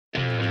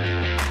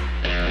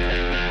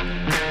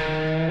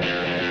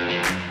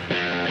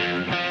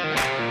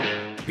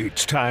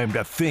It's time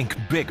to think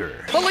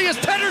bigger. Elias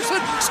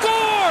Pettersson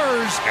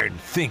scores! And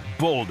think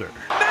bolder.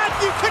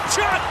 Matthew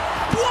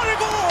Tkachuk, what a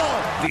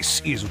goal! This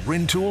is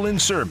Rintoul and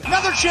Surman.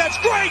 Another chance,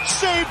 great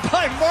save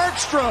by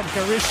Markstrom.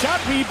 His shot,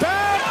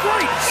 rebound,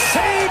 great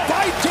save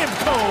by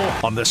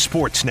Demko. On the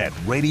Sportsnet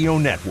Radio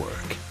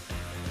Network.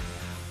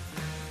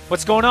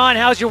 What's going on?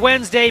 How's your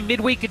Wednesday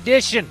midweek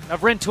edition of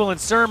Rintoul and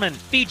Surman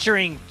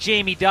featuring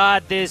Jamie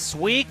Dodd this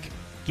week?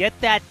 Get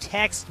that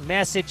text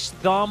message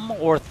thumb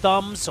or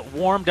thumbs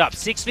warmed up.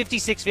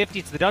 650-650.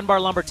 It's the Dunbar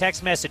Lumber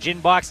text message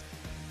inbox.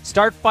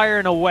 Start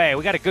firing away.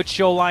 We got a good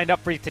show lined up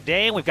for you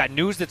today, and we've got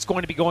news that's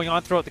going to be going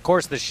on throughout the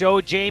course of the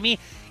show, Jamie.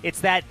 It's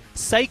that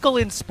cycle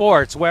in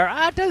sports where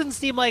it doesn't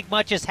seem like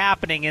much is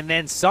happening, and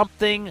then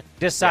something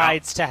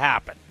decides to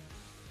happen.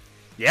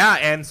 Yeah,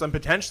 and some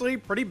potentially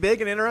pretty big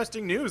and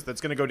interesting news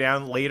that's going to go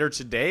down later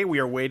today. We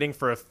are waiting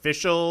for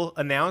official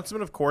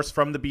announcement, of course,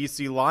 from the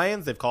BC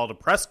Lions. They've called a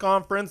press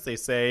conference. They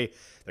say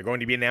they're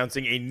going to be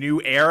announcing a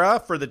new era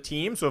for the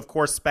team. So, of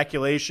course,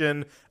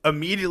 speculation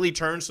immediately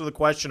turns to the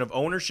question of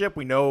ownership.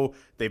 We know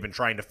they've been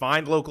trying to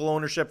find local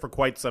ownership for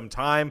quite some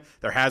time.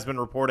 There has been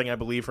reporting, I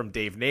believe, from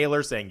Dave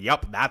Naylor saying,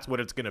 yep, that's what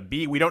it's going to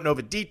be. We don't know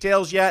the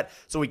details yet,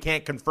 so we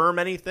can't confirm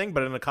anything.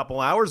 But in a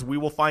couple hours, we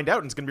will find out.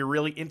 And it's going to be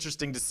really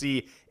interesting to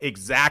see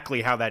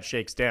exactly how that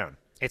shakes down.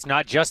 It's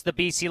not just the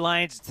BC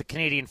Lions, it's the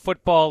Canadian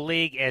Football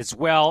League as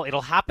well.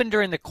 It'll happen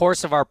during the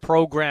course of our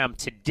program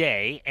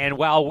today, and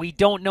while we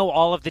don't know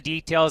all of the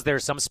details,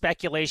 there's some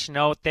speculation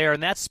out there,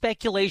 and that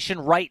speculation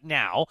right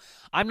now,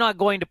 I'm not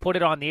going to put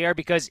it on the air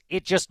because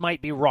it just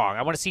might be wrong.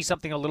 I want to see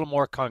something a little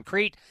more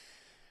concrete.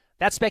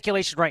 That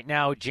speculation right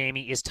now,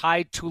 Jamie, is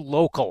tied to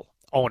local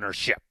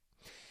ownership,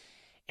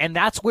 and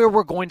that's where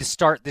we're going to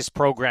start this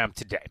program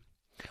today.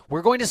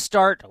 We're going to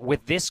start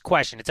with this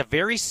question. It's a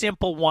very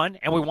simple one,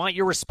 and we want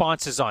your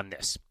responses on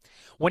this.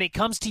 When it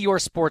comes to your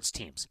sports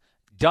teams,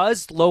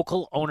 does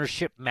local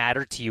ownership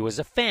matter to you as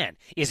a fan?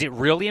 Is it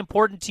really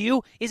important to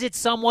you? Is it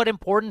somewhat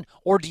important,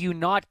 or do you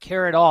not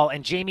care at all?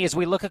 And Jamie, as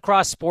we look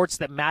across sports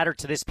that matter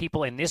to this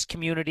people in this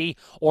community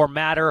or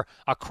matter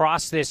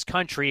across this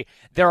country,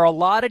 there are a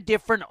lot of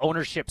different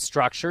ownership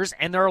structures,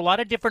 and there are a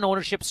lot of different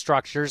ownership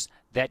structures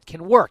that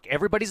can work.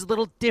 Everybody's a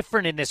little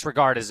different in this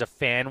regard as a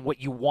fan, what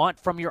you want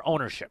from your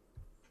ownership.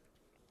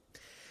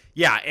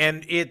 Yeah,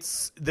 and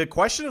it's the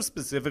question of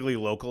specifically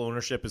local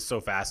ownership is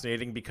so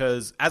fascinating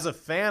because as a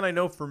fan, I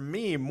know for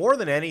me, more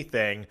than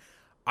anything,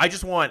 I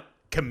just want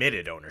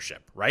committed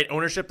ownership, right?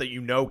 Ownership that you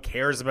know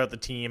cares about the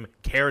team,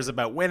 cares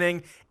about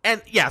winning.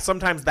 And yeah,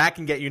 sometimes that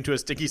can get you into a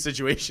sticky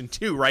situation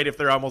too, right? If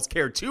they almost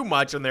care too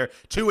much and they're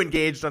too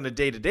engaged on a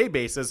day-to-day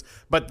basis.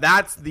 But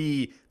that's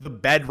the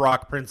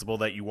bedrock principle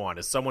that you want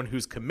is someone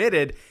who's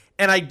committed.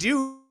 And I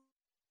do.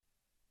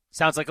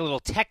 Sounds like a little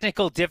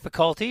technical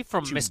difficulty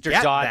from Mr.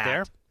 Dodd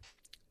there.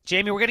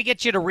 Jamie, we're going to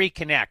get you to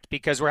reconnect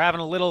because we're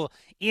having a little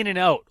in and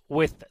out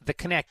with the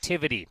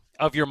connectivity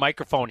of your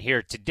microphone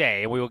here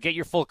today. We will get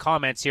your full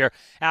comments here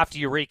after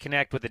you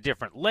reconnect with a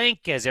different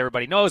link. As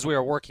everybody knows, we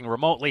are working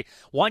remotely.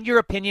 Want your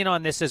opinion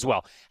on this as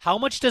well. How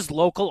much does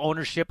local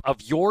ownership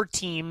of your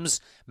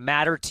teams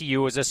matter to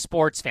you as a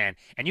sports fan?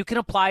 And you can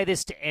apply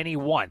this to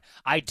anyone.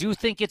 I do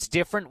think it's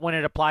different when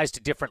it applies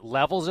to different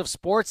levels of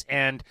sports.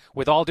 And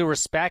with all due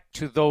respect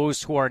to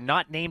those who are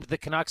not named the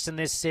Canucks in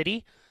this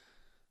city,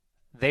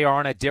 they are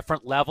on a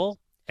different level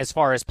as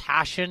far as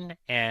passion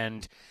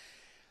and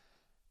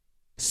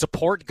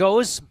support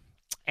goes.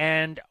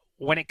 And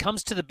when it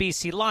comes to the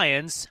BC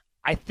Lions,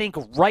 I think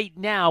right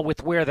now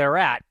with where they're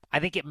at, I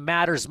think it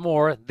matters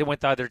more than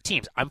with other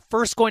teams. I'm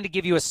first going to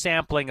give you a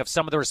sampling of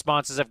some of the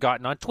responses I've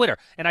gotten on Twitter.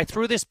 And I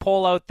threw this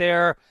poll out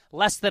there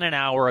less than an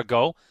hour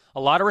ago. A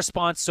lot of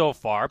response so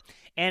far,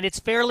 and it's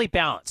fairly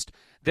balanced.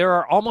 There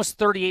are almost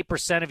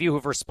 38% of you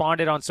who've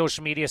responded on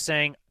social media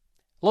saying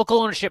local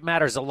ownership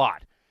matters a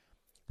lot.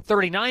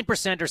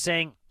 39% are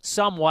saying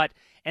somewhat,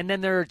 and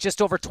then there are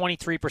just over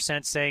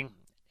 23% saying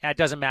that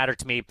doesn't matter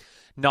to me,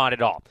 not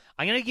at all.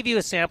 I'm going to give you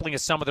a sampling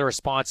of some of the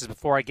responses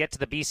before I get to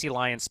the BC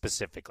Lions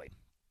specifically.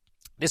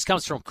 This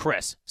comes from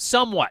Chris.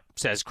 Somewhat,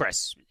 says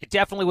Chris. It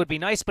definitely would be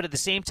nice, but at the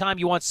same time,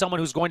 you want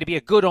someone who's going to be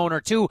a good owner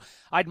too.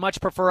 I'd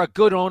much prefer a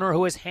good owner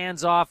who is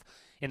hands-off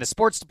in the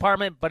sports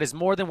department, but is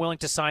more than willing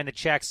to sign the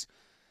checks.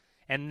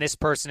 And this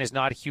person is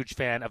not a huge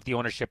fan of the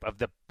ownership of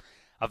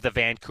the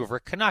Vancouver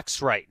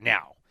Canucks right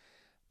now.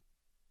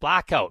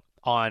 Blackout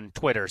on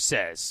Twitter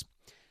says,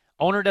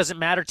 owner doesn't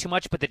matter too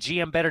much, but the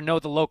GM better know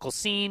the local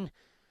scene.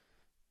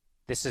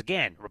 This,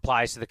 again,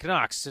 replies to the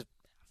Canucks.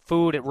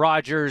 Food at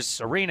Rogers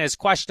Arena is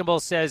questionable,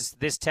 says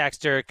this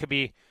texter. It could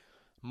be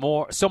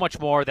so much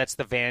more. That's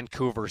the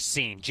Vancouver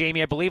scene.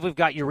 Jamie, I believe we've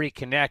got you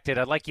reconnected.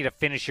 I'd like you to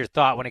finish your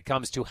thought when it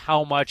comes to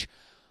how much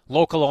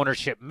local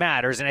ownership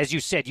matters. And as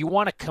you said, you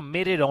want a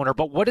committed owner,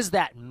 but what does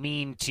that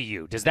mean to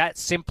you? Does that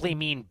simply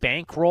mean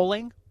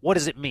bankrolling? What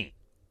does it mean?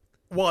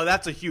 Well,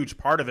 that's a huge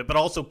part of it, but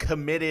also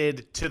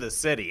committed to the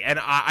city. And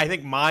I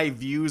think my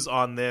views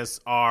on this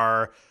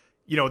are,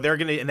 they're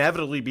going to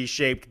inevitably be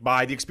shaped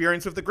by the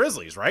experience with the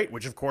Grizzlies, right?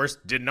 Which, of course,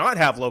 did not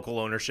have local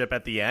ownership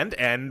at the end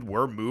and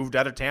were moved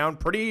out of town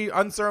pretty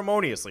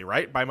unceremoniously,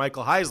 right, by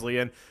Michael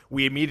Heisley. And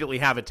we immediately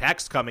have a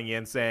text coming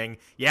in saying,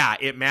 yeah,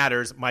 it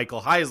matters,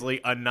 Michael Heisley,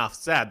 enough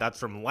said. That's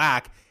from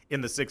Lack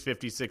in the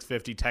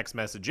 650 text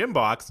message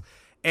inbox.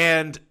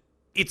 And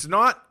it's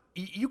not,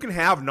 you can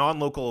have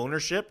non-local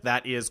ownership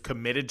that is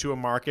committed to a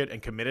market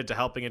and committed to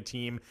helping a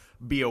team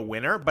be a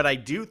winner, but I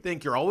do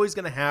think you're always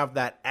going to have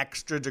that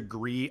extra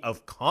degree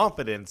of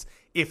confidence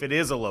if it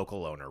is a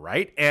local owner,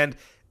 right? And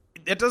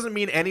it doesn't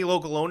mean any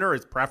local owner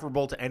is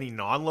preferable to any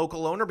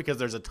non-local owner, because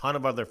there's a ton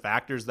of other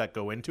factors that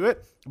go into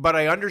it, but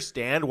I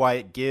understand why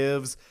it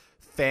gives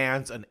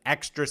fans an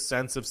extra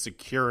sense of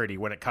security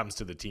when it comes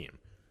to the team.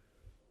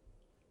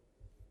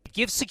 It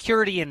gives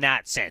security in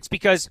that sense,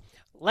 because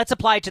let's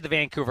apply it to the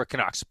Vancouver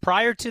Canucks.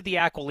 Prior to the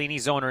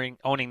Aquilinis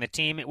owning the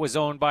team, it was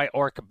owned by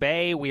Orca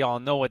Bay. We all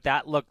know what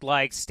that looked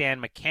like.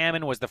 Stan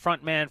McCammon was the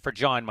front man for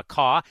John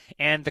McCaw,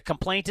 and the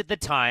complaint at the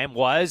time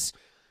was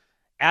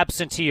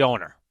absentee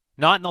owner,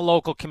 not in the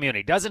local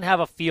community, doesn't have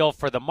a feel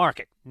for the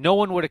market. No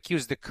one would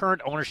accuse the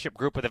current ownership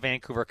group of the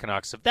Vancouver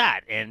Canucks of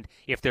that, and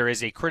if there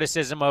is a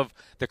criticism of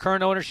the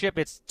current ownership,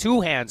 it's too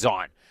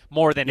hands-on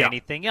more than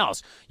anything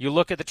else. You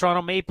look at the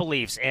Toronto Maple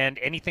Leafs and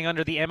anything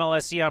under the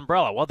MLSE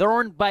umbrella. Well, they're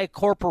owned by a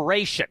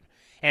corporation.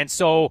 And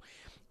so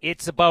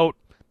it's about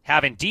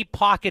having deep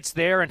pockets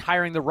there and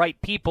hiring the right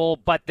people,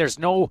 but there's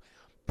no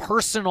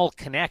personal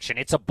connection.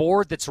 It's a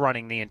board that's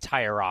running the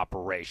entire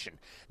operation.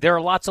 There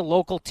are lots of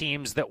local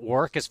teams that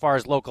work as far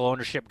as local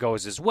ownership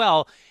goes as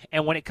well.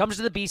 And when it comes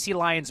to the BC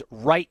Lions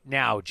right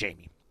now,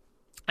 Jamie,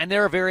 and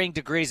there are varying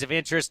degrees of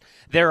interest.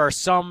 There are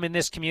some in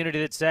this community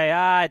that say,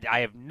 I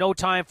have no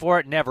time for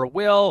it, never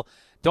will,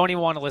 don't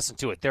even want to listen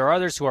to it. There are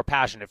others who are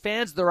passionate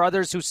fans. There are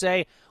others who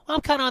say, well,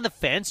 I'm kind of on the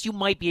fence. You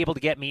might be able to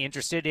get me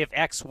interested if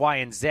X, Y,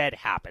 and Z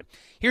happen.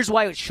 Here's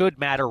why it should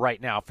matter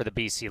right now for the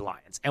BC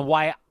Lions, and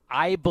why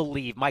I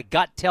believe, my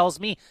gut tells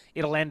me,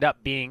 it'll end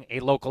up being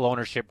a local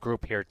ownership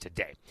group here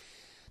today.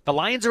 The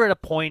Lions are at a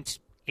point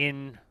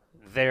in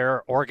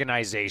their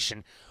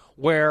organization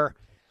where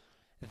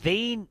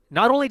they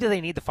not only do they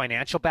need the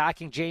financial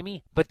backing,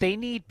 Jamie, but they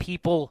need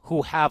people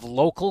who have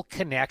local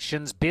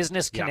connections,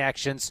 business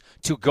connections,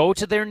 to go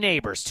to their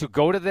neighbors, to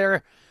go to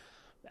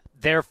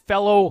their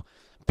fellow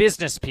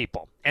business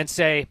people and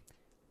say,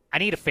 I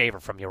need a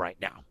favor from you right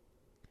now.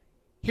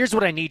 Here's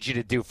what I need you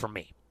to do for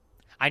me.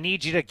 I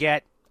need you to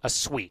get a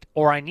suite,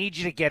 or I need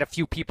you to get a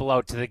few people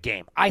out to the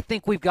game. I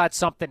think we've got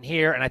something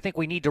here, and I think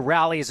we need to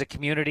rally as a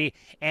community,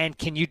 and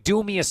can you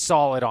do me a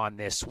solid on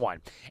this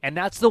one? And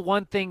that's the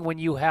one thing when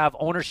you have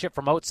ownership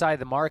from outside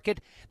the market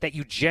that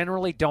you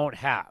generally don't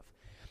have.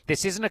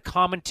 This isn't a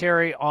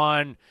commentary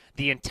on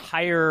the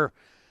entire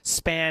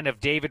span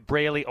of David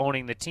Braley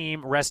owning the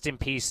team. Rest in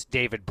peace,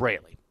 David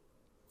Braley.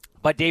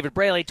 But David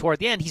Braley, toward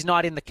the end, he's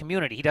not in the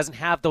community. He doesn't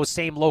have those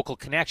same local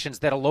connections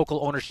that a local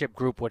ownership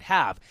group would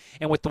have.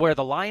 And with where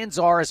the Lions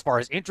are as far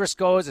as interest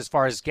goes, as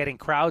far as getting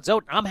crowds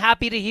out, I'm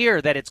happy to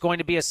hear that it's going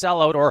to be a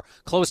sellout or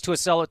close to a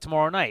sellout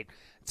tomorrow night.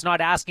 It's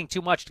not asking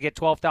too much to get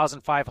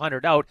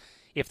 12,500 out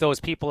if those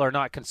people are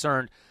not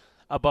concerned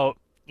about,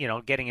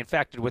 getting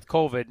infected with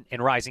COVID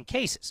and rising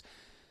cases.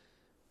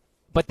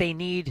 But they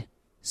need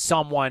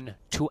someone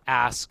to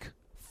ask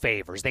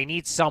favors. They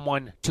need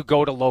someone to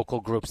go to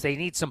local groups. They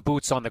need some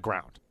boots on the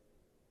ground.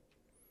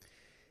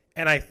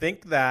 And I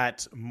think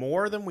that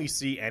more than we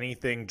see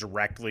anything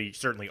directly,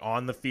 certainly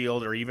on the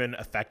field or even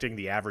affecting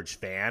the average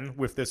fan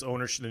with this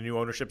ownership, the new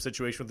ownership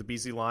situation with the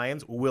BC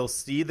Lions, we'll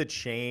see the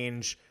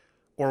change,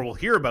 or we'll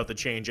hear about the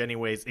change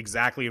anyways,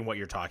 exactly in what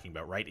you're talking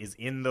about, right? Is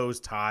in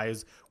those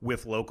ties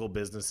with local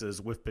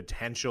businesses, with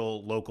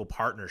potential local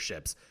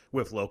partnerships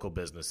with local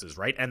businesses,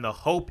 right? And the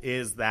hope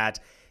is that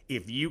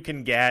if you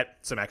can get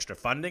some extra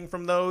funding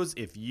from those,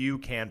 if you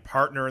can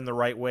partner in the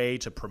right way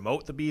to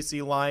promote the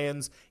BC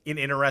Lions in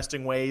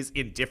interesting ways,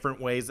 in different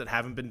ways that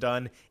haven't been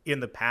done in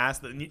the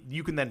past, then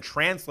you can then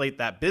translate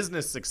that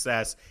business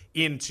success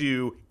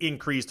into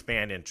increased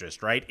fan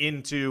interest, right?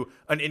 Into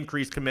an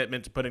increased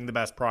commitment to putting the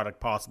best product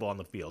possible on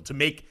the field,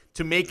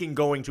 to making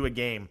going to a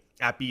game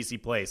at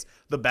BC Place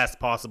the best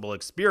possible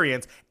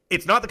experience.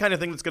 It's not the kind of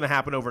thing that's going to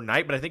happen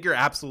overnight, but I think you're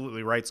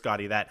absolutely right,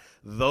 Scotty, that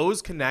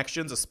those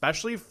connections,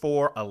 especially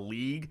for a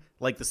league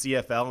like the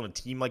CFL and a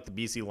team like the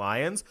BC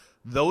Lions,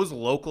 those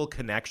local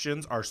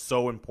connections are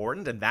so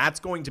important, and that's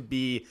going to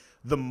be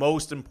the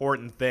most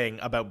important thing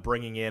about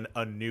bringing in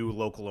a new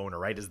local owner,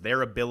 right, is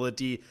their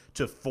ability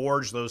to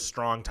forge those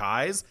strong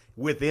ties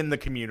within the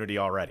community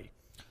already.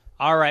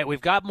 All right, we've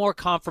got more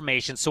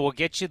confirmation, so we'll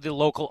get you the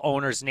local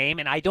owner's name.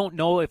 And I don't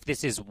know if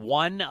this is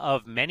one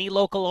of many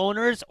local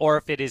owners or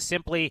if it is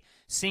simply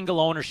single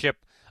ownership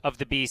of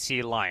the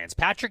BC Lions.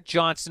 Patrick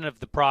Johnson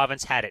of the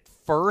province had it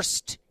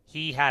first.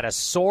 He had a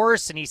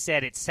source, and he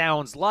said it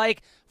sounds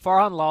like.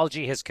 Farhan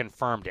Lalji has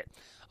confirmed it.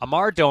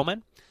 Amar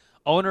Doman,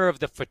 owner of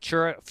the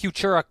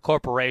Futura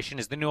Corporation,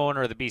 is the new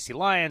owner of the BC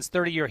Lions,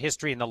 30-year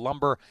history in the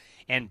lumber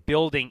and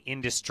building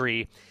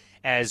industry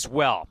as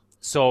well.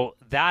 So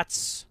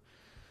that's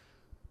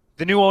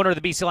the new owner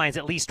of the BC Lions,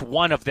 at least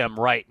one of them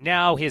right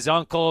now. His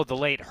uncle, the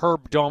late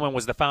Herb Doman,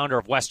 was the founder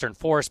of Western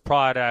Forest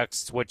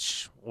Products,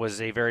 which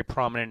was a very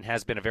prominent,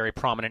 has been a very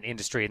prominent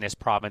industry in this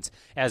province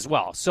as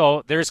well.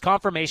 So there's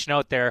confirmation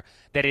out there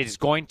that it is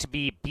going to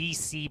be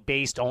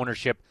BC-based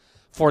ownership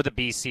for the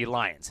BC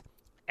Lions.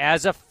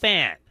 As a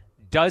fan,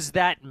 does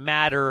that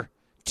matter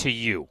to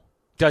you?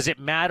 Does it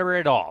matter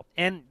at all?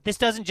 And this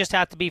doesn't just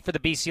have to be for the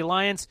BC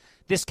Lions.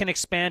 This can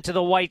expand to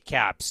the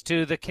Whitecaps,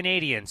 to the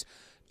Canadians,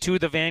 to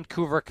the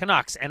Vancouver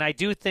Canucks. And I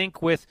do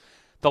think with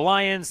the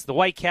Lions, the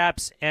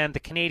Whitecaps, and the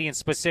Canadians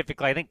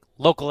specifically, I think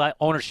local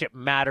ownership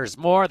matters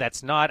more.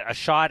 That's not a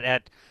shot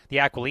at the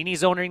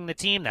Aquilinis owning the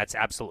team. That's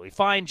absolutely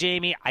fine,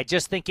 Jamie. I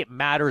just think it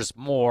matters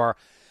more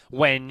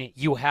when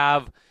you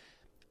have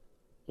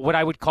what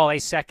I would call a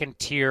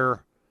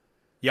second-tier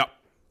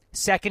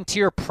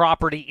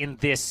property in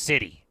this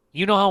city.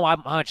 You know how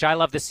much I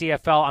love the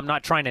CFL. I'm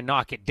not trying to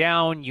knock it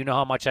down. You know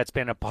how much that's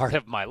been a part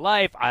of my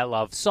life. I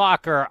love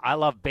soccer. I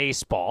love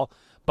baseball.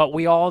 But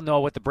we all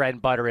know what the bread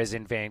and butter is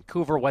in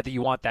Vancouver, whether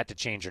you want that to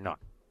change or not.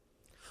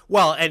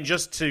 Well, and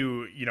just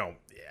to,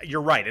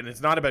 you're right. And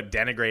it's not about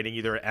denigrating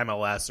either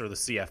MLS or the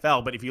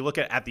CFL. But if you look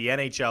at the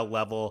NHL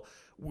level,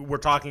 we're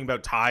talking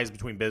about ties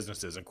between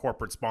businesses and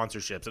corporate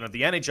sponsorships. And at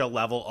the NHL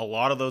level, a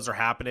lot of those are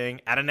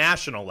happening at a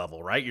national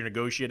level, right? You're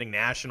negotiating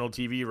national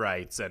TV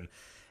rights and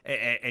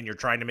you're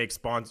trying to make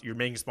you're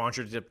making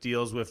sponsorship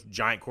deals with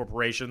giant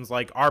corporations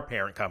like our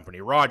parent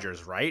company,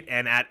 Rogers, right?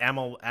 And at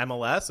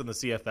MLS and the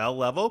CFL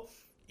level,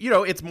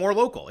 it's more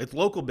local. It's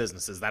local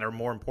businesses that are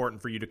more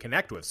important for you to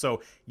connect with.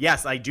 So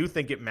yes, I do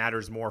think it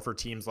matters more for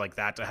teams like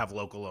that to have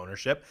local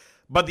ownership.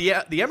 But the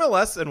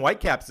MLS and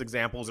Whitecaps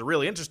example is a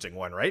really interesting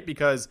one, right?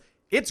 Because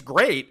it's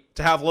great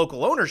to have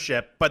local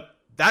ownership, but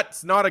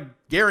that's not a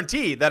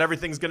guarantee that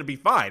everything's going to be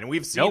fine. And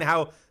we've seen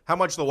how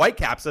much the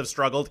Whitecaps have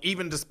struggled,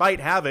 even despite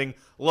having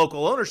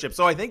local ownership.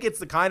 So I think it's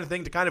the kind of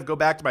thing, to kind of go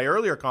back to my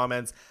earlier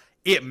comments,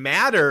 it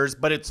matters,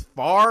 but it's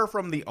far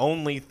from the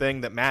only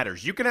thing that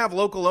matters. You can have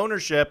local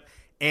ownership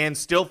and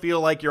still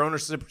feel like your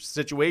ownership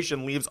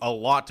situation leaves a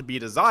lot to be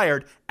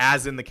desired,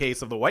 as in the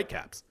case of the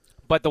Whitecaps.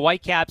 But the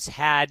Whitecaps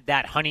had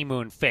that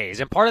honeymoon phase.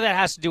 And part of that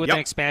has to do with an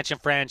expansion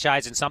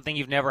franchise and something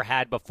you've never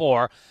had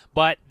before.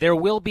 But there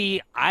will be,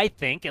 I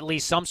think, at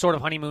least some sort of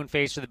honeymoon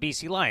phase for the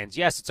BC Lions.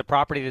 Yes, it's a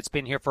property that's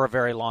been here for a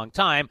very long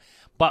time.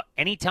 But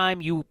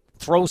anytime you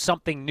throw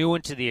something new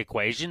into the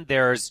equation,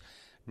 there's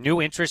new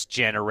interest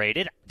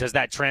generated. Does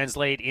that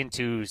translate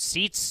into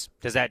seats?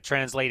 Does that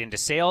translate into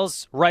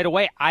sales right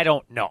away? I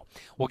don't know.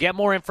 We'll get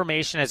more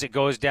information as it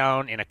goes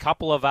down in a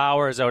couple of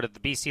hours out of the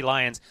BC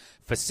Lions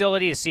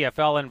facility, the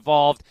CFL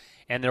involved,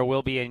 and there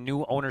will be a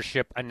new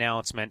ownership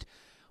announcement,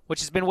 which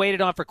has been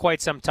waited on for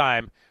quite some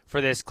time for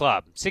this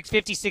club.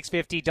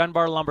 650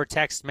 Dunbar Lumber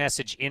text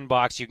message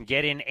inbox. You can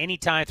get in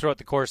anytime throughout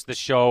the course of the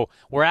show.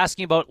 We're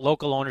asking about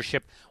local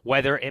ownership,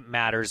 whether it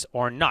matters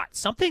or not.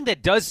 Something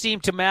that does seem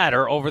to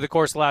matter over the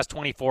course of the last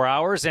 24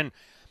 hours, and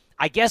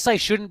I guess I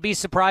shouldn't be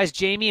surprised,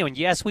 Jamie, and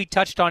yes, we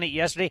touched on it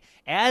yesterday,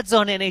 ads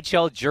on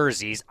NHL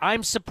jerseys.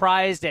 I'm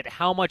surprised at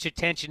how much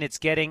attention it's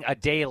getting a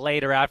day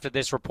later after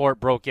this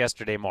report broke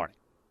yesterday morning.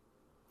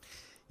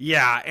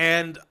 Yeah,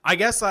 and I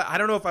guess I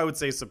don't know if I would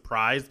say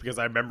surprised, because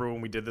I remember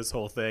when we did this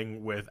whole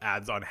thing with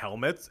ads on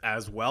helmets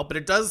as well, but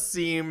it does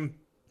seem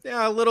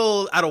a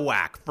little out of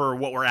whack for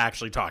what we're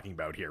actually talking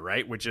about here,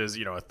 right? Which is, a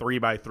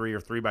 3x3 or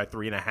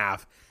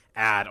 3x3.5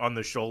 ad on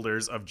the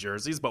shoulders of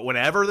jerseys. But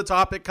whenever the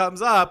topic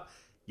comes up,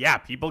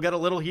 people get a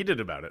little heated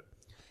about it.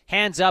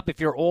 Hands up if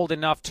you're old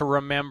enough to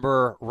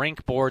remember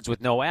rink boards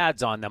with no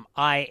ads on them.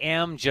 I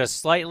am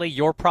just slightly.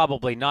 You're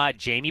probably not,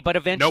 Jamie, but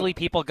eventually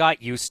people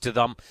got used to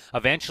them.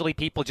 Eventually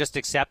people just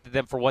accepted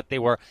them for what they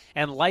were.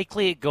 And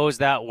likely it goes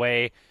that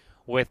way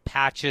with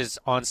patches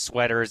on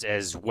sweaters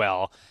as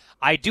well.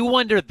 I do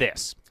wonder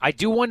this. I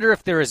do wonder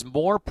if there is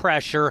more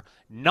pressure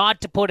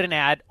not to put an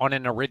ad on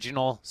an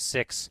Original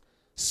 6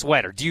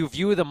 sweater. Do you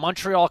view the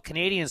Montreal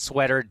Canadiens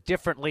sweater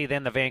differently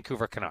than the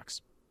Vancouver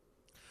Canucks?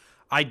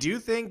 I do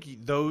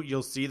think, though,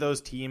 you'll see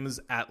those teams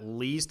at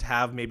least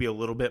have maybe a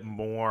little bit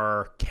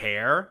more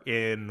care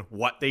in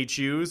what they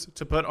choose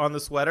to put on the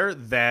sweater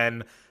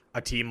than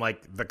a team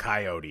like the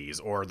Coyotes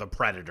or the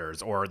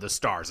Predators or the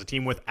Stars, a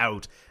team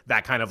without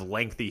that kind of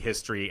lengthy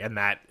history and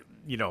that,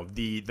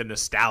 the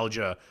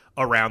nostalgia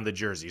around the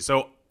jersey.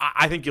 So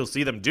I think you'll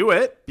see them do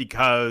it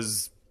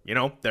because,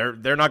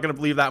 they're not going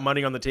to leave that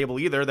money on the table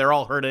either. They're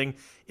all hurting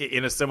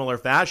in a similar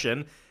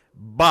fashion.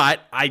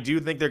 But I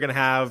do think they're going to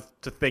have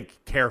to think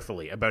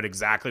carefully about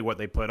exactly what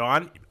they put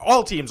on.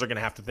 All teams are going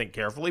to have to think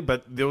carefully,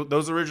 but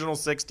those Original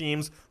 6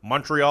 teams,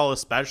 Montreal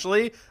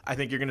especially, I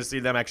think you're going to see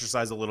them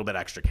exercise a little bit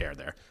extra care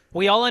there.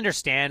 We all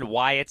understand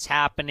why it's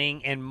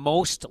happening, and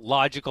most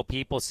logical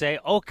people say,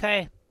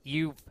 okay,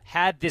 you've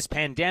had this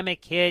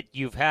pandemic hit,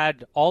 you've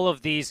had all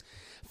of these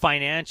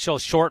financial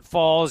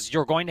shortfalls,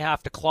 you're going to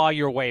have to claw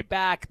your way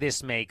back.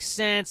 This makes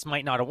sense.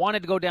 Might not have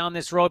wanted to go down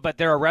this road, but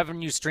there are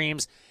revenue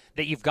streams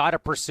that you've got to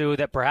pursue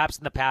that perhaps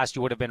in the past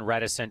you would have been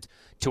reticent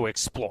to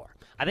explore.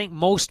 I think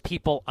most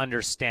people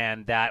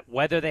understand that,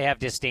 whether they have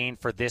disdain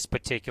for this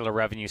particular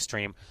revenue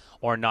stream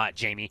or not,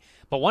 Jamie.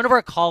 But one of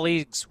our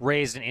colleagues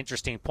raised an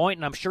interesting point,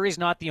 and I'm sure he's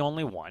not the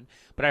only one.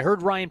 But I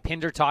heard Ryan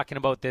Pinder talking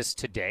about this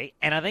today,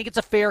 and I think it's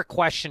a fair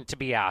question to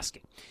be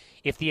asking.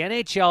 If the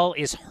NHL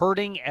is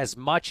hurting as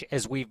much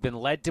as we've been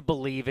led to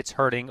believe it's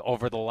hurting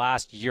over the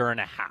last year and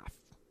a half,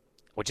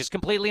 which is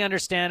completely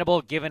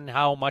understandable given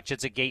how much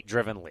it's a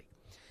gate-driven league,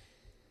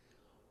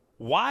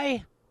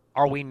 why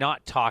are we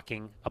not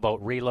talking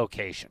about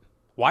relocation?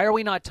 Why are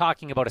we not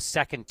talking about a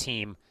second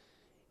team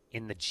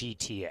in the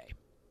GTA?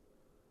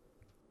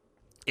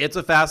 It's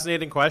a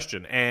fascinating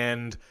question,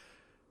 and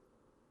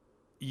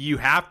you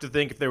have to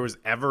think if there was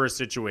ever a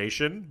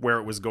situation where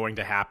it was going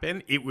to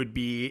happen, it would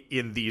be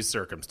in these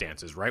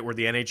circumstances, right? Where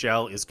the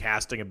NHL is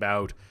casting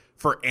about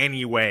for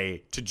any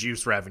way to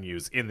juice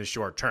revenues in the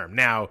short term.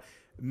 Now,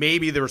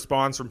 maybe the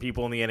response from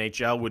people in the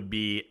NHL would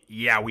be,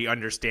 yeah, we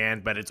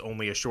understand, but it's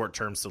only a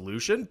short-term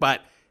solution.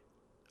 But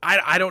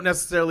I don't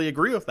necessarily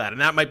agree with that.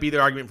 And that might be the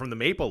argument from the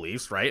Maple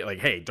Leafs, right? Like,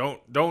 hey,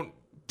 don't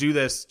do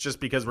this just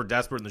because we're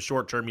desperate in the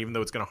short term, even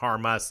though it's going to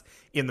harm us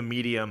in the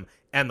medium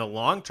and the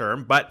long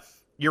term. But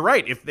you're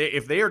right.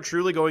 If they are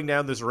truly going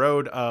down this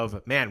road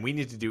of, man, we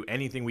need to do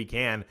anything we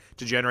can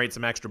to generate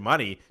some extra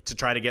money to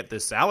try to get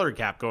this salary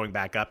cap going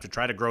back up, to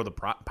try to grow the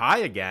pie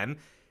again,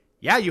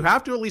 yeah, you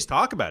have to at least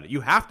talk about it.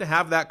 You have to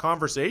have that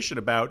conversation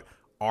about,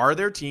 are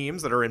there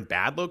teams that are in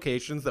bad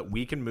locations that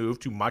we can move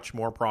to much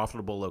more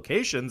profitable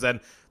locations? And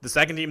the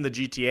second team in the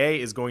GTA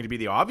is going to be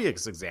the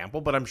obvious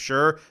example, but I'm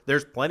sure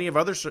there's plenty of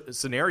other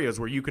scenarios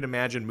where you can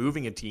imagine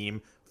moving a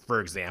team,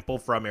 for example,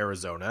 from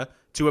Arizona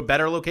to a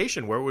better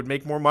location where it would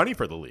make more money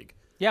for the league.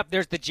 Yep,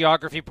 there's the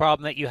geography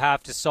problem that you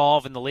have to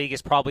solve, and the league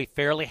is probably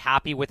fairly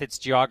happy with its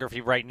geography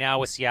right now,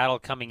 with Seattle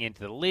coming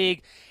into the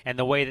league and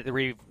the way that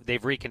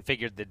they've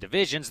reconfigured the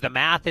divisions. The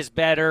math is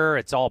better.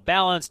 It's all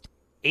balanced.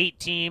 8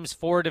 teams,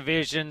 4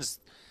 divisions,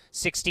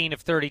 16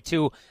 of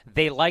 32.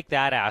 They like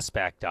that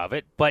aspect of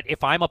it. But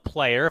if I'm a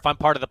player, if I'm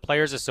part of the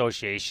Players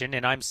Association,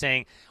 and I'm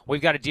saying we've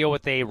got to deal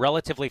with a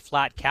relatively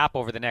flat cap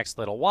over the next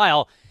little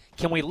while,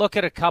 can we look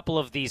at a couple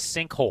of these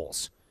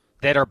sinkholes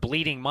that are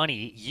bleeding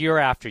money year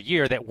after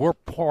year that we're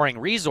pouring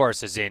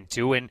resources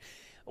into? And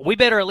we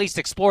better at least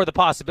explore the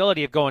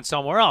possibility of going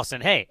somewhere else.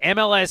 And, hey,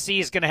 MLSE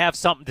is going to have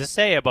something to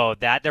say about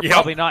that. They're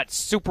probably not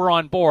super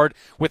on board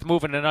with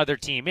moving another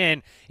team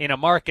in a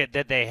market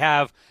that they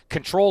have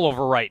control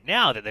over right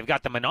now, that they've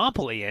got the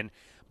monopoly in.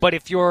 But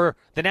if you're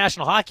the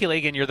National Hockey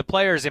League and you're the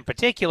players in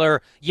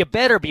particular, you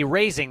better be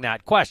raising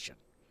that question.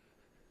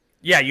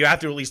 Yeah, you have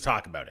to at least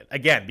talk about it.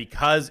 Again,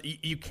 because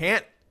you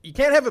can't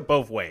have it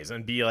both ways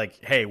and be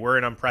like, hey, we're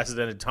in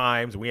unprecedented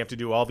times. We have to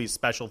do all these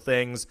special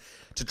things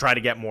to try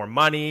to get more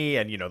money.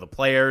 And, the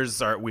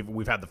players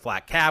we've had the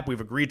flat cap. We've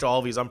agreed to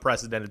all these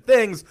unprecedented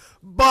things,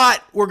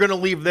 but we're going to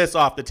leave this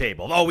off the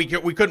table. Oh, we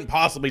couldn't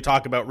possibly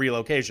talk about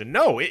relocation.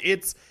 No,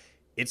 it's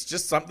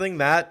just something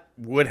that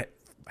would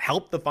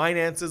help the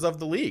finances of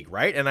the league,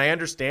 right? And I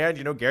understand,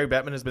 Gary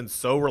Bettman has been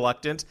so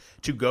reluctant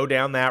to go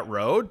down that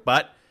road,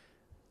 but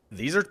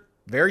these are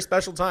very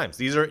special times.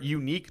 These are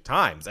unique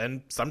times,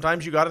 and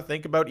sometimes you got to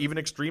think about even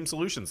extreme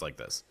solutions like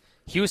this.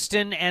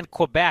 Houston and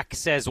Quebec,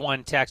 says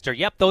one texter.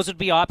 Yep, those would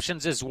be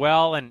options as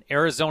well, and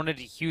Arizona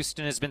to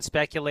Houston has been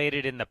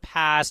speculated in the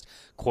past.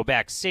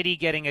 Quebec City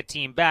getting a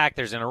team back.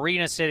 There's an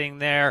arena sitting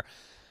there.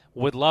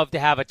 Would love to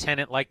have a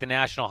tenant like the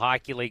National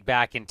Hockey League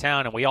back in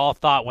town, and we all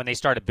thought when they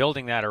started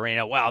building that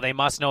arena, wow, they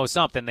must know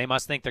something. They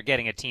must think they're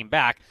getting a team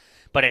back,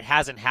 but it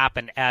hasn't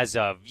happened as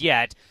of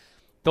yet.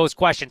 Those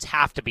questions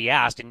have to be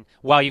asked. And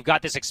while you've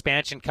got this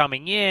expansion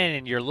coming in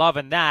and you're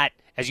loving that,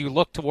 as you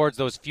look towards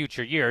those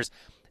future years,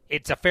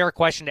 it's a fair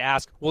question to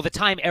ask, will the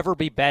time ever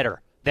be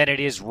better than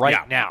it is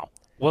right now?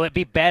 Will it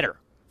be better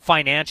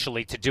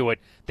financially to do it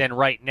than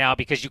right now?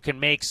 Because you can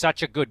make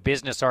such a good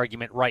business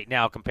argument right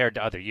now compared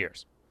to other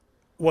years.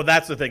 Well,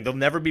 that's the thing. There'll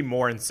never be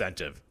more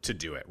incentive to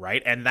do it,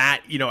 right? And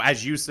that,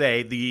 as you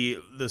say, the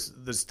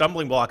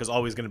stumbling block is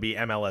always going to be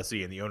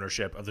MLSE and the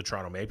ownership of the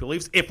Toronto Maple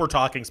Leafs, if we're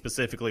talking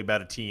specifically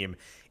about a team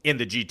in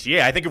the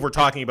GTA. I think if we're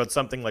talking about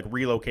something like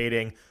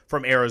relocating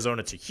from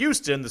Arizona to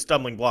Houston, the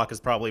stumbling block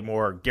is probably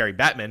more Gary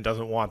Bettman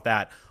doesn't want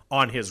that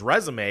on his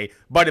resume.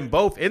 But in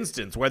both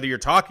instances, whether you're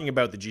talking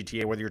about the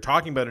GTA, whether you're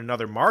talking about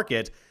another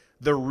market,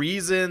 the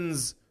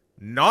reasons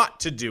not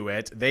to do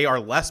it, they are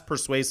less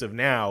persuasive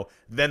now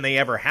than they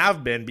ever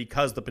have been,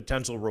 because the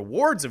potential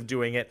rewards of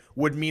doing it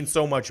would mean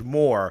so much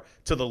more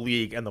to the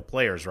league and the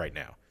players right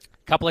now.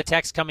 Couple of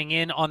texts coming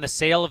in on the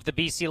sale of the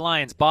BC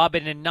Lions. Bob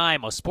in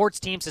Nanaimo. Sports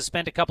teams have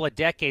spent a couple of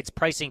decades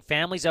pricing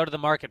families out of the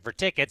market for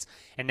tickets,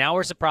 and now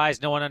we're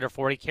surprised no one under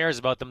 40 cares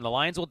about them. The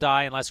Lions will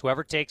die unless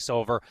whoever takes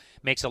over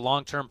makes a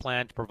long-term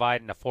plan to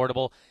provide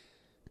affordable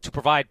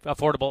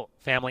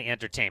family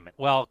entertainment.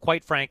 Well,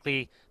 quite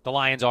frankly, the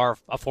Lions are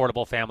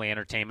affordable family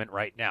entertainment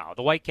right now.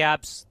 The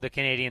Whitecaps, the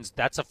Canadians,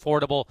 that's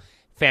affordable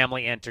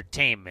family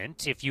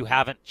entertainment. If you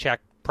haven't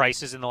checked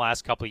prices in the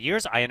last couple of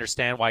years. I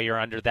understand why you're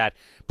under that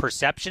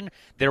perception.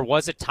 There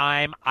was a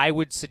time, I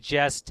would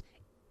suggest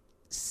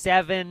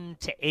 7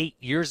 to 8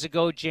 years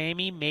ago,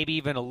 Jamie, maybe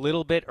even a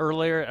little bit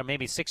earlier, or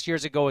maybe 6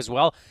 years ago as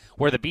well,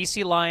 where the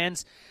BC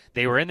Lions,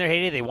 they were in their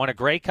heyday. They won a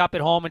Grey Cup at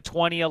home in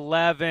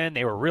 2011.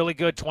 They were really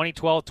good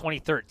 2012,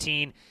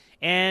 2013.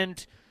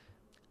 And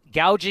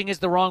gouging is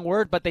the wrong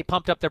word, but they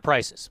pumped up their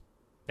prices.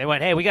 They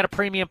went, hey, we got a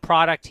premium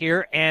product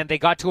here, and they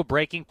got to a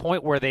breaking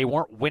point where they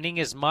weren't winning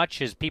as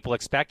much as people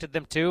expected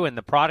them to, and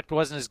the product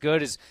wasn't as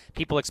good as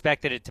people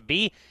expected it to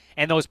be,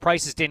 and those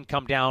prices didn't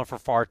come down for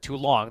far too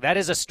long. That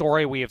is a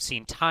story we have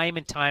seen time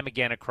and time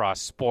again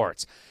across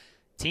sports.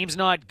 Team's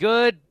not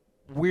good,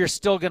 we're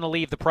still going to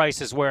leave the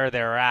prices where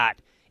they're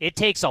at. It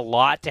takes a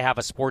lot to have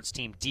a sports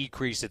team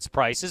decrease its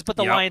prices, but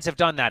the Lions have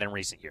done that in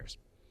recent years.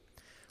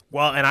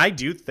 Well, and I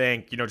do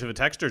think, to the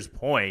texter's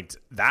point,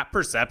 that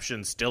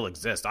perception still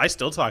exists. I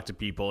still talk to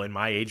people in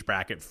my age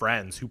bracket,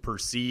 friends, who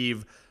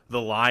perceive the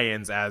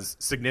Lions as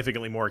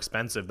significantly more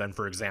expensive than,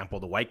 for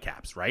example, the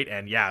Whitecaps, right?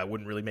 And yeah, it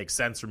wouldn't really make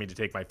sense for me to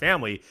take my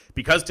family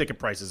because ticket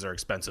prices are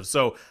expensive.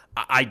 So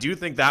I do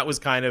think that was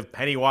kind of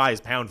penny wise,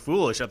 pound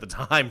foolish at the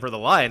time for the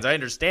Lions. I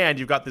understand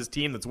you've got this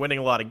team that's winning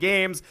a lot of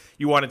games.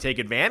 You want to take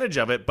advantage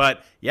of it.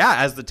 But yeah,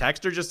 as the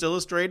texter just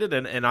illustrated,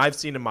 and I've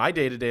seen in my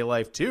day-to-day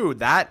life too,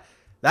 that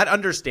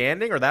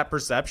understanding or that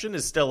perception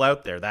is still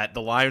out there, that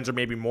the Lions are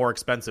maybe more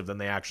expensive than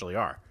they actually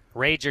are.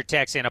 Rager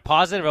texts in, a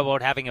positive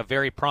about having a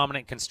very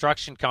prominent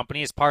construction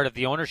company as part of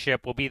the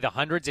ownership will be the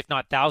hundreds, if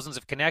not thousands,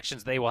 of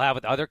connections they will have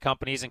with other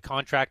companies and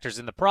contractors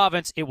in the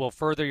province. It will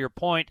further your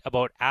point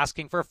about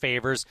asking for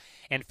favors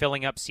and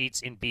filling up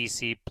seats in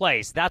BC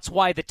Place. That's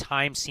why the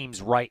time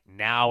seems right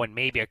now, and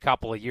maybe a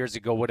couple of years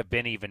ago would have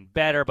been even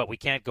better, but we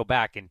can't go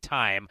back in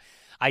time.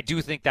 I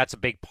do think that's a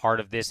big part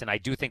of this, and I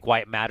do think why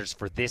it matters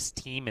for this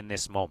team in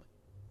this moment.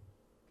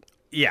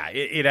 Yeah,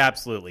 it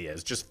absolutely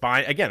is. Just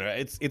fine. Again,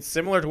 it's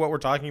similar to what we're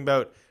talking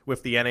about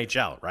with the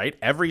NHL, right?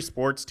 Every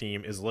sports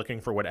team is looking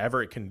for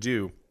whatever it can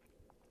do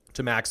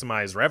to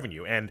maximize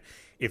revenue. And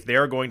if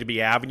there are going to be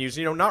avenues,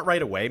 not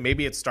right away,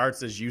 maybe it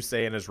starts, as you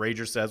say, and as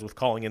Rager says, with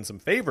calling in some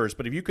favors.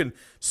 But if you can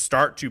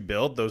start to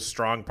build those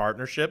strong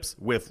partnerships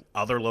with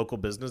other local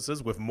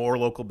businesses, with more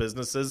local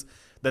businesses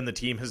than the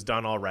team has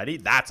done already,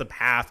 that's a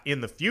path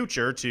in the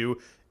future to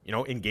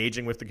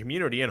engaging with the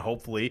community and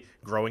hopefully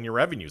growing your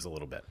revenues a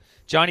little bit.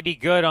 Johnny B.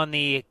 Good on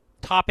the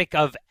topic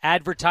of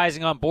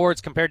advertising on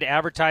boards compared to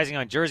advertising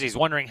on jerseys,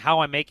 wondering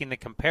how I'm making the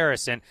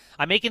comparison.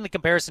 I'm making the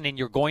comparison, and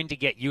you're going to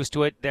get used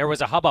to it. There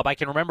was a hubbub. I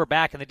can remember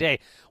back in the day,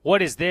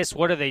 what is this?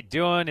 What are they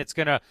doing? It's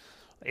going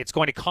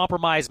to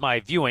compromise my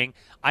viewing.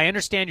 I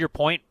understand your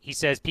point. He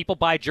says people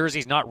buy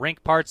jerseys, not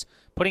rink parts.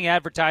 Putting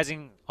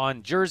advertising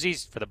on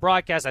jerseys for the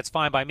broadcast, that's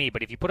fine by me.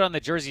 But if you put on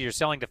the jersey you're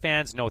selling to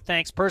fans, no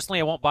thanks.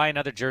 Personally, I won't buy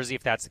another jersey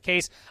if that's the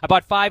case. I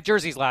bought 5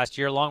 jerseys last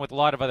year along with a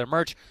lot of other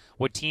merch.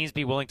 Would teams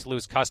be willing to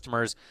lose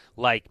customers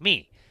like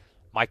me?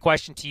 My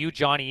question to you,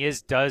 Johnny,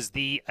 is does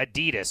the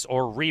Adidas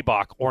or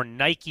Reebok or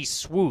Nike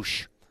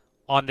swoosh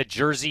on the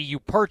jersey you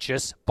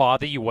purchase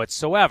bother you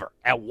whatsoever?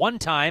 At one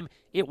time,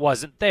 it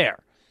wasn't there.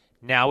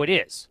 Now it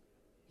is.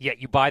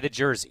 Yet you buy the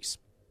jerseys.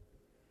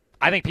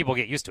 I think people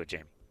get used to it,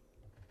 Jamie.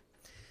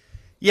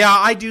 Yeah,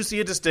 I do see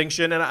a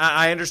distinction, and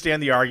I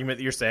understand the argument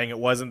that you're saying it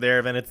wasn't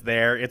there, then it's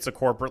there. It's a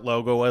corporate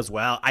logo as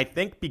well. I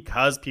think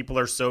because people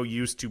are so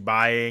used to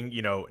buying,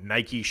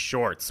 Nike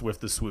shorts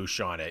with the swoosh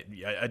on it,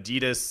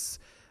 Adidas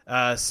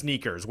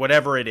sneakers,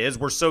 whatever it is,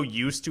 we're so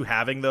used to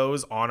having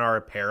those on our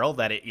apparel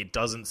that it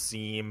doesn't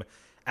seem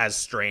as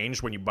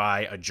strange when you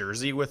buy a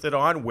jersey with it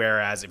on,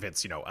 whereas if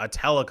it's, a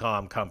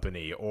telecom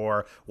company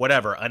or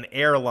whatever, an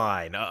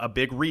airline, a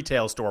big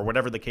retail store,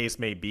 whatever the case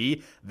may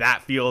be,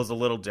 that feels a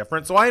little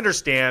different. So I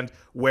understand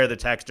where the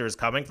texter is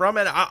coming from,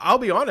 and I'll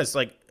be honest,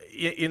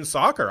 in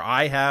soccer,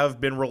 I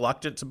have been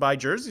reluctant to buy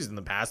jerseys in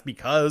the past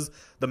because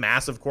the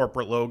massive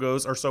corporate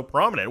logos are so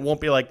prominent. It won't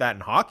be like that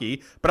in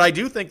hockey, but I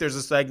do think there's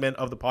a segment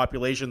of the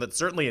population that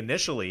certainly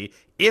initially,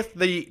 if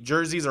the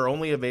jerseys are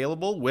only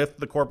available with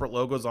the corporate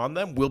logos on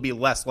them, will be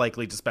less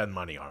likely to spend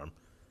money on them.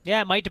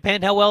 Yeah, it might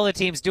depend how well the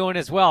team's doing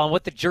as well and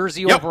what the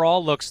jersey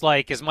overall looks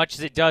like as much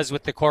as it does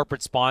with the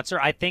corporate sponsor.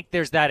 I think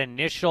there's that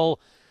initial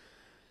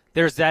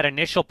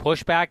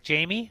pushback,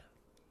 Jamie.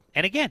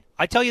 And again,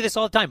 I tell you this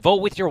all the time,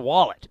 vote with your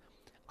wallet.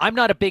 I'm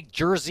not a big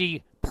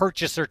jersey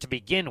purchaser to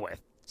begin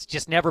with. It's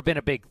just never been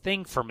a big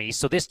thing for me,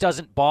 so this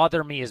doesn't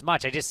bother me as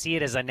much. I just see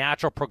it as a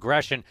natural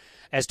progression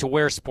as to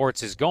where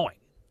sports is going.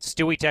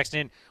 Stewie texted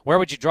in, where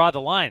would you draw the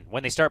line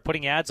when they start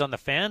putting ads on the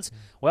fans?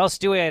 Well,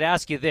 Stewie, I'd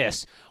ask you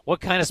this. What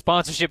kind of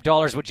sponsorship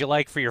dollars would you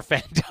like for your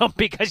fandom?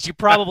 Because you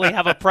probably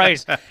have a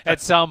price at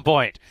some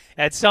point.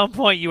 At some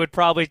point, you would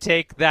probably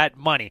take that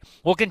money.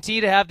 We'll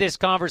continue to have this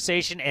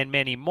conversation and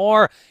many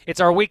more.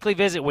 It's our weekly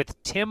visit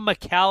with Tim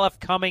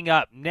McAuliffe coming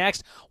up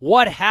next.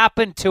 What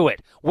happened to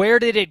it? Where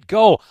did it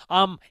go?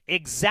 I'm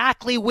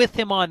exactly with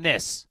him on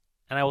this.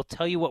 And I will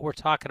tell you what we're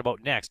talking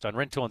about next on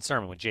Rintoul and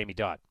Surman with Jamie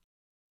Dodd.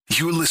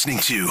 You're listening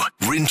to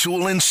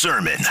Rintoul and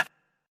Surman.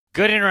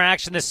 Good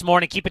interaction this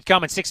morning. Keep it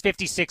coming.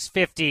 650,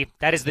 650.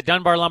 That is the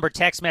Dunbar Lumber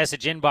text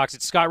message inbox.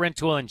 It's Scott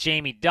Rintoul and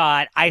Jamie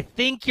Dodd. I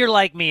think you're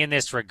like me in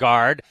this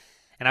regard,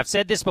 and I've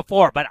said this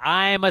before, but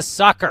I'm a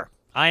sucker.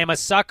 I am a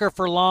sucker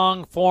for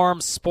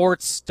long-form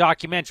sports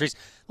documentaries.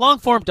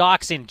 Long-form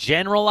docs in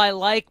general I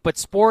like, but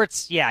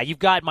sports, yeah, you've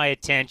got my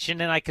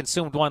attention, and I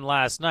consumed one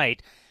last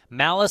night.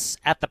 Malice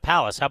at the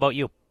Palace. How about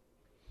you?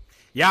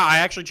 Yeah, I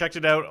actually checked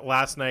it out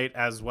last night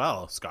as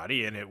well,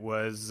 Scotty, and it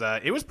was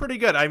pretty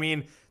good. I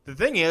mean, the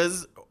thing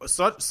is,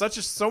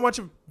 so much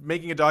of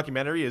making a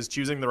documentary is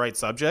choosing the right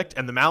subject,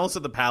 and The Malice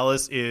at the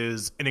Palace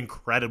is an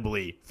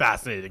incredibly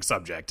fascinating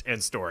subject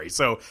and story.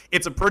 So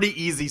it's a pretty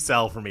easy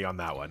sell for me on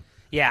that one.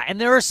 Yeah, and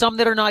there are some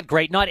that are not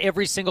great. Not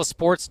every single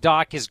sports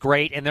doc is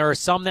great, and there are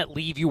some that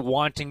leave you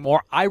wanting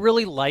more. I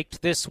really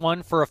liked this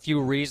one for a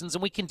few reasons,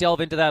 and we can delve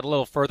into that a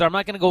little further. I'm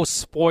not going to go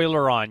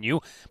spoiler on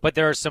you, but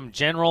there are some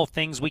general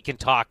things we can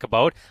talk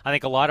about. I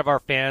think a lot of our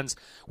fans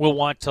will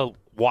want to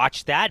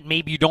watch that.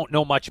 Maybe you don't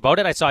know much about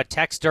it. I saw a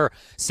texter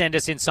send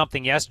us in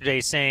something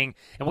yesterday saying,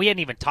 and we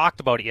hadn't even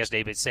talked about it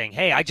yesterday, but saying,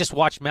 hey, I just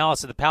watched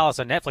Malice at the Palace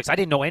on Netflix. I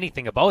didn't know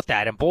anything about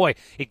that, and boy,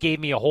 it gave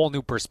me a whole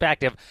new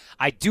perspective.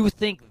 I do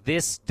think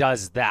this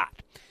does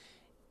that.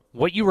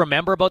 What you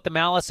remember about the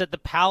Malice at the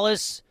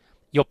Palace,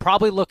 you'll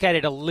probably look at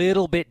it a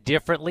little bit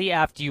differently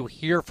after you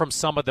hear from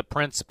some of the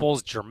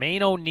principals.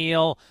 Jermaine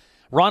O'Neal,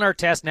 Ron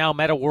Artest, now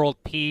Meta World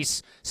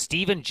Peace.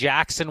 Steven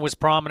Jackson was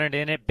prominent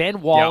in it.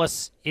 Ben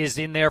Wallace is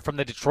in there from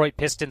the Detroit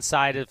Pistons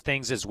side of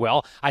things as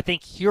well. I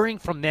think hearing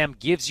from them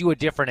gives you a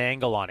different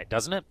angle on it,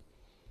 doesn't it?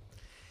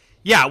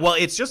 Yeah, well,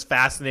 it's just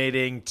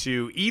fascinating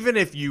to, even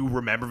if you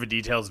remember the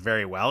details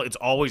very well, it's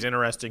always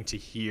interesting to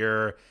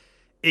hear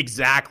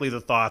exactly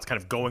the thoughts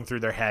kind of going through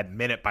their head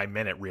minute by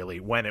minute, really,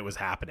 when it was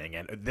happening.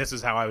 And this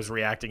is how I was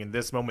reacting in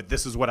this moment.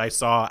 This is what I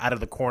saw out of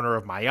the corner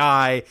of my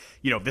eye.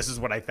 This is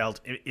what I felt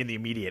in the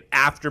immediate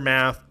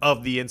aftermath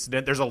of the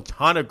incident. There's a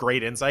ton of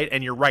great insight,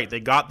 and you're right.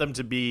 They got them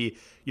to be,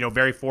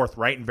 very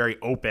forthright and very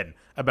open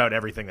about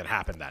everything that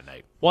happened that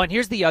night. Well, and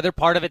here's the other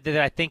part of it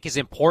that I think is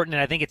important,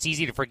 and I think it's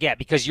easy to forget,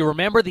 because you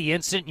remember the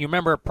incident, you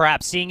remember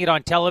perhaps seeing it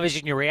on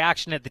television, your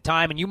reaction at the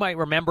time, and you might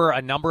remember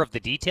a number of the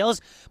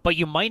details, but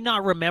you might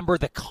not remember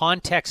the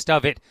context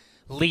of it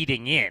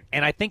leading in.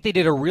 And I think they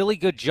did a really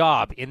good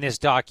job in this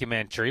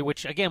documentary,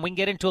 which, again, we can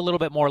get into a little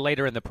bit more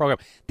later in the program.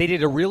 They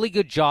did a really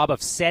good job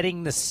of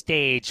setting the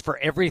stage for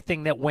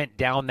everything that went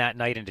down that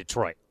night in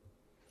Detroit.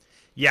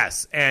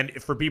 Yes, and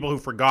for people who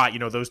forgot,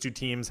 those two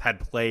teams had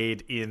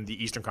played in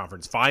the Eastern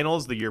Conference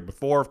Finals the year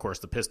before, of course,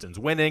 the Pistons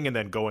winning and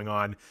then going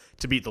on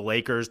to beat the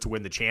Lakers to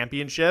win the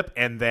championship.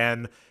 And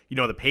then,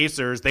 the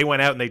Pacers, they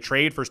went out and they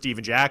traded for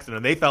Steven Jackson,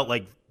 and they felt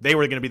like they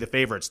were going to be the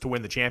favorites to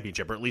win the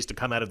championship, or at least to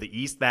come out of the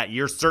East that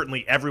year.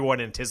 Certainly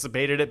everyone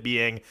anticipated it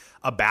being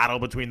a battle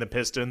between the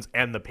Pistons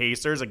and the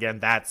Pacers again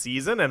that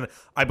season, and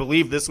I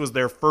believe this was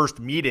their first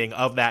meeting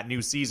of that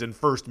new season,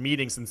 first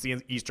meeting since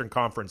the Eastern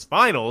Conference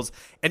Finals.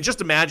 And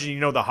just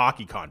imagine, the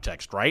hockey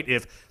context, right?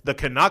 If the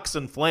Canucks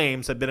and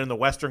Flames had been in the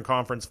Western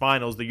Conference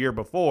Finals the year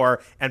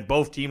before, and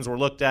both teams were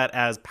looked at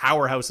as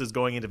powerhouses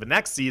going into the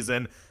next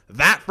season,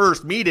 that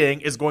first meeting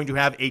is going to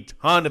have a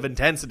ton of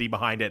intensity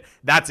behind it.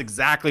 That's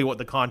exactly what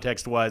the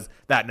context was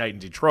that night in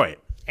Detroit.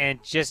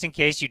 And just in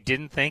case you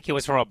didn't think it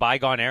was from a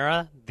bygone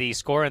era, the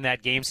score in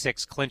that Game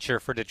 6 clincher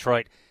for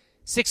Detroit,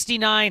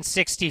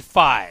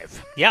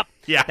 69-65. Yep,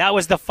 yeah, that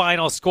was the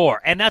final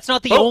score. And that's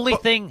not the only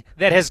thing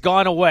that has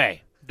gone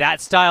away,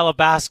 that style of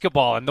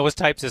basketball and those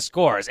types of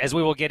scores, as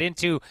we will get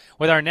into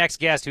with our next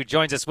guest who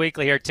joins us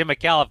weekly here, Tim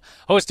McAuliffe,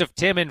 host of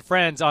Tim and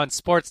Friends on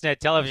Sportsnet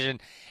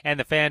Television and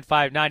the Fan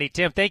 590.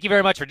 Tim, thank you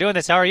very much for doing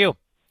this. How are you?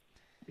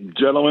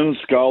 Gentlemen,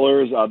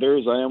 scholars,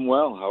 others, I am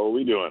well. How are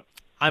we doing?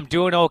 I'm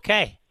doing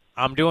okay.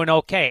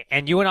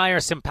 And you and I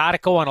are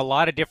simpatico on a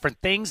lot of different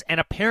things,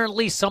 and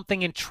apparently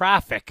something in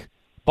traffic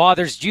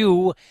bothers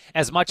you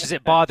as much as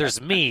it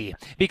bothers me,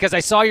 because I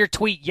saw your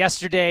tweet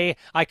yesterday.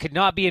 I could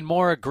not be in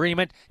more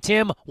agreement.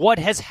 Tim, what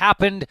has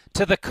happened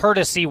to the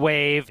courtesy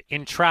wave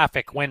in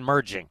traffic when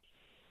merging?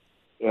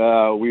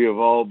 We have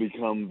all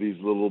become these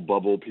little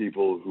bubble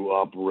people who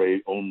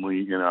operate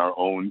only in our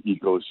own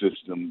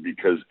ecosystem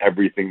because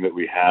everything that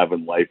we have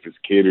in life is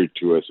catered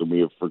to us, and we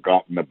have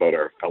forgotten about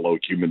our fellow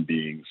human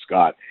beings.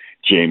 Scott,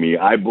 Jamie,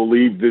 I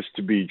believe this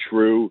to be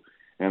true.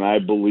 And I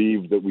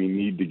believe that we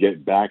need to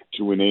get back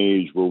to an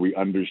age where we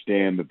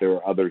understand that there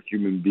are other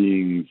human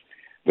beings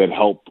that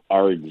help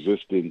our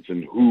existence.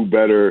 And who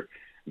better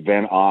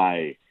than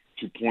I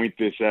to point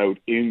this out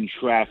in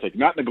traffic,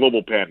 not in a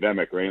global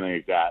pandemic or anything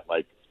like that,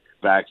 like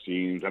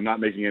vaccines. I'm not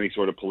making any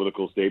sort of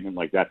political statement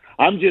like that.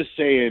 I'm just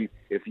saying,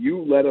 if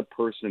you let a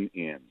person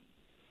in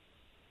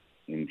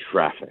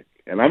traffic,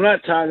 and I'm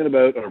not talking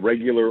about a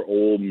regular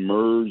old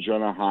merge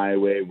on a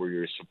highway where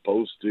you're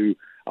supposed to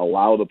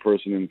allow the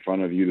person in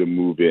front of you to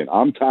move in.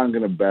 I'm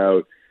talking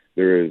about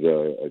there is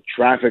a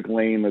traffic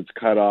lane that's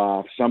cut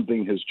off,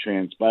 something has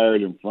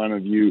transpired in front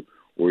of you,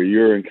 or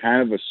you're in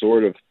kind of a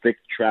sort of thick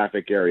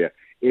traffic area.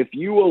 If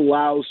you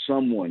allow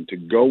someone to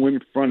go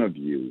in front of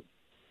you,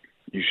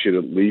 you should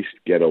at least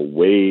get a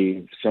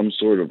wave, some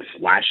sort of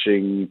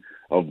flashing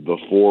of the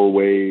four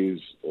ways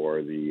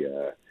or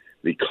the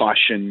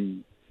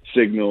caution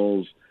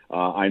signals.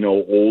 I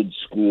know old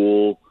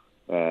school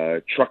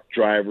truck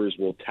drivers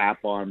will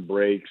tap on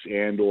brakes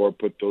and or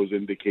put those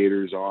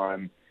indicators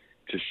on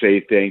to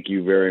say thank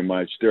you very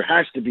much. There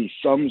has to be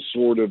some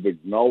sort of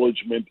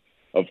acknowledgement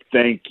of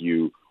thank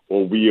you,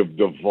 or we have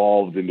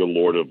devolved into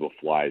Lord of the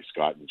Flies,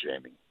 Scott and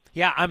Jamie.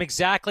 Yeah, I'm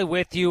exactly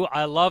with you.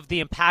 I love the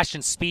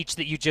impassioned speech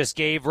that you just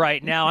gave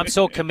right now. I'm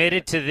so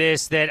committed to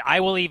this that I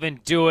will even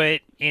do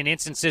it in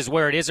instances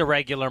where it is a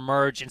regular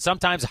merge. And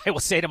sometimes I will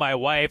say to my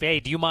wife,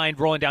 hey, do you mind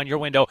rolling down your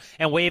window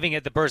and waving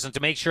at the person to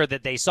make sure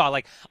that they saw?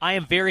 Like, I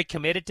am very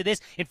committed to this.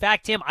 In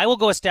fact, Tim, I will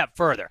go a step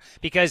further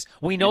because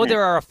we know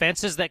there are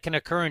offenses that can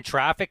occur in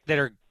traffic that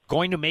are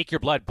going to make your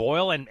blood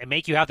boil and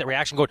make you have that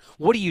reaction going,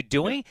 what are you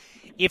doing?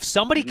 If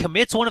somebody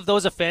commits one of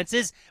those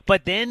offenses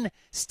but then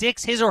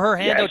sticks his or her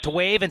hand out to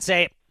wave and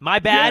say, my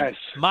bad,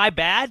 my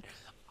bad,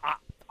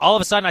 all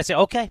of a sudden I say,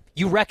 okay,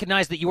 you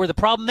recognize that you were the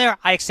problem there.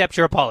 I accept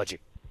your apology.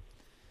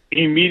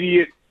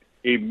 Immediate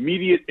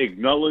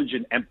acknowledge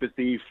and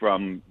empathy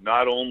from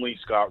not only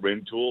Scott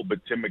Rintoul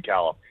but Tim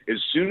McAuliffe. As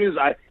soon as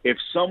if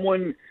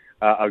someone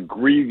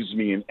aggrieves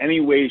me in any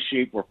way,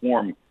 shape, or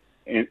form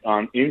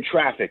in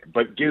traffic,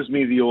 but gives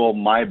me the old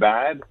my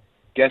bad,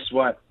 guess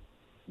what?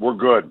 We're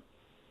good.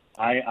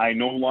 I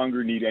no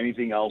longer need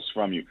anything else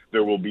from you.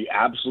 There will be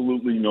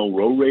absolutely no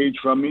road rage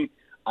from me.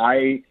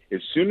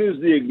 As soon as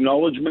the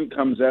acknowledgement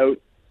comes out,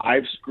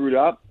 I've screwed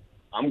up.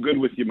 I'm good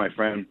with you, my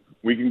friend.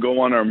 We can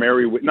go on our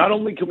merry way. Not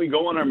only can we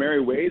go on our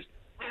merry ways,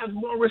 I have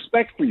more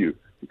respect for you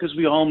because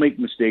we all make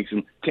mistakes,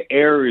 and to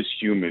err is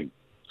human,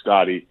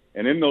 Scotty.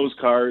 And in those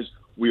cars,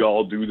 we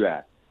all do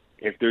that.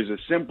 If there's a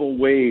simple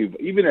wave,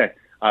 even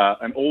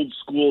an old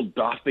school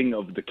doffing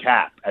of the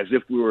cap, as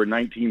if we were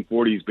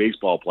 1940s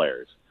baseball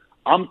players,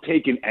 I'm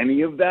taking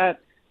any of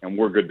that, and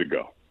we're good to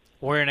go.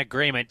 We're in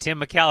agreement. Tim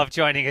McAuliffe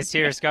joining us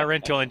here, Scott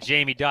Rintoul and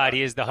Jamie Dodd.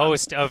 He is the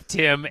host of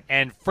Tim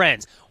and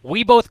Friends.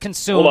 We both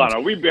consumed... Hold on,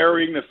 are we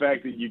burying the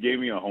fact that you gave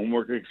me a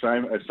homework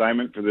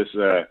assignment for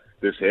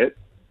this hit?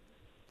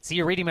 See,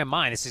 you're reading my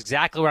mind. This is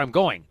exactly where I'm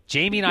going.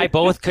 Jamie and I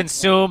both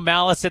consumed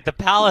Malice at the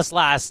Palace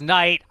last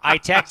night. I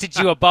texted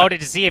you about it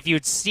to see if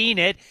you'd seen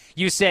it.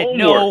 You said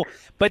no,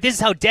 but this is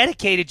how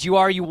dedicated you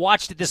are. You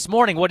watched it this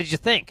morning. What did you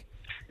think?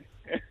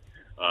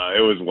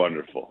 It was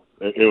wonderful.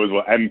 It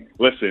was, and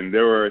listen,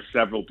 there were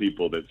several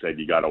people that said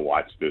you got to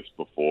watch this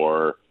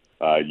before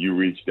you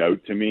reached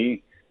out to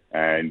me,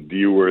 and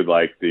you were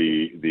like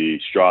the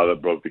straw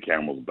that broke the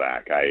camel's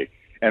back.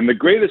 And the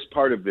greatest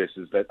part of this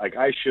is that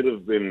I should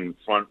have been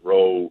front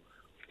row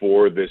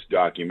for this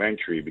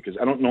documentary because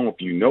I don't know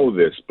if you know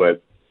this,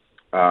 but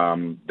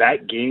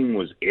that game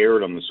was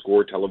aired on the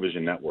Score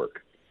television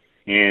network,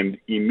 and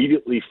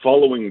immediately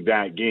following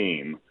that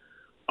game,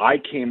 I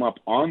came up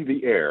on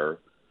the air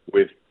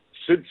with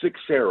Sid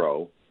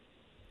Seixeiro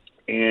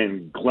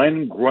and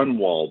Glenn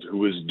Grunwald, who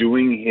was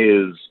doing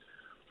his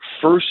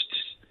first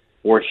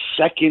or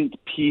second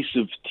piece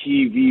of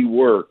TV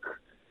work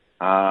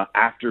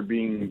after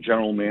being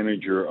general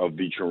manager of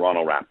the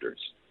Toronto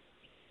Raptors.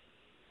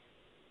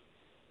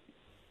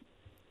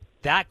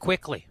 That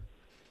quickly.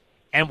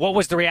 And what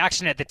was the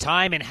reaction at the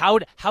time, and how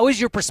has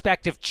your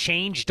perspective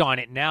changed on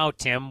it now,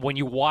 Tim, when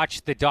you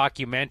watch the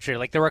documentary?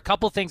 Like, there were a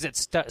couple things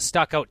that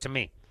stuck out to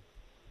me.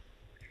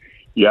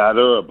 Yeah,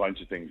 there were a bunch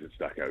of things that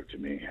stuck out to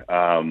me.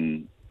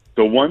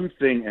 The one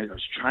thing, and I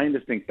was trying to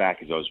think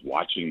back as I was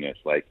watching this,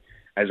 like,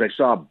 as I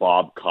saw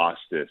Bob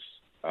Costas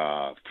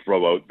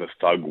throw out the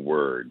thug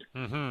word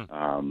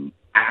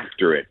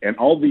after it, and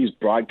all these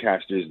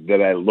broadcasters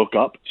that I look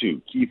up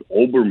to, Keith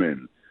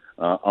Olbermann,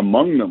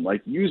 among them,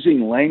 like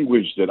using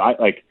language that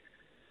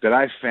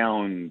I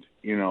found,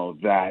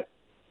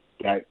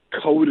 that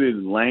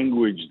coded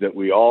language that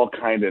we all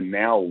kind of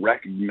now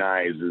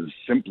recognize as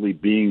simply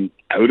being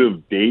out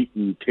of date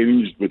and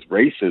tinged with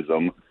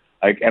racism.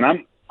 Like,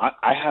 and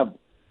I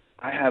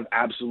have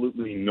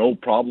absolutely no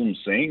problem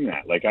saying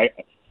that. Like,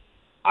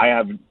 I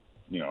have,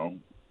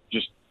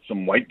 just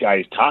some white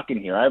guys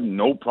talking here. I have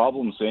no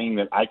problem saying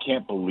that I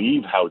can't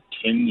believe how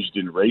tinged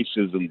in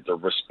racism the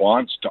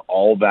response to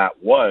all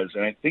that was.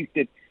 And I think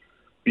that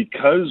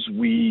because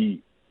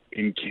we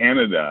in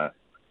Canada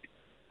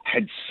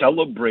had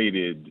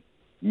celebrated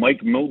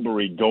Mike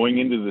Milbury going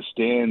into the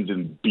stands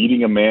and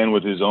beating a man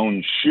with his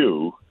own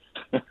shoe,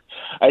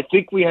 I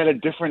think we had a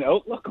different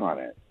outlook on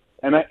it.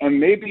 And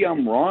maybe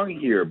I'm wrong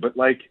here, but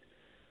like,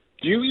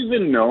 do you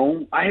even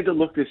know? I had to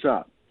look this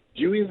up.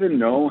 Do you even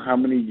know how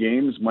many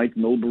games Mike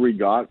Milbury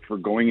got for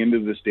going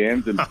into the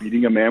stands and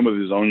beating a man with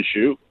his own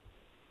shoe?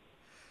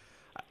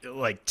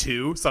 Like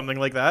 2, something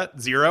like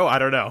that? 0? I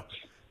don't know.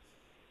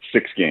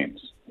 6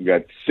 games. He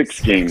got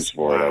 6 games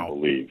for it, I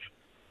believe.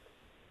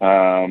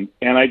 And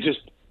I just,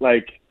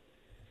 like,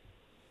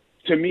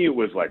 to me it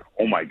was like,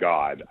 oh my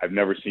God, I've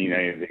never seen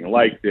anything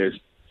like this,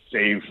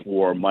 save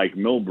for Mike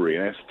Milbury.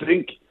 And I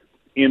think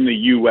in the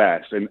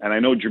U.S., and I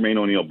know Jermaine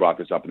O'Neal brought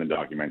this up in the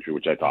documentary,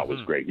 which I thought was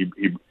great.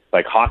 He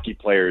like, hockey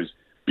players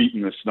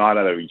beating the snot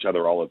out of each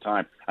other all the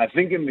time. I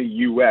think in the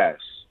U.S.,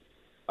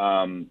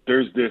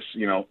 there's this,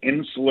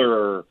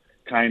 insular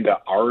kind of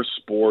our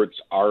sports,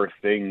 our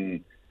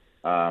thing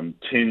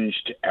tinge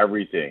to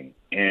everything.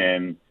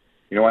 And,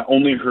 I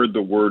only heard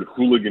the word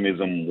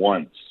hooliganism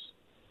once.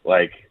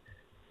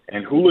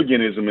 And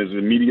hooliganism is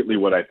immediately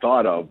what I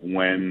thought of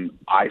when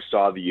I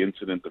saw the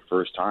incident the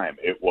first time.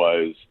 It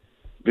was,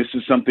 this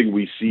is something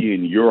we see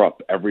in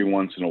Europe every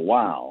once in a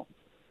while,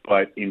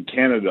 but in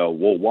Canada,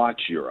 we'll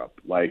watch Europe.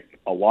 Like,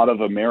 a lot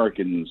of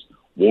Americans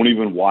won't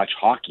even watch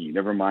hockey,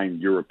 never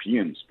mind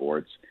European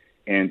sports.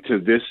 And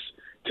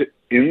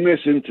in this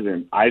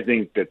incident, I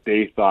think that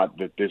they thought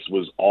that this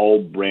was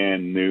all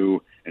brand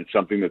new and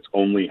something that's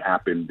only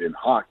happened in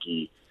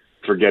hockey,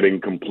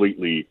 forgetting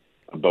completely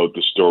about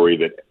the story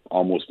that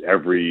almost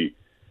every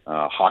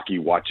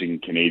hockey-watching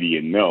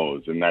Canadian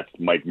knows, and that's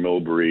Mike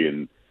Milbury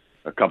and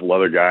a couple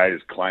other guys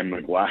climbed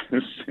the glass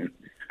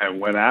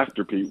and went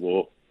after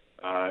people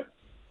to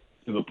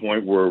the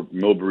point where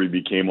Milbury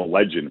became a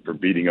legend for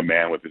beating a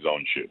man with his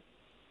own shoe.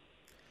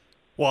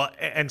 Well,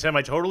 and Tim,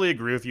 I totally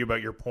agree with you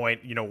about your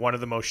point. One of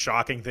the most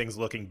shocking things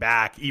looking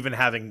back, even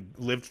having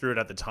lived through it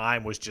at the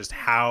time, was just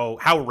how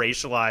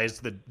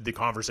racialized the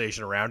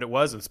conversation around it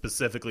was, and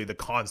specifically the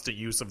constant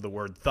use of the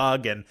word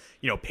thug and,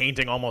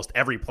 painting almost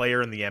every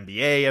player in the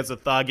NBA as a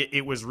thug.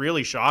 It was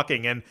really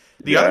shocking. And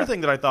the other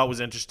thing that I thought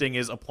was interesting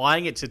is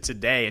applying it to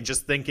today and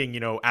just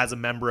thinking, as a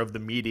member of the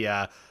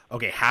media,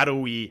 okay, how do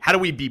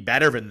we be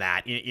better than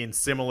that in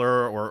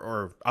similar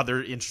or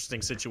other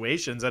interesting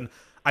situations? And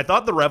I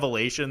thought the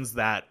revelations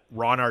that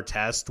Ron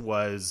Artest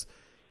was,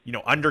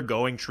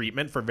 undergoing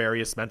treatment for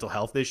various mental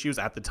health issues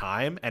at the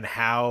time, and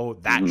how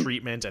that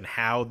treatment and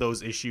how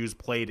those issues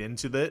played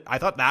into I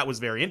thought that was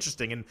very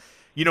interesting. And,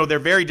 they're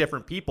very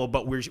different people,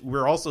 but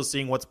we're also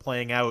seeing what's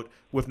playing out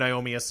with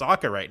Naomi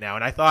Osaka right now.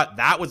 And I thought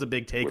that was a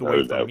big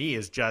takeaway for me,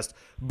 is just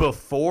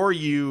before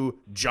you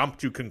jump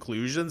to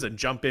conclusions and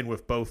jump in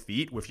with both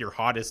feet with your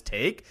hottest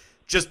take,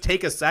 just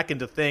take a second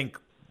to think,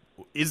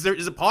 is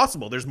it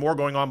possible there's more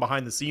going on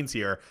behind the scenes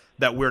here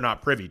that we're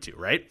not privy to,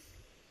 right?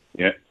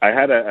 Yeah, I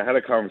had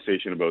a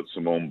conversation about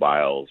Simone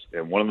Biles,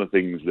 and one of the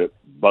things that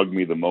bugged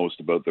me the most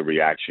about the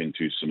reaction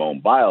to Simone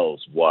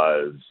Biles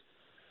was,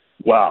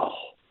 wow,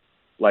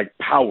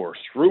 power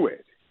through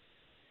it.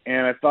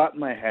 And I thought in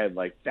my head,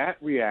 that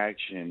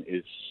reaction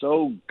is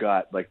so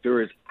gut.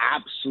 There is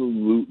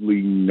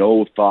absolutely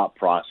no thought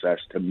process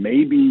to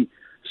maybe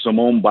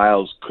Simone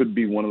Biles could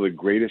be one of the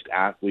greatest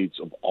athletes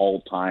of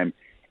all time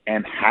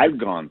and had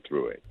gone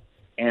through it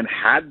and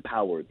had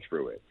powered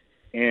through it.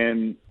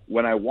 And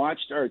when I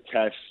watched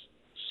Artest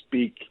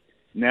speak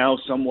now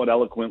somewhat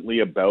eloquently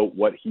about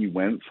what he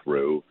went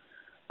through,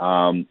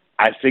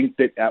 I think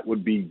that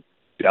would be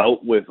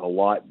dealt with a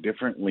lot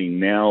differently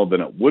now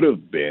than it would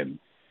have been.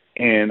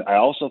 And I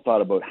also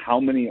thought about how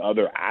many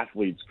other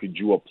athletes could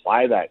you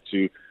apply that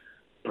to,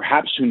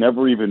 perhaps who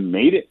never even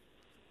made it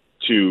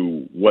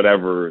to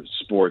whatever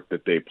sport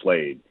that they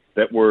played,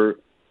 that were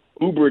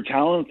uber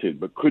talented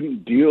but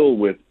couldn't deal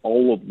with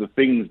all of the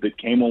things that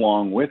came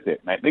along with it.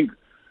 And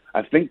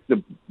I think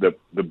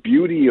the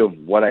beauty of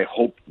what I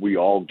hope we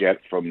all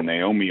get from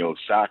Naomi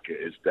Osaka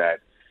is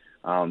that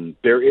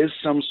there is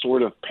some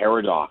sort of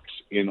paradox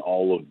in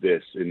all of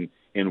this,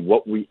 in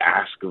what we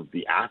ask of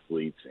the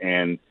athletes,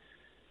 and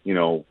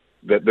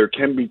that there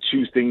can be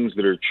two things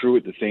that are true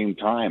at the same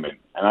time. And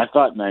I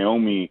thought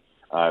Naomi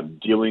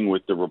dealing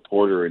with the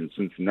reporter in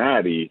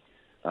Cincinnati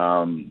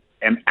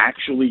and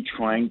actually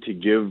trying to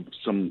give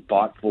some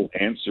thoughtful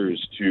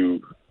answers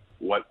to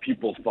what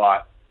people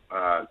thought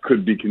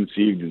could be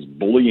conceived as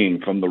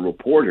bullying from the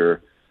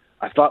reporter.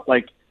 I thought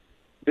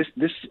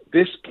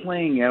this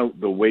playing out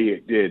the way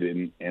it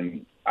did,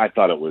 and I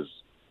thought it was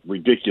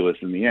ridiculous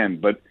in the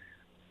end, but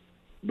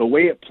the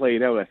way it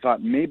played out, I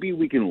thought maybe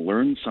we can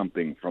learn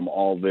something from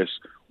all this,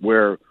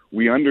 where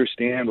we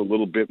understand a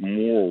little bit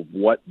more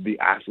what the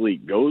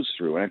athlete goes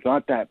through. And I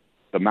thought that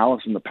the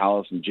Malice in the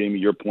Palace, and Jamie,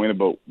 your point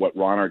about what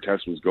Ron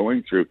Artest was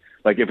going through,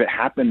 if it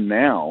happened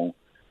now,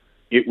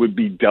 it would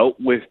be dealt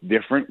with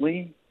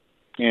differently.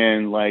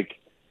 And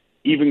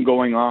even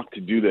going off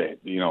to do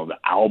the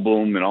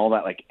album and all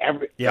that,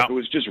 it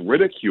was just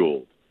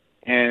ridiculed.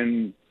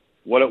 And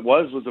what it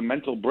was a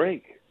mental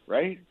break,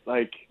 right?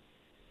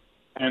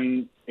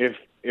 And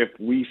if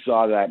we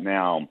saw that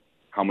now,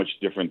 how much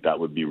different that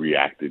would be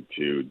reacted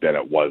to than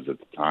it was at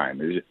the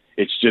time.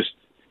 It's just,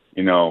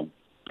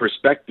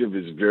 perspective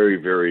is very,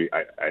 very,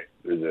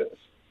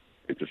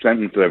 it's a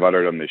sentence that I've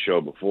uttered on this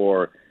show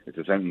before. It's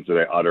a sentence that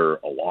I utter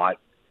a lot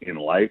in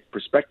life.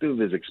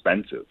 Perspective is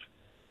expensive.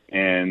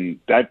 And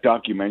that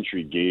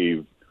documentary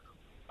gave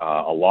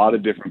a lot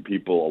of different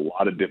people a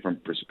lot of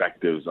different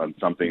perspectives on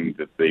something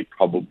that they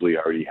probably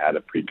already had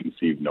a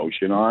preconceived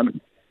notion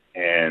on.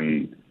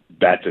 And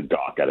that's a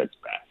doc at its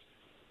best.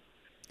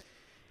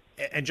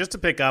 And just to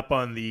pick up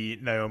on the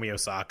Naomi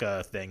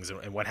Osaka things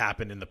and what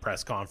happened in the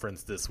press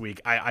conference this week,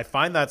 I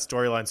find that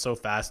storyline so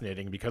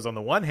fascinating because on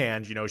the one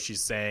hand,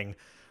 she's saying,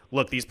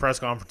 look, these press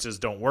conferences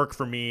don't work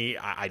for me.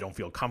 I don't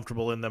feel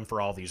comfortable in them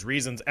for all these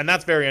reasons. And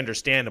that's very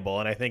understandable.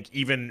 And I think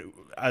even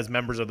as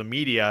members of the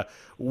media,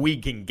 we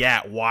can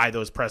get why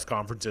those press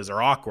conferences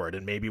are awkward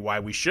and maybe why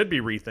we should be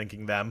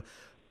rethinking them.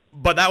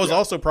 But that was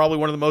also probably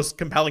one of the most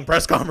compelling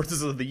press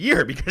conferences of the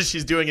year because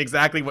she's doing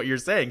exactly what you're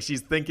saying.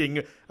 She's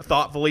thinking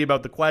thoughtfully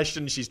about the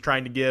question. She's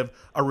trying to give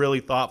a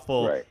really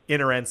thoughtful,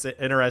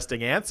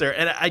 interesting answer.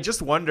 And I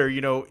just wonder,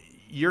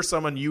 you're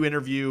someone, you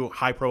interview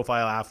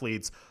high-profile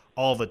athletes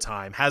all the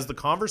time. Has the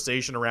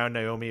conversation around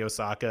Naomi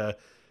Osaka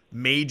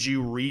made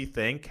you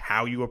rethink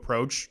how you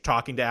approach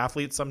talking to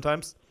athletes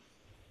sometimes?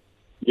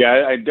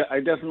 Yeah,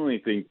 I definitely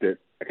think that.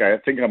 I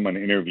think I'm an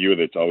interviewer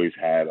that's always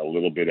had a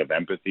little bit of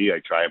empathy. I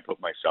try and put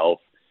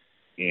myself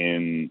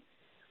in,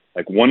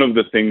 one of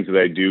the things that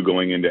I do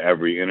going into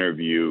every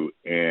interview,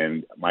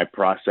 and my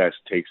process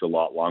takes a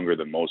lot longer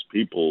than most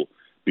people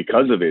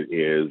because of it,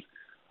 is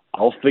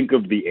I'll think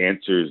of the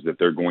answers that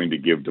they're going to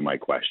give to my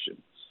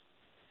questions.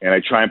 And I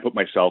try and put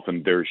myself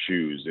in their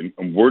shoes.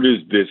 And where does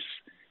this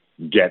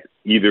get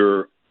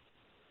either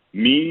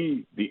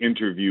me, the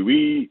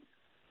interviewee,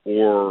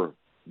 or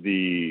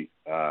the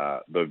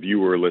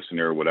viewer,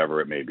 listener,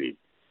 whatever it may be.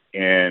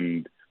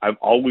 And I've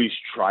always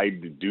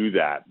tried to do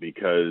that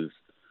because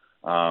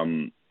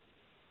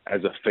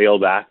as a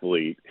failed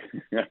athlete,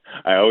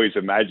 I always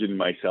imagined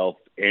myself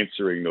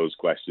answering those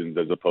questions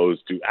as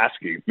opposed to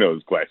asking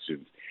those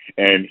questions.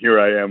 And here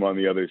I am on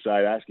the other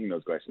side asking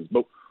those questions.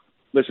 But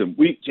listen,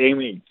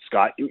 Jamie,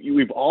 Scott,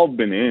 we've all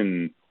been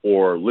in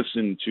or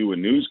listened to a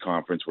news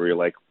conference where you're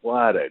like,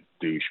 what a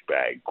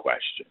douchebag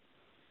question.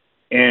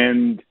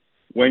 And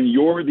when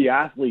you're the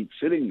athlete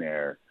sitting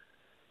there,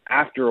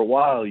 after a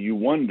while, you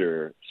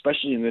wonder,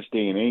 especially in this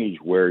day and age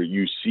where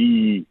you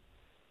see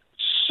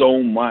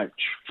so much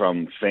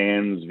from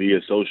fans via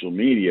social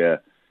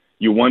media,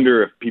 you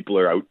wonder if people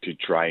are out to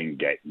try and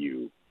get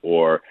you.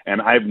 And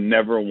I've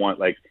never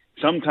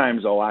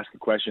sometimes I'll ask a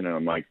question and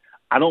I'm like,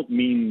 I don't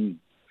mean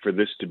for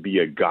this to be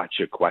a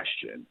gotcha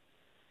question.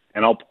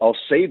 And I'll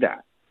say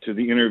that to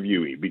the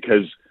interviewee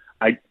because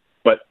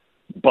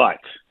but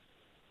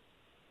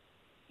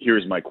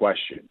here's my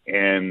question.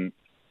 And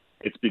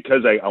it's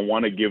because I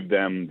want to give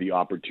them the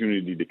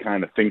opportunity to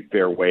kind of think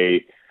their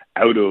way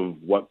out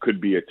of what could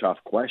be a tough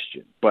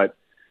question. But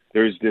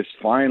there's this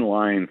fine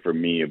line for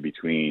me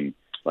between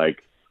the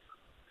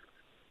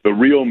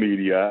real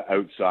media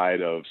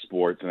outside of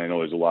sports. And I know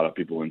there's a lot of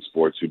people in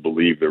sports who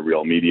believe they're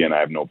real media, and I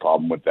have no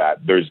problem with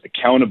that. There's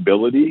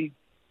accountability,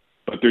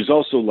 but there's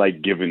also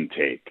give and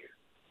take.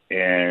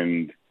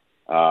 And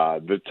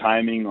the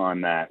timing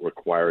on that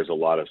requires a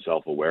lot of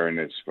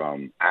self-awareness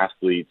from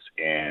athletes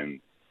and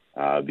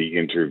the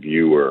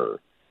interviewer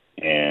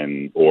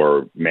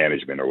or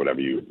management or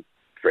whatever you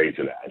phrase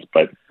it as.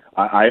 But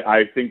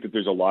I think that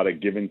there's a lot of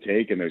give and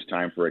take and there's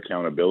time for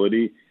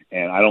accountability.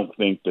 And I don't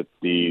think that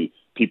the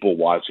people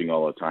watching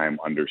all the time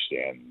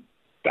understand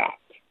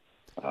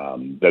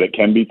that it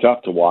can be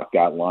tough to walk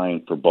that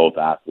line for both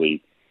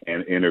athlete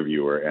and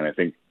interviewer. And I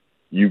think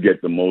you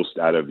get the most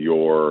out of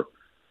your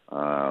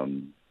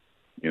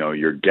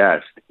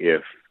guest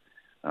if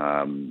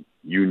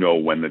you know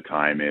when the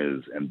time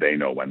is and they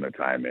know when the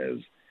time is.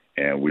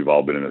 And we've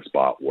all been in a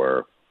spot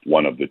where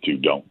one of the two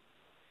don't.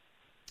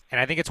 And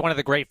I think it's one of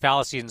the great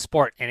fallacies in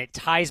sport, and it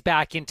ties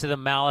back into the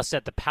malice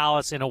at the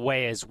palace in a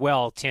way as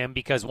well, Tim,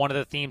 because one of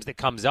the themes that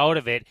comes out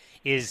of it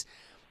is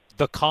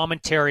the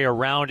commentary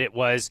around it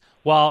was,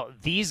 well,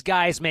 these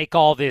guys make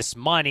all this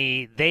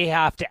money, they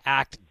have to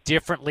act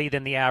differently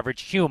than the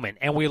average human.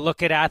 And we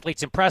look at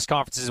athletes in press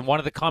conferences, and one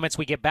of the comments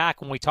we get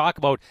back when we talk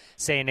about,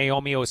 say,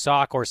 Naomi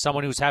Osaka or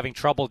someone who's having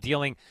trouble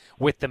dealing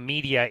with the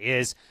media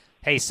is,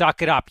 hey,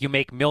 suck it up, you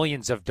make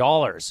millions of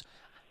dollars.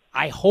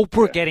 I hope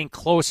we're getting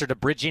closer to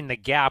bridging the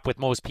gap with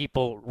most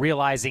people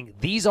realizing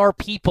these are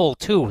people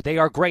too. They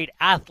are great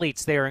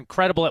athletes. They are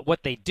incredible at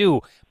what they do.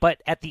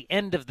 But at the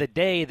end of the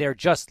day, they're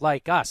just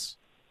like us.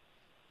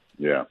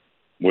 Yeah,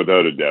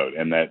 without a doubt.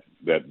 And that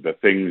the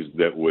things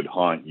that would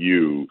haunt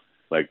you,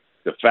 like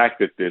the fact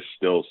that this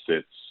still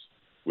sits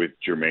with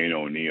Jermaine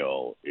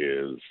O'Neal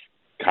is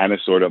kind of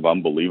sort of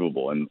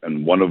unbelievable.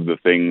 And one of the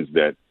things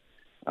that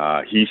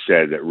he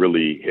said that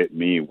really hit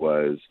me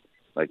was,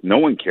 no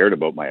one cared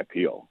about my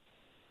appeal.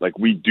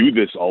 We do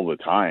this all the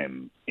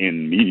time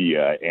in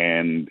media,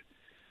 and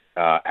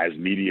as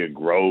media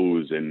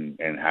grows and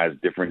has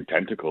different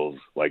tentacles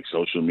like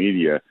social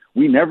media,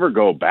 we never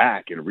go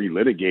back and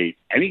relitigate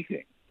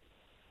anything.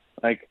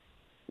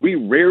 We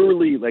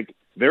rarely,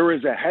 there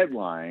is a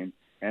headline,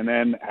 and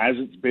then as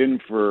it's been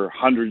for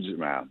hundreds,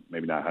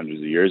 maybe not hundreds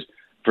of years,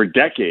 for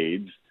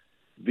decades,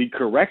 the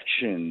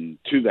correction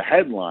to the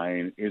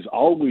headline is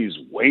always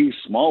way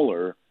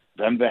smaller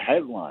than the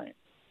headline.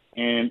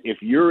 And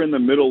if you're in the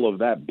middle of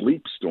that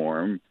bleep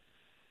storm,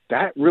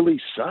 that really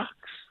sucks.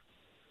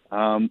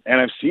 And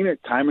I've seen it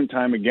time and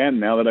time again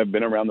now that I've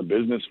been around the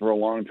business for a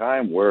long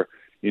time where,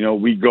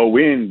 we go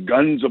in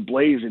guns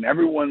a-blazing,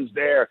 everyone's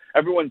there,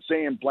 everyone's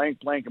saying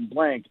blank, blank, and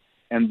blank.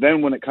 And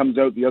then when it comes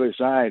out the other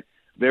side,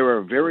 there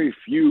are very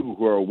few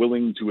who are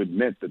willing to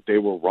admit that they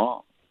were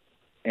wrong.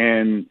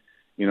 And,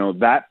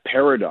 that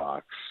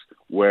paradox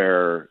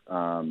where,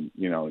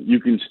 you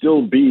can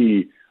still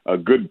be a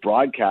good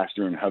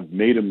broadcaster and have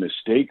made a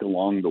mistake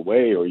along the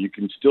way, or you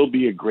can still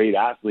be a great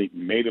athlete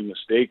and made a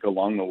mistake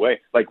along the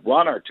way. Like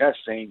Ron Artest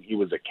saying he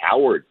was a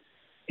coward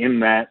in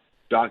that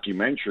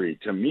documentary,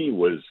 to me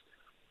was,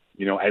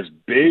 as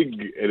big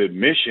an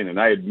admission. And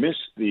I had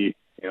missed the,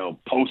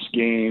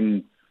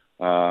 post-game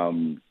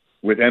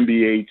with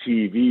NBA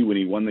TV when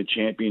he won the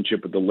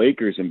championship with the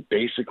Lakers and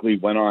basically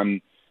went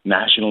on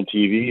national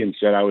TV and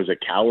said I was a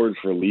coward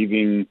for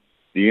leaving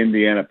the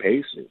Indiana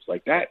Pacers.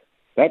 Like that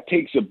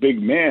takes a big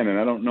man, and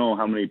I don't know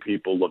how many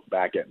people look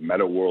back at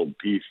Meta World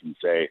Peace and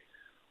say,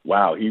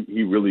 wow,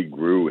 he really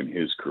grew in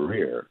his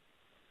career.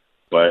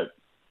 But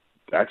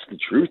that's the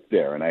truth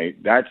there, and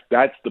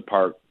that's the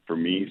part for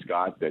me,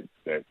 Scott,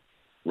 that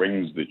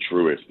rings the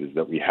truest, is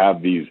that we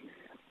have these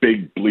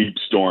big bleep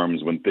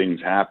storms when things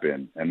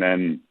happen, and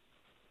then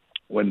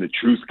when the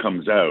truth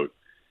comes out,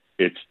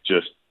 it's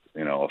just,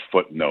 a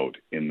footnote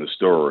in the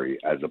story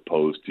as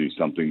opposed to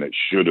something that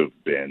should have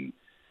been,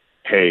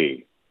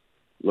 hey,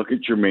 look at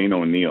Jermaine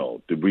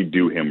O'Neal. Did we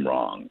do him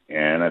wrong?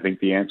 And I think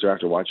the answer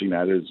after watching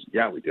that is,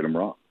 yeah, we did him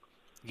wrong.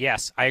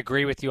 Yes, I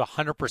agree with you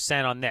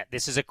 100% on that.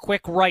 This is a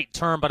quick right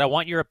turn, but I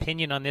want your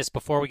opinion on this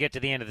before we get to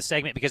the end of the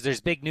segment, because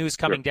there's big news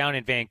coming down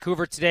in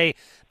Vancouver today.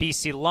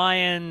 BC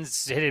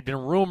Lions, it had been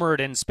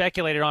rumored and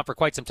speculated on for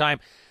quite some time.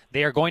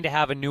 They are going to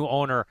have a new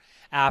owner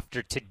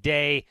after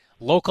today.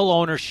 Local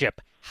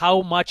ownership,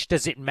 how much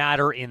does it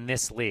matter in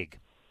this league?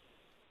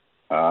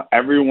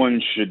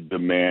 Everyone should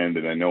demand,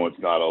 and I know it's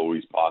not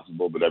always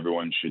possible, but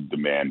everyone should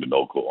demand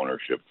local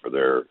ownership for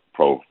their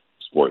pro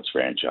sports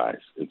franchise.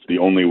 It's the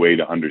only way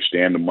to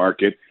understand the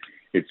market.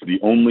 It's the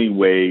only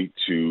way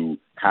to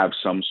have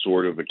some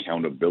sort of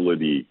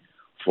accountability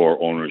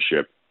for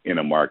ownership in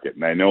a market.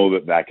 And I know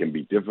that can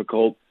be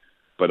difficult,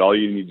 but all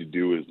you need to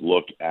do is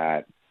look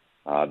at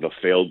the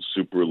failed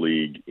Super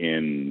League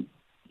in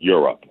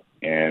Europe.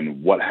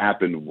 And what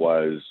happened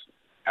was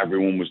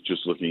everyone was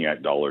just looking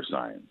at dollar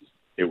signs.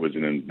 It was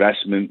an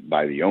investment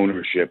by the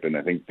ownership, and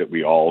I think that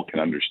we all can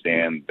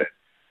understand that,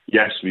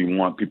 yes, we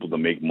want people to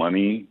make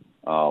money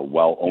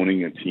while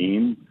owning a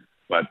team,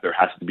 but there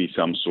has to be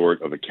some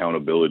sort of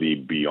accountability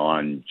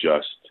beyond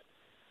just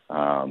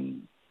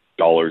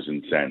dollars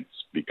and cents,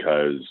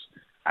 because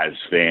as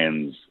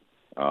fans,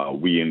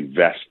 we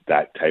invest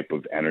that type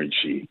of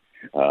energy,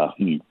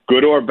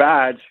 good or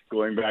bad,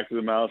 going back to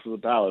the Malice of the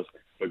Palace,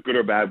 but good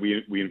or bad,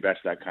 we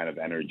invest that kind of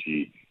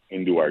energy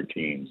into our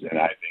teams. And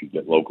I think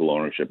that local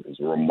ownership is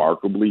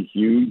remarkably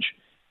huge,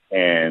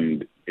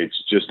 and it's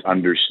just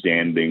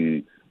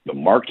understanding the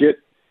market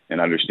and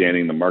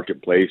understanding the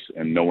marketplace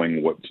and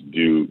knowing what to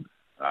do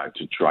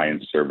to try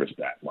and service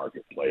that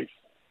marketplace.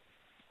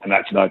 And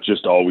that's not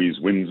just always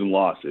wins and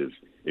losses.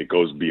 It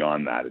goes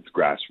beyond that. It's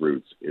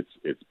grassroots.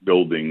 It's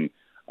building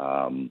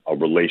a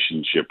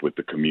relationship with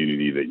the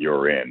community that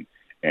you're in.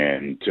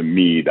 And to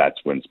me, that's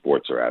when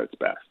sports are at its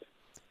best.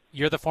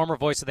 You're the former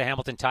voice of the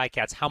Hamilton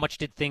Ticats. How much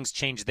did things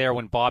change there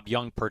when Bob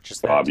Young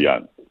purchased that? Bob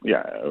Young,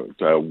 yeah, it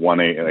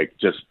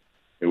was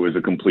it was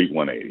a complete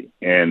 180.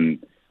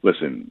 And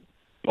listen,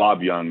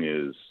 Bob Young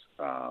is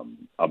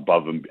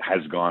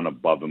has gone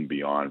above and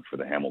beyond for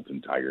the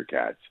Hamilton Tiger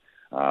Cats.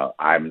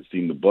 I haven't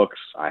seen the books.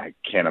 I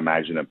can't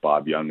imagine that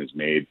Bob Young has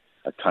made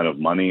a ton of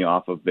money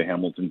off of the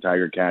Hamilton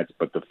Tiger Cats,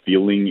 but the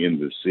feeling in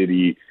the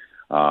city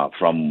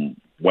from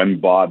when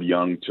Bob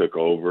Young took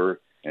over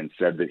and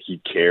said that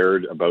he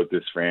cared about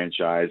this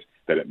franchise,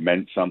 that it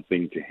meant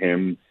something to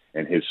him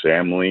and his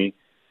family,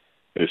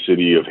 the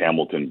city of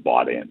Hamilton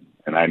bought in.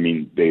 And I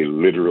mean, they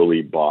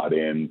literally bought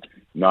in,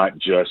 not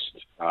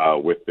just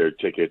with their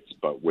tickets,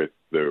 but with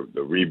the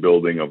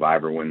rebuilding of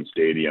Iverwin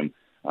Stadium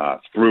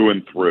through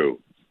and through.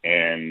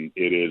 And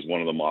it is one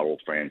of the model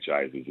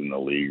franchises in the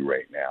league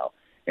right now.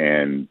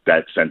 And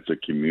that sense of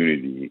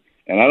community.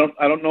 And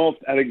I don't know if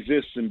that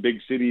exists in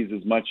big cities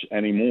as much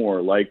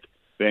anymore, like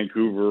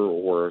Vancouver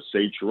or,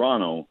 say,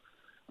 Toronto,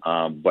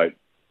 but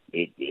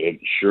it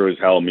sure as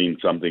hell means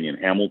something in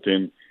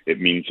Hamilton.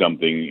 It means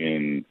something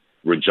in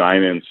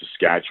Regina and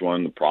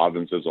Saskatchewan, the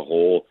province as a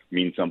whole,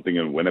 means something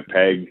in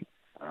Winnipeg,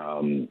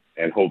 and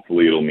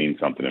hopefully it'll mean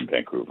something in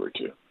Vancouver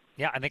too.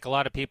 Yeah, I think a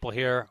lot of people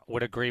here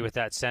would agree with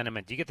that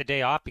sentiment. Do you get the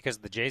day off because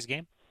of the Jays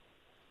game?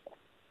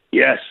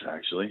 Yes,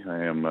 actually.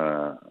 I am.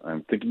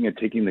 I'm thinking of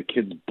taking the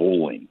kids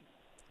bowling.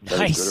 Is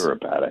that a good or a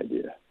bad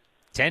idea?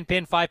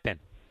 10-pin, 5-pin.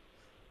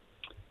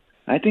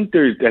 I think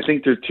they're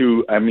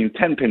two. I mean,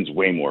 10-pin's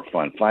way more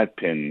fun.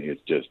 5-pin is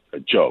just a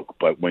joke.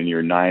 But when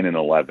you're 9 and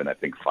 11, I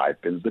think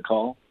 5-pin's the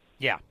call.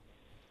 Yeah,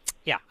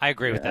 I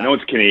agree with that. I know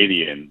it's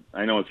Canadian,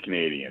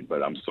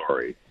 but I'm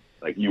sorry.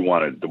 Like, you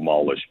want to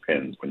demolish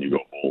pins when you go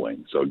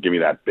bowling. So give me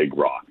that big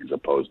rock as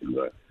opposed to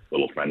the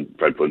little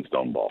Fred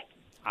Flintstone ball.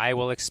 I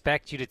will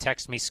expect you to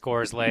text me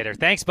scores later.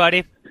 Thanks,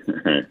 buddy.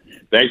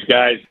 Thanks,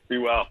 guys. Be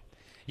well.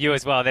 You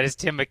as well. That is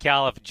Tim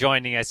McAuliffe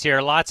joining us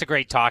here. Lots of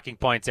great talking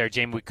points there,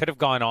 Jamie. We could have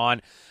gone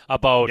on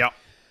about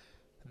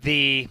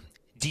the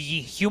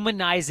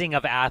dehumanizing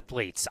of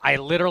athletes. I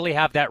literally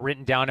have that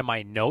written down in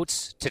my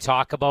notes to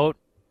talk about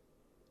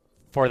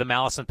for the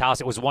Malice in the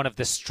Palace. It was one of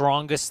the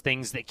strongest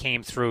things that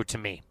came through to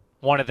me.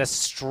 One of the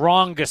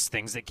strongest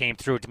things that came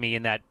through to me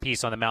in that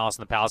piece on the Malice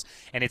in the Palace.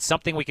 And it's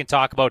something we can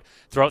talk about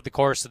throughout the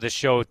course of the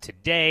show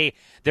today.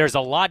 There's a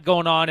lot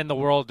going on in the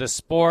world of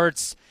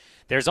sports.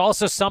 There's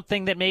also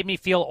something that made me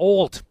feel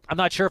old. I'm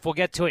not sure if we'll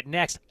get to it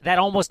next. That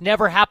almost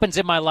never happens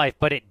in my life,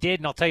 but it did,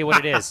 and I'll tell you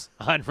what it is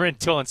on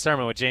Rintoul and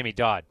Surman with Jamie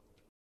Dodd.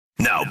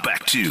 Now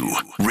back to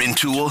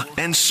Rintoul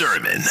and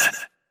Surman.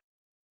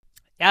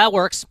 Yeah, it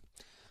works.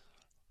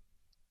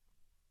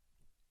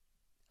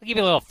 I'll give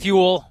you a little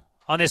fuel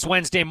on this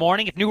Wednesday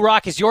morning. If new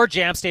rock is your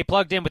jam, stay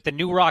plugged in with the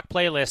New Rock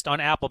playlist on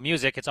Apple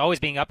Music. It's always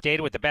being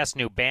updated with the best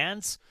new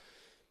bands,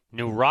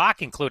 new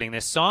rock, including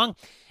this song.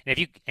 And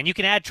you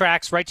can add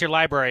tracks right to your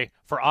library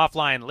for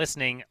offline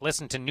listening.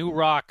 Listen to New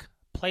Rock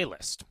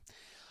playlist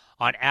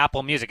on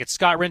Apple Music. It's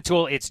Scott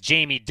Rintoul. It's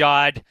Jamie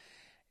Dodd.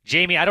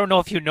 Jamie, I don't know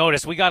if you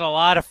noticed, we got a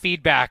lot of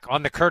feedback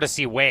on the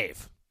courtesy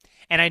wave.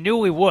 And I knew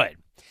we would,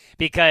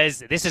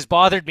 because this has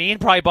bothered me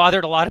and probably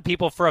bothered a lot of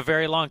people for a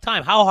very long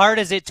time. How hard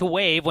is it to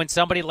wave when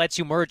somebody lets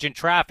you merge in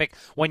traffic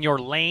when your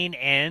lane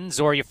ends,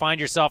 or you find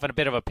yourself in a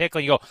bit of a pickle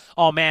and you go,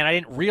 oh man, I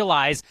didn't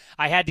realize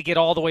I had to get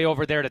all the way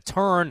over there to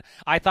turn.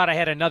 I thought I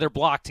had another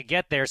block to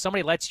get there.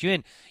 Somebody lets you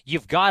in.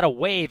 You've got to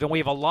wave, and we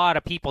have a lot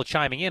of people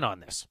chiming in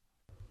on this.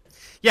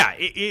 Yeah,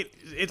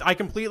 I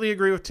completely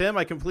agree with Tim.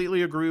 I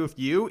completely agree with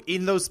you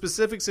in those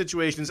specific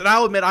situations. And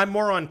I'll admit, I'm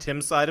more on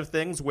Tim's side of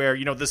things where,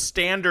 the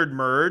standard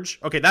merge,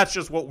 okay, that's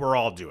just what we're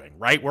all doing,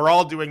 right? We're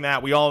all doing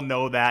that. We all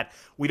know that.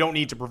 We don't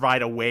need to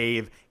provide a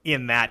wave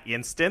in that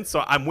instance.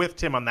 So I'm with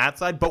Tim on that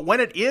side. But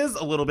when it is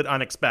a little bit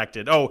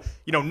unexpected,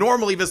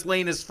 normally this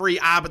lane is free.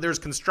 But there's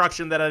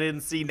construction that I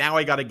didn't see. Now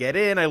I got to get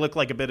in. I look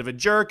like a bit of a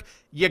jerk.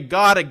 You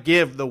got to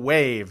give the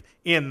wave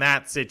in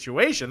that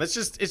situation. It's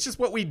just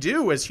what we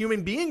do as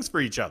human beings for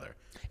each other.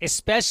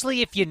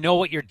 Especially if you know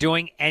what you're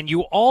doing, and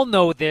you all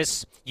know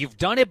this. You've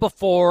done it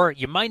before.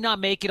 You might not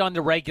make it on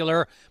the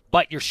regular,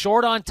 but you're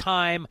short on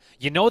time.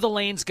 You know the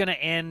lane's going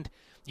to end.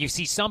 You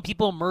see some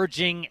people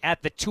merging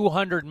at the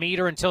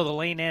 200-meter until the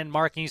lane end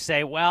mark, and you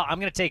say, well, I'm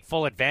going to take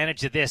full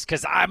advantage of this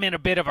because I'm in a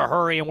bit of a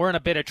hurry and we're in a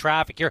bit of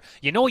traffic here.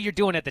 You know what you're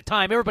doing at the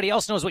time. Everybody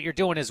else knows what you're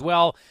doing as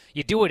well.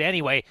 You do it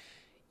anyway.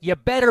 You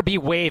better be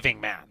waving,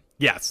 man.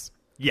 Yes,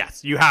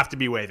 you have to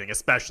be waving,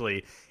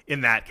 especially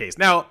in that case.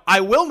 Now, I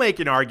will make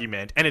an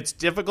argument, and it's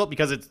difficult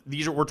because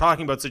we're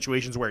talking about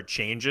situations where it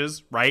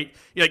changes, right?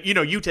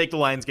 You take the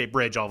Lionsgate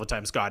Bridge all the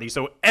time, Scotty.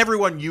 So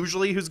everyone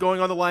usually who's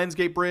going on the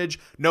Lionsgate Bridge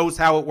knows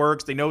how it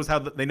works. They know how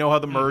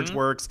the merge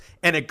works,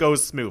 and it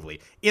goes smoothly.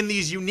 In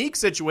these unique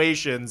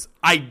situations,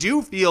 I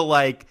do feel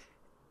like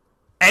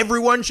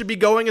everyone should be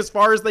going as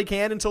far as they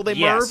can until they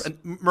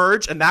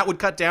merge, and that would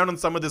cut down on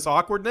some of this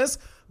awkwardness.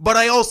 But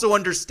I also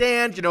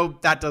understand,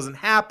 that doesn't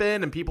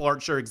happen, and people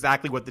aren't sure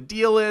exactly what the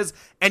deal is,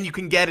 and you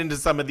can get into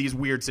some of these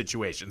weird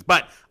situations.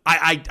 But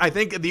I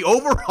think the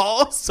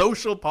overall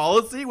social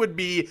policy would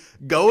be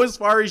go as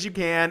far as you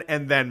can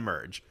and then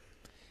merge.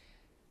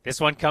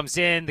 This one comes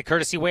in, the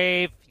courtesy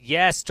wave.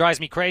 Yes,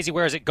 drives me crazy.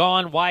 Where has it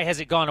gone? Why has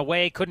it gone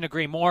away? Couldn't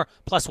agree more.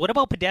 Plus, what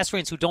about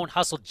pedestrians who don't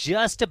hustle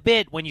just a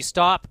bit when you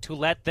stop to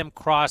let them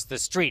cross the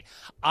street?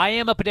 I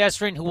am a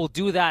pedestrian who will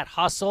do that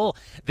hustle.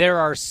 There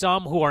are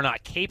some who are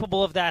not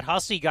capable of that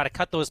hustle. You got to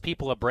cut those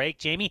people a break,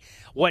 Jamie.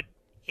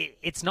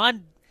 It's not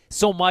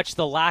so much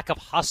the lack of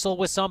hustle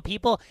with some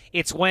people.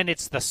 It's when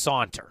it's the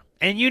saunter.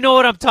 And you know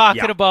what I'm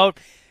talking about.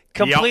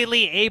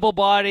 Completely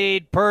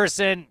able-bodied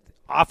person,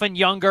 often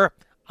younger.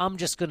 I'm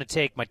just going to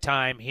take my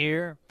time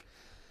here.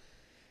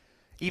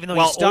 Even though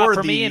you stopped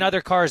for me and other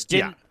cars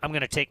didn't, I'm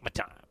going to take my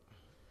time.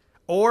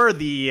 Or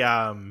the,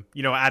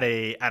 at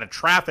a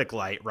traffic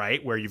light,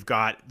 right, where you've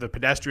got the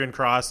pedestrian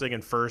crossing,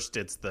 and first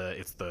it's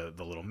the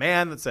little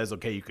man that says,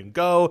 okay, you can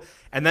go,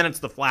 and then it's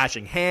the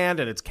flashing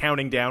hand, and it's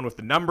counting down with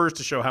the numbers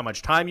to show how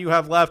much time you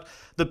have left.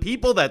 The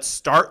people that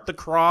start the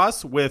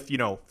cross with,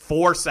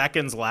 4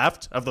 seconds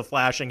left of the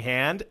flashing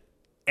hand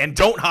and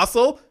don't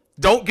hustle,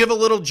 don't give a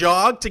little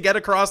jog to get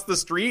across the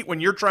street when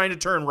you're trying to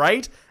turn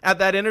right at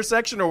that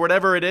intersection or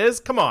whatever it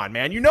is. Come on,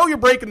 man. You're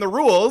breaking the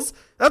rules.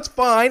 That's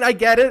fine. I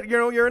get it.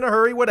 You're in a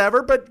hurry,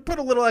 whatever, but put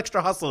a little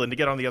extra hustle in to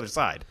get on the other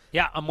side.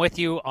 Yeah, I'm with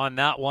you on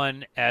that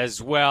one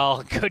as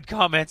well. Good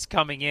comments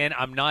coming in.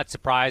 I'm not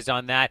surprised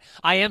on that.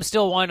 I am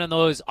still one of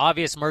those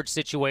obvious merge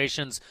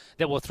situations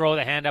that will throw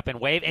the hand up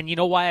and wave. And you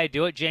know why I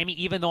do it, Jamie?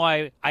 Even though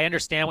I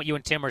understand what you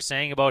and Tim are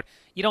saying about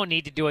you don't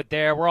need to do it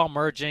there. We're all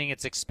merging.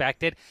 It's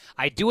expected.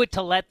 I do it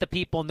to let the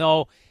people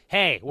know,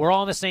 hey, we're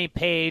all on the same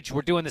page.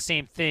 We're doing the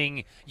same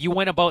thing. You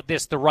went about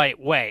this the right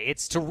way.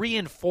 It's to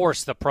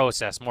reinforce the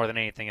process more than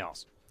anything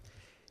else.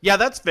 Yeah,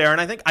 that's fair.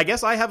 And I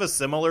guess I have a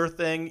similar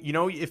thing.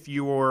 If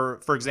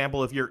for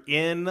example, if you're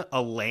in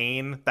a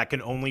lane that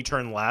can only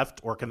turn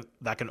left or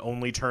that can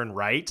only turn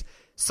right,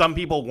 some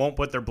people won't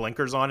put their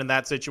blinkers on in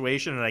that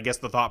situation. And I guess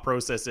the thought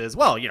process is,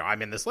 well,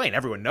 I'm in this lane.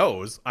 Everyone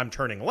knows I'm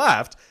turning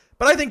left.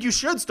 But I think you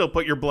should still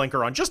put your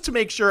blinker on just to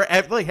make sure,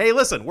 like, hey,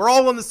 listen, we're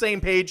all on the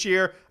same page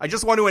here. I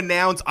just want to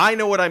announce I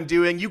know what I'm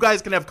doing. You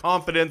guys can have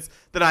confidence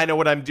that I know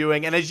what I'm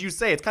doing. And as you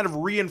say, it's kind of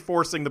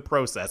reinforcing the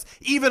process.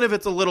 Even if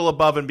it's a little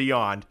above and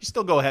beyond, you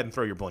still go ahead and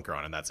throw your blinker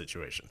on in that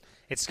situation.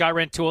 It's Scott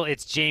Rintoul.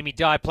 It's Jamie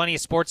Dye. Plenty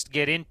of sports to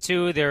get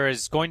into. There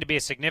is going to be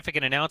a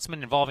significant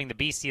announcement involving the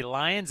BC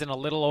Lions in a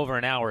little over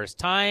an hour's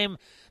time.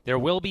 There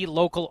will be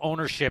local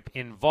ownership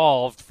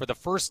involved for the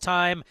first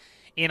time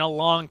in a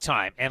long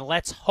time. And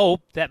let's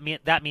hope that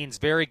that means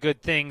very good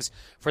things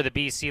for the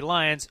BC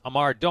Lions.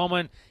 Amar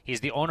Doman,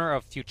 he's the owner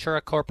of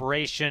Futura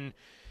Corporation,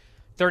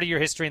 30-year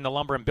history in the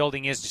lumber and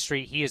building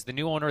industry. He is the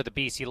new owner of the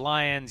BC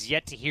Lions.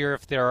 Yet to hear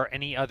if there are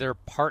any other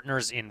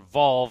partners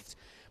involved.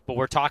 But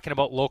we're talking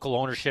about local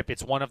ownership.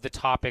 It's one of the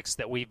topics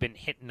that we've been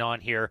hitting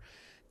on here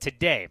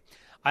today.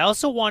 I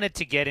also wanted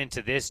to get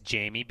into this,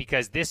 Jamie,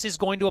 because this is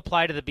going to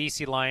apply to the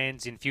BC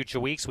Lions in future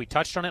weeks. We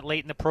touched on it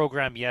late in the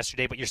program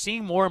yesterday, but you're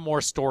seeing more and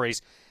more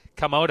stories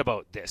come out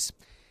about this.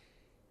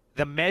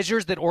 The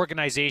measures that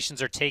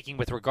organizations are taking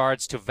with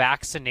regards to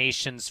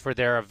vaccinations for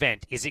their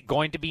event. Is it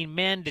going to be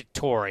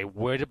mandatory?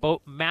 What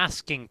about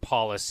masking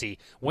policy?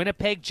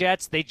 Winnipeg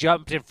Jets, they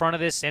jumped in front of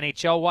this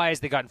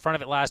NHL-wise. They got in front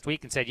of it last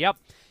week and said, yep,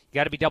 you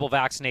got to be double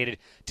vaccinated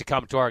to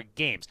come to our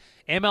games.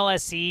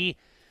 MLSE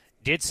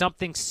did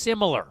something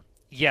similar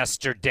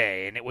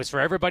yesterday, and it was for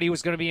everybody who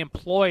was going to be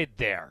employed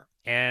there.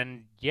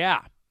 And,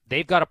 yeah,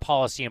 they've got a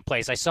policy in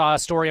place. I saw a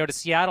story out of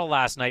Seattle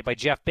last night by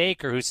Jeff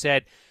Baker who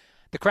said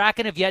the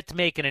Kraken have yet to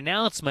make an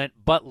announcement,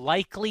 but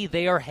likely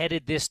they are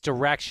headed this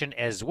direction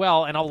as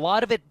well. And a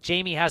lot of it,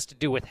 Jamie, has to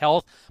do with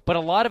health, but a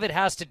lot of it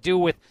has to do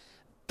with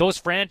those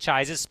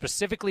franchises,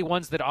 specifically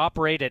ones that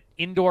operate at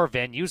indoor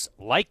venues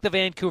like the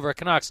Vancouver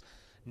Canucks,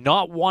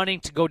 not wanting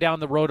to go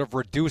down the road of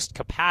reduced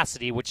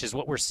capacity, which is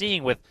what we're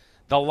seeing with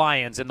the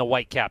Lions and the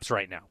Whitecaps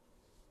right now.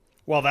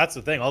 Well, that's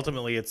the thing.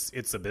 Ultimately,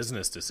 it's a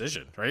business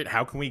decision, right?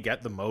 How can we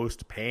get the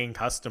most paying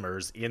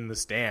customers in the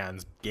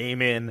stands,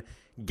 game in,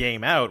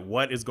 game out?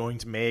 What is going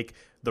to make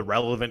the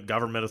relevant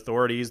government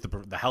authorities,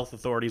 the health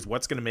authorities,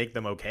 what's going to make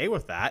them okay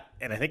with that?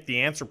 And I think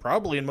the answer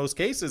probably in most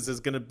cases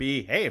is going to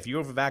be, hey, if you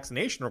have a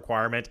vaccination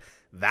requirement,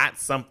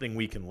 that's something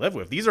we can live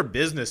with. These are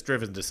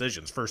business-driven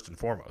decisions, first and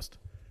foremost.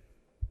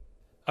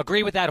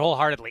 Agree with that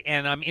wholeheartedly,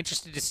 and I'm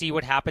interested to see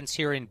what happens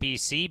here in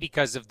BC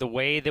because of the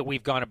way that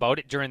we've gone about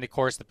it during the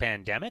course of the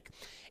pandemic,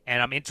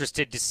 and I'm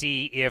interested to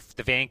see if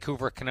the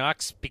Vancouver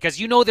Canucks, because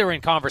you know they're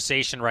in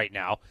conversation right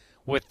now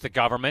with the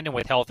government and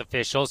with health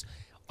officials,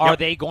 are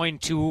they going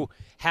to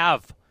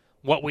have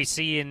what we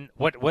see in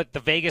what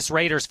the Vegas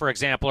Raiders, for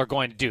example, are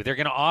going to do? They're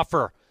going to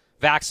offer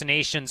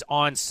vaccinations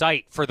on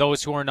site for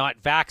those who are not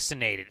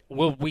vaccinated.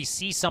 Will we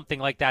see something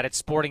like that at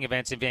sporting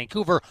events in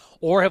Vancouver,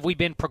 or have we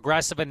been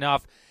progressive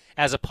enough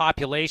as a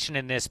population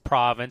in this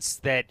province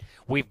that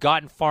we've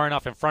gotten far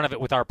enough in front of it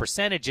with our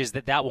percentages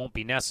that won't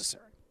be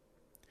necessary?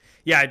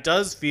 Yeah, it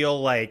does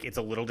feel like it's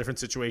a little different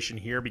situation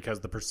here because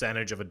the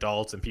percentage of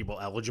adults and people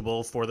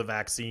eligible for the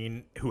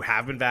vaccine who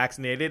have been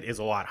vaccinated is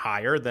a lot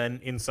higher than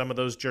in some of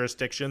those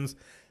jurisdictions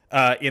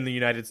in the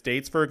United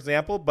States, for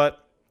example.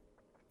 But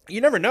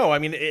you never know. I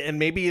mean, and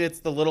maybe it's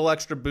the little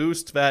extra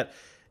boost that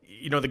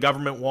the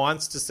government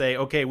wants to say,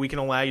 okay, we can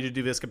allow you to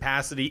do this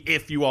capacity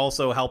if you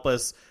also help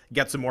us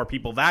get some more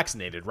people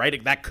vaccinated,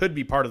 right? That could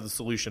be part of the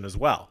solution as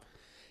well.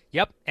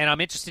 Yep, and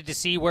I'm interested to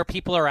see where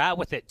people are at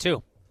with it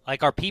too.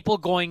 Like, are people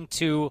going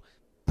to,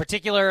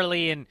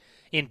 particularly in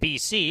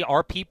BC,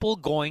 are people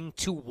going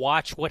to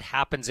watch what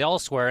happens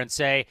elsewhere and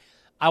say,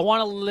 I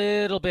want a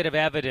little bit of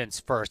evidence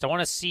first. I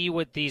want to see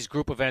what these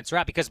group events are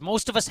at, because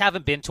most of us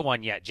haven't been to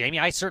one yet. Jamie,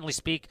 I certainly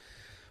speak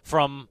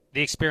from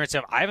the experience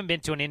of I haven't been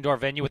to an indoor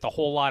venue with a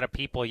whole lot of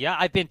people. Yeah,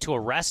 I've been to a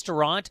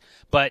restaurant,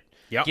 but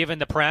given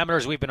the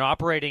parameters we've been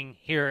operating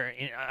here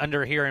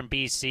under here in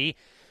BC,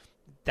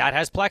 that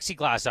has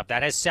plexiglass up,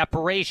 that has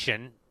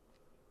separation.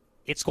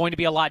 It's going to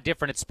be a lot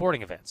different at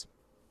sporting events.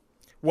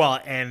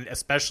 Well, and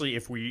especially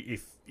if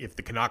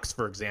the Canucks,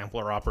 for example,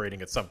 are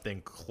operating at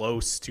something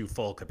close to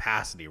full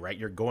capacity, right?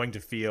 You're going to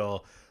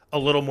feel a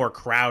little more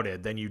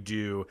crowded than you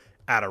do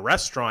at a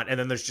restaurant. And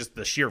then there's just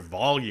the sheer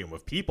volume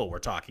of people we're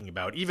talking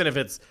about. Even if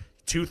it's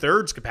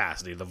 2/3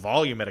 capacity, the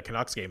volume at a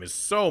Canucks game is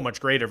so much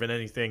greater than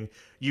anything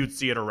you'd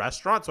see at a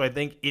restaurant. So I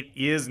think it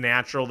is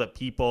natural that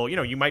people,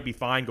 you might be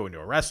fine going to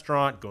a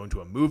restaurant, going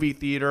to a movie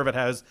theater if it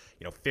has,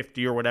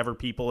 50 or whatever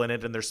people in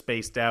it and they're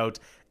spaced out.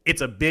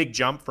 It's a big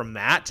jump from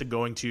that to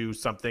going to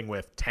something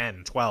with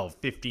 10, 12,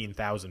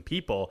 15,000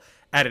 people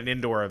at an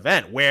indoor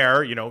event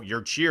where,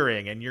 you're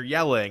cheering and you're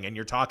yelling and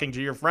you're talking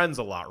to your friends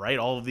a lot, right?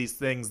 All of these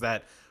things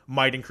that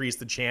might increase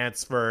the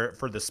chance for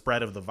the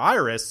spread of the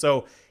virus.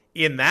 So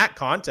in that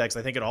context,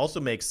 I think it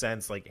also makes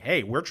sense, like,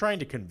 hey, we're trying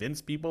to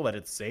convince people that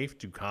it's safe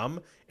to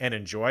come and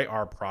enjoy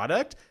our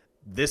product.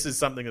 This is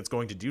something that's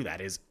going to do that,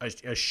 is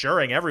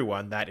assuring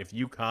everyone that if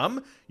you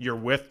come,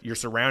 you're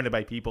surrounded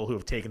by people who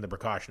have taken the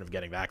precaution of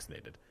getting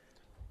vaccinated.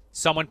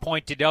 Someone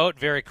pointed out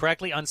very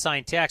correctly,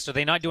 unsigned text, are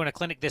they not doing a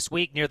clinic this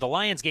week near the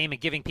Lions game and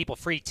giving people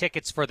free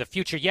tickets for the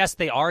future? Yes,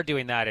 they are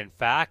doing that, in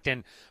fact.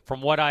 And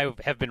from what I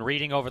have been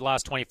reading over the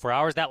last 24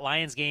 hours, that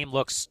Lions game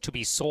looks to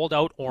be sold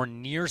out or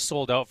near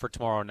sold out for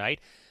tomorrow night.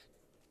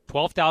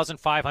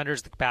 12,500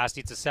 is the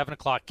capacity. It's a 7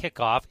 o'clock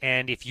kickoff.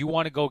 And if you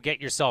want to go get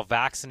yourself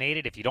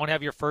vaccinated, if you don't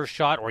have your first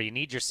shot or you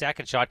need your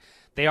second shot,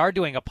 they are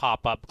doing a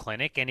pop-up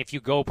clinic. And if you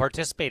go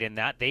participate in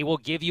that, they will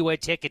give you a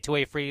ticket to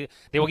a free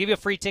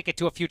ticket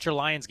to a future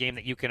Lions game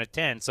that you can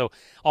attend. So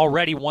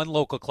already one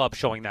local club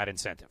showing that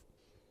incentive.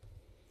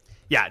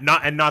 Yeah,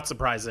 not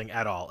surprising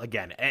at all.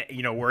 Again,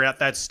 we're at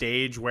that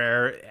stage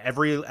where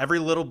every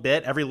little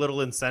bit, every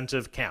little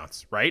incentive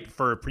counts, right?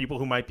 For people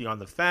who might be on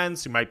the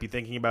fence, who might be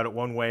thinking about it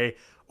one way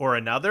or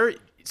another.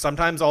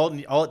 Sometimes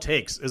all it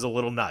takes is a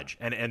little nudge,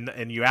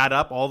 and you add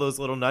up all those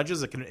little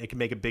nudges, it can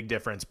make a big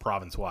difference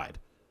province wide.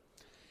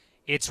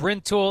 It's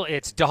Rintoul,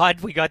 it's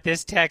Dodd. We got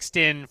this text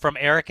in from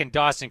Eric in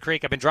Dawson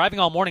Creek. I've been driving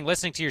all morning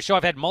listening to your show.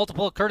 I've had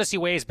multiple courtesy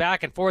waves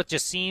back and forth.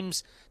 Just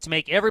seems to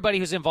make everybody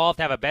who's involved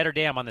have a better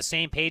day. I'm on the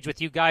same page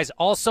with you guys.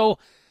 Also,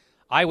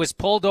 I was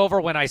pulled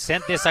over when I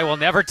sent this. I will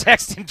never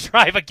text and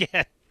drive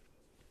again.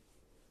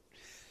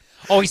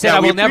 Oh, he said, I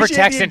will never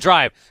text and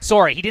drive.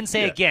 Sorry, he didn't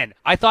say again.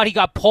 I thought he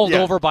got pulled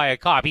over by a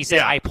cop. He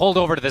said, I pulled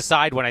over to the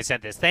side when I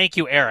sent this. Thank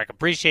you, Eric.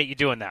 Appreciate you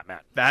doing that, man.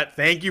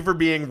 Thank you for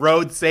being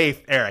road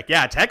safe, Eric.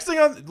 Yeah,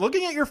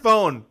 looking at your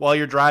phone while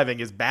you're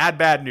driving is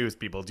bad news,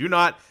 people. Do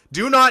not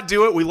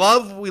do it. We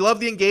love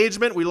the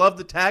engagement. We love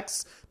the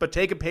texts, but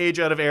take a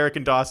page out of Eric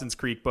and Dawson's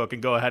Creek book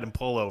and go ahead and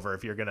pull over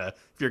if you're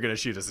gonna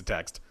shoot us a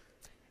text.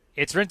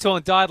 It's Rintoul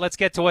and Dodd. Let's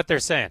get to what they're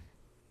saying.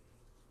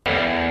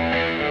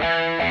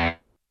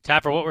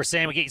 Time for what we're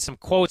saying. We get you some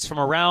quotes from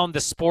around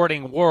the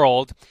sporting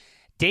world.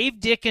 Dave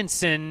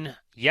Dickinson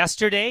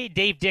yesterday,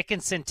 Dave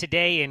Dickinson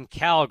today in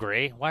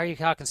Calgary. Why are you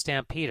talking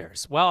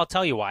Stampeders? Well, I'll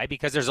tell you why.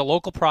 Because there's a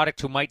local product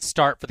who might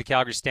start for the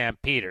Calgary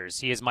Stampeders.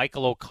 He is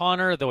Michael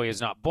O'Connor, though he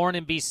was not born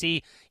in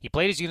BC. He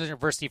played his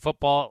university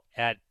football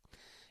at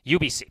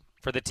UBC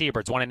for the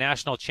T-Birds, won a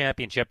national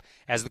championship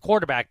as the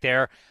quarterback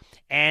there.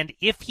 And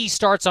if he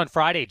starts on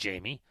Friday,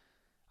 Jamie,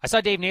 I saw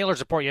Dave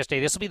Naylor's report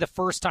yesterday. This will be the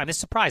first time. This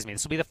surprised me.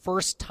 This will be the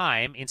first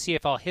time in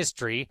CFL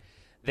history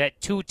that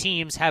two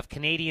teams have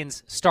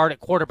Canadians start at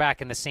quarterback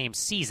in the same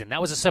season.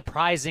 That was a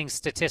surprising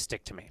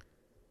statistic to me.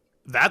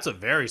 That's a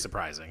very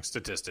surprising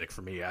statistic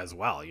for me as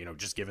well,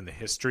 just given the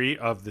history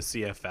of the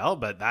CFL,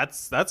 but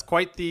that's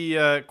quite the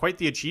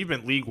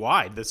achievement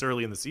league-wide this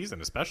early in the season,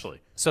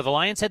 especially. So the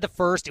Lions had the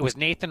first. It was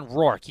Nathan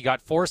Rourke. He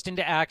got forced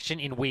into action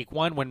in week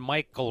 1 when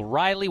Michael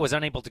Riley was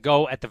unable to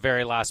go at the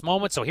very last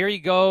moment. So here you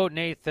go,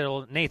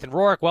 Nathan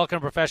Rourke. Welcome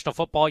to professional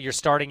football. You're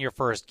starting your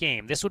first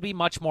game. This would be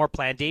much more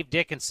planned. Dave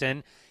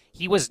Dickinson,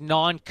 he was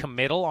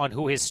non-committal on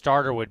who his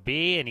starter would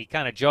be, and he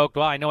kind of joked,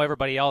 well, I know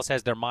everybody else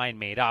has their mind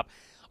made up.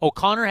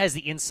 O'Connor has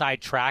the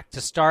inside track to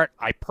start.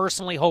 I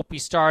personally hope he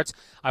starts.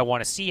 I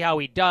want to see how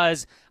he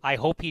does. I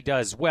hope he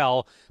does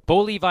well. Bo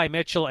Levi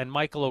Mitchell and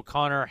Michael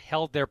O'Connor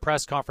held their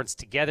press conference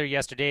together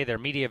yesterday, their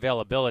media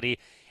availability.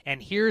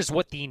 And here's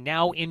what the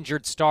now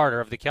injured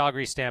starter of the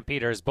Calgary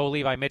Stampeders, Bo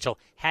Levi Mitchell,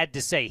 had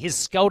to say. His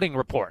scouting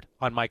report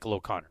on Michael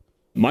O'Connor.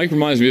 Mike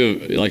reminds me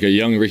of like a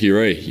young Ricky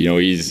Ray.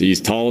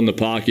 He's tall in the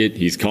pocket.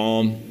 He's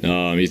calm.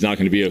 He's not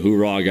going to be a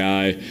hoorah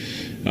guy.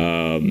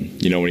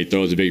 When he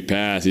throws a big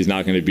pass, he's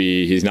not going to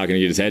get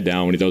his head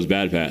down when he throws a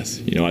bad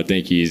pass. I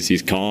think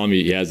he's calm.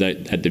 He has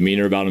that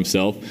demeanor about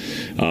himself.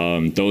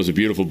 Throws a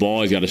beautiful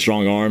ball. He's got a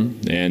strong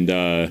arm, and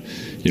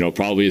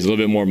probably is a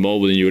little bit more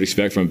mobile than you would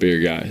expect from a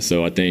bigger guy.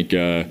 So I think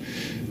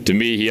to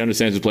me, he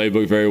understands the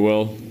playbook very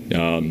well.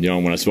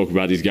 When I spoke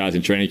about these guys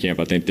in training camp,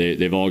 I think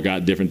they've all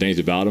got different things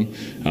about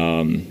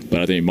them.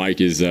 But I think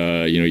Mike is,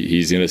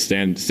 he's going to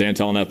stand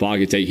tall in that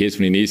pocket, take hits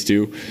when he needs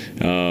to,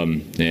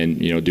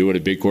 and do what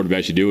a big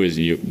quarterback should do. Is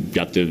you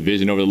got the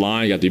vision over the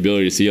line, you got the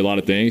ability to see a lot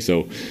of things,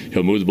 so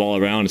he'll move the ball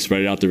around and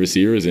spread it out to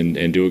receivers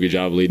and do a good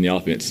job of leading the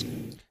offense.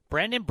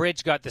 Brandon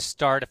Bridge got the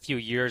start a few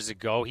years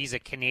ago. He's a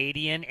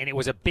Canadian, and it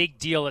was a big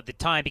deal at the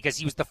time because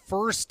he was the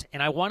first,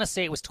 and I want to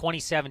say it was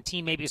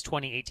 2017, maybe it was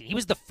 2018. He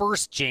was the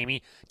first,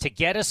 Jamie, to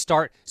get a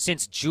start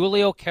since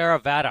Julio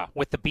Caravetta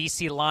with the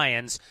BC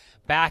Lions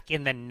back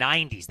in the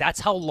 90s. That's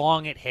how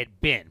long it had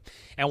been.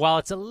 And while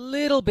it's a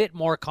little bit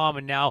more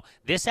common now,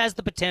 this has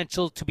the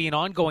potential to be an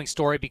ongoing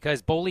story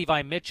because Bo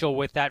Levi Mitchell,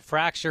 with that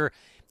fracture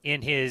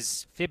in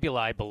his fibula,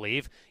 I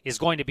believe, is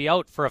going to be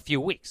out for a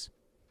few weeks.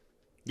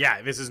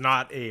 Yeah, this is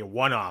not a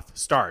one-off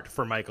start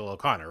for Michael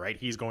O'Connor, right?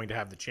 He's going to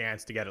have the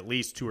chance to get at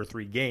least 2 or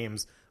 3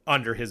 games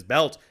under his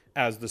belt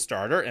as the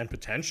starter and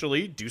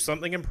potentially do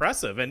something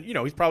impressive. And,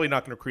 he's probably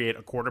not going to create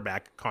a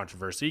quarterback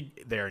controversy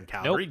there in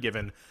Calgary,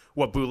 given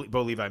what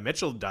Bo Levi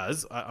Mitchell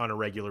does on a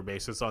regular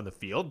basis on the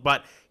field,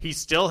 but he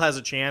still has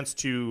a chance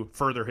to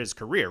further his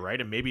career, right?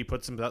 And maybe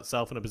puts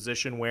himself in a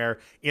position where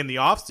in the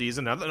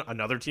offseason,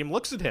 another team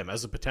looks at him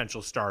as a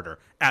potential starter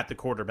at the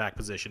quarterback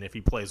position if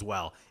he plays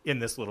well in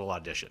this little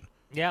audition.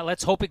 Yeah,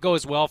 let's hope it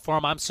goes well for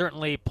him. I'm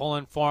certainly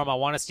pulling for him. I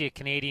want to see a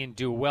Canadian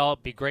do well.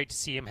 It'd be great to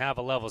see him have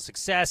a level of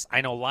success.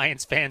 I know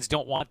Lions fans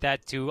don't want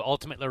that to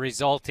ultimately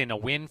result in a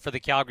win for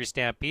the Calgary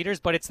Stampeders,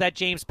 but it's that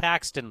James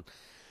Paxton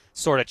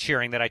sort of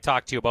cheering that I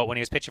talked to you about when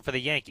he was pitching for the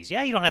Yankees.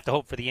 Yeah, you don't have to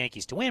hope for the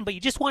Yankees to win, but you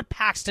just want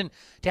Paxton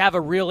to have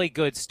a really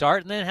good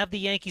start and then have the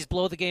Yankees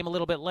blow the game a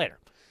little bit later.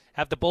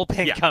 Have the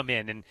bullpen come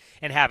in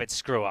and have it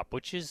screw up,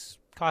 which is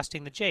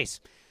costing the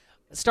Jays.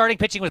 Starting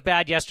pitching was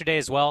bad yesterday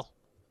as well.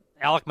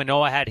 Alek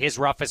Manoah had his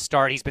roughest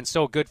start. He's been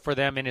so good for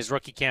them in his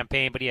rookie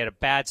campaign, but he had a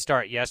bad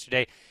start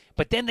yesterday.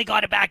 But then they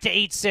got it back to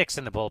 8-6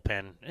 in the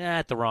bullpen.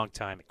 At the wrong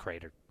time, it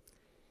cratered.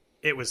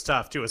 It was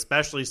tough, too,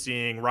 especially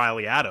seeing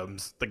Riley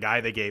Adams, the guy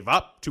they gave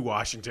up to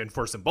Washington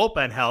for some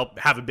bullpen help,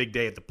 have a big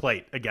day at the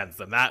plate against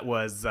them. That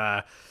was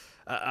a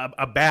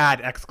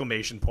bad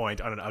exclamation point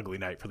on an ugly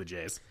night for the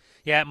Jays.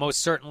 Yeah, it most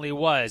certainly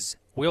was.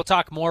 We'll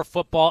talk more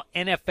football,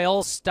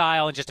 NFL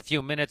style, in just a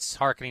few minutes,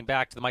 harkening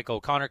back to the Michael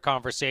O'Connor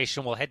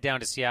conversation. We'll head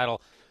down to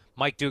Seattle.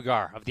 Mike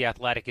Dugar of The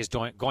Athletic is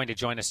going to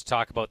join us to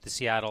talk about the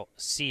Seattle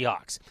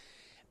Seahawks.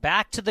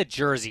 Back to the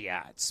jersey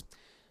ads.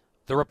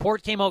 The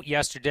report came out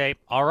yesterday.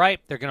 All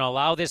right, they're going to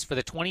allow this for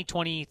the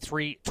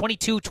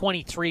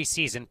 22-23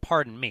 season,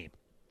 pardon me.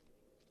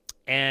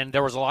 And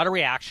there was a lot of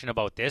reaction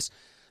about this.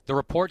 The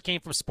report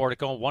came from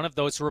Sportico. One of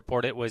those who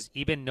reported it was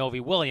Eben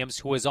Novi-Williams,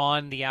 who was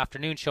on the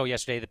afternoon show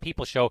yesterday, The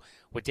People Show,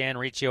 with Dan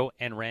Riccio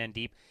and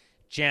Randeep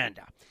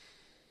Janda.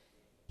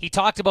 He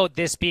talked about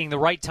this being the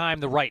right time,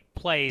 the right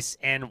place,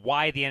 and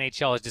why the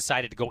NHL has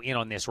decided to go in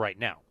on this right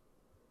now.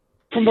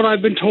 From what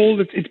I've been told,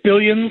 it's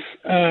billions,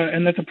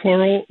 and that's a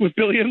plural with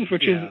billions,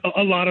 which is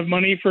a lot of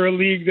money for a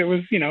league that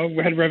was,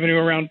 had revenue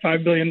around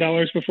 $5 billion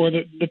before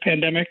the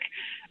pandemic.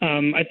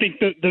 I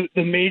think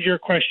the major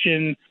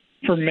question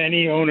for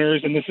many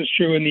owners, and this is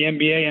true in the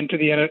NBA and to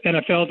the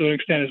NFL to an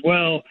extent as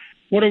well,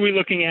 what are we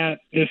looking at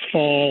this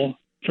fall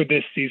for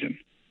this season?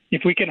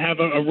 If we can have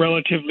a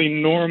relatively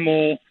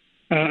normal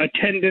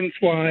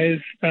attendance-wise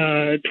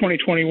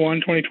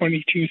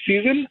 2021-2022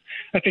 season,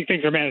 I think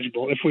things are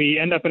manageable. If we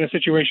end up in a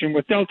situation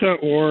with Delta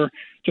or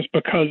just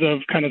because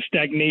of kind of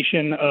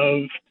stagnation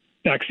of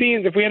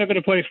vaccines, if we end up in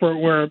a place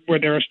where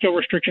there are still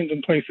restrictions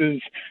in places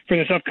for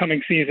this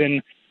upcoming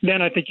season, then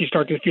I think you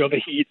start to feel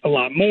the heat a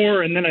lot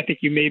more. And then I think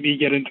you maybe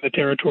get into the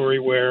territory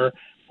where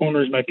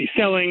owners might be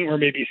selling or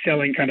maybe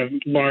selling kind of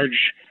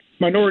large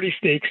minority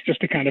stakes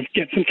just to kind of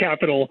get some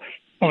capital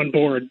on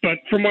board. But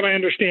from what I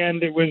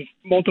understand, it was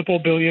multiple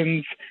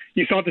billions.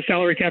 You saw the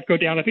salary cap go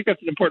down. I think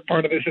that's an important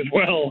part of this as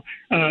well.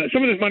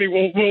 Some of this money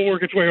will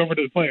work its way over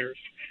to the players.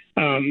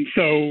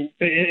 So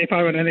if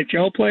I'm an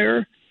NHL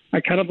player, I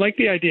kind of like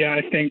the idea,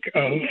 I think,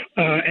 of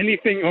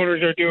anything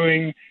owners are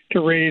doing to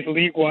raise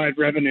league-wide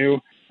revenue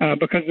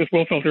because this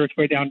will filter its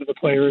way down to the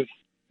players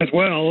as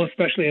well,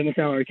 especially in the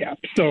salary cap.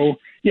 So,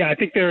 yeah, I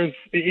think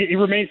it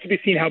remains to be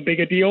seen how big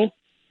a deal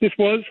this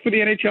was for the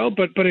NHL.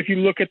 But if you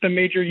look at the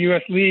major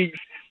U.S. leagues,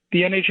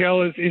 the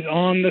NHL is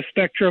on the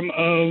spectrum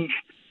of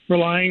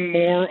relying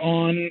more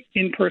on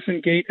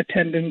in-person gate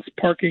attendance,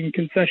 parking,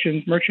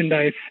 concessions,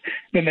 merchandise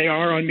than they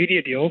are on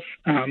media deals.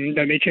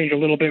 That may change a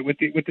little bit with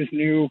this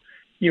new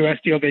U.S.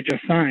 deal they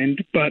just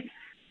signed, but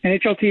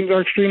NHL teams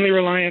are extremely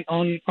reliant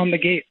on the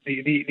gate,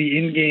 the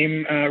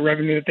in-game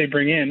revenue that they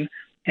bring in,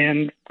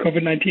 and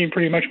COVID-19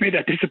 pretty much made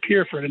that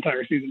disappear for an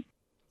entire season.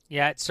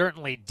 Yeah, it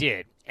certainly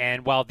did.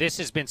 And while this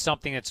has been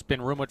something that's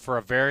been rumored for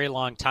a very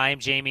long time,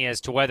 Jamie, as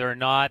to whether or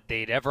not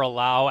they'd ever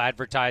allow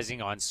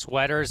advertising on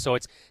sweaters, so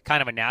it's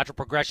kind of a natural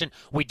progression,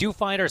 we do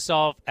find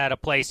ourselves at a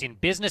place in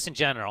business in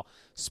general,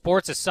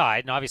 sports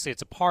aside, and obviously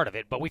it's a part of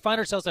it, but we find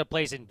ourselves at a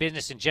place in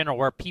business in general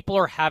where people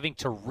are having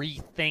to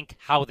rethink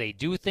how they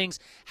do things,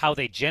 how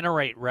they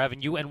generate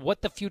revenue, and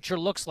what the future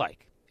looks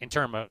like in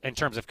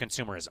terms of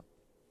consumerism.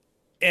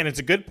 And it's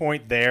a good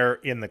point there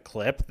in the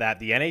clip that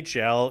the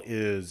NHL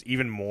is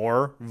even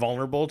more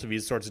vulnerable to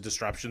these sorts of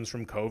disruptions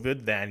from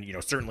COVID than,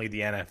 certainly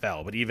the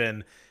NFL, but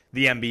even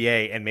the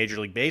NBA and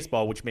Major League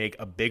Baseball, which make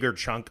a bigger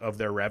chunk of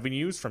their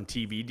revenues from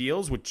TV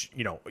deals, which,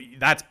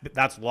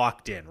 that's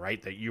locked in,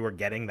 right? That you are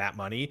getting that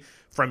money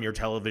from your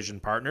television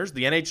partners.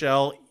 The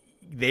NHL,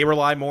 they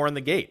rely more on the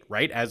gate,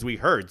 right? As we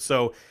heard.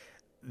 So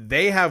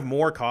they have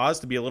more cause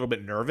to be a little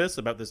bit nervous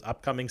about this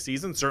upcoming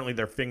season. Certainly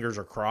their fingers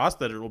are crossed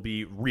that it'll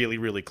be really,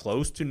 really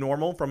close to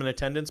normal from an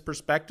attendance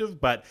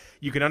perspective, but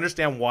you can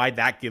understand why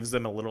that gives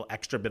them a little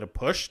extra bit of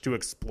push to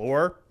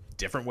explore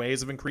different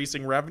ways of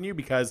increasing revenue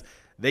because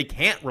they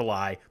can't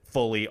rely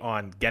fully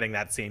on getting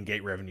that same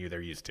gate revenue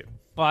they're used to.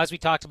 Well, as we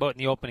talked about in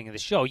the opening of the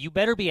show, you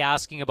better be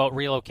asking about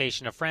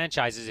relocation of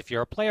franchises if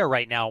you're a player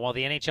right now. While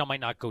the NHL might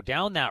not go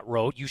down that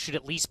road, you should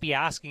at least be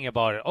asking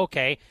about it.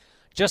 Okay,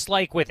 Just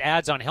like with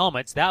ads on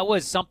helmets, that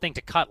was something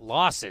to cut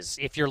losses.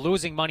 If you're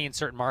losing money in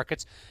certain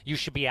markets, you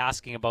should be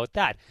asking about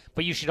that.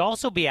 But you should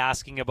also be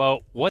asking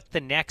about what the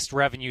next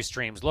revenue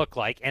streams look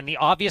like. And the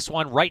obvious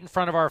one right in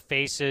front of our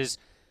faces,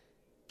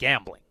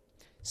 gambling.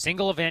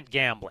 Single event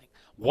gambling.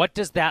 What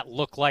does that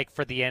look like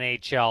for the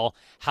NHL?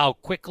 How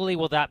quickly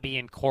will that be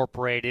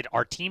incorporated?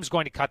 Are teams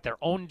going to cut their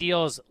own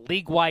deals,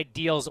 league-wide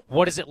deals?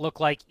 What does it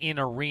look like in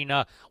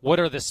arena? What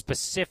are the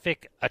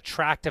specific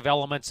attractive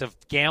elements of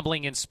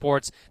gambling in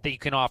sports that you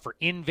can offer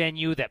in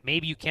venue that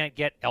maybe you can't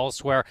get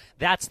elsewhere?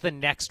 That's the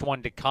next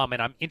one to come,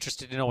 and I'm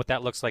interested to know what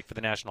that looks like for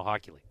the National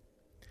Hockey League.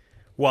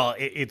 Well,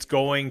 it's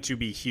going to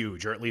be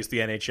huge, or at least the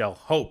NHL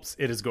hopes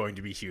it is going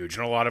to be huge.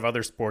 And a lot of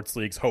other sports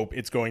leagues hope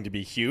it's going to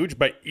be huge.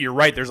 But you're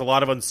right, there's a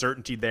lot of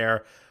uncertainty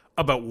there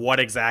about what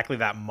exactly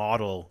that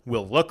model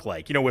will look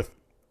like. You know, with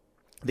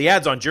the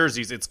ads on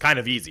jerseys, it's kind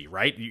of easy,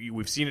 right?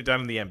 We've seen it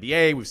done in the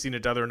NBA. We've seen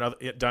it done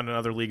in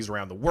other leagues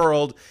around the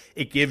world.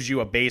 It gives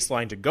you a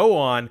baseline to go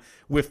on.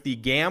 With the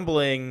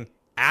gambling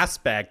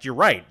aspect, you're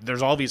right.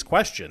 There's all these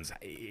questions.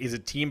 Is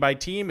it team by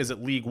team? Is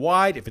it league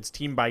wide? If it's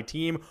team by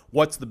team,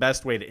 what's the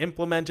best way to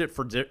implement it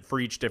for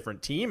each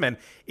different team? And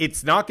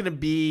it's not going to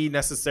be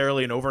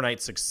necessarily an overnight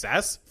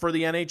success for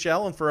the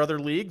NHL and for other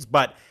leagues,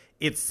 but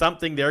it's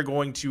something they're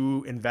going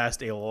to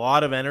invest a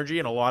lot of energy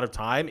and a lot of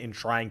time in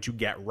trying to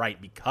get right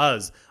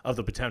because of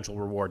the potential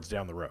rewards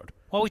down the road.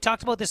 Well, we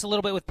talked about this a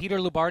little bit with Peter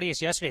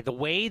Loubardias yesterday. The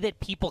way that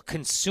people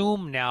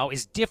consume now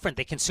is different.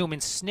 They consume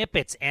in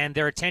snippets, and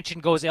their attention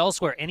goes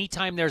elsewhere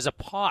anytime there's a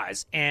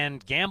pause.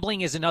 And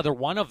gambling is another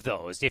one of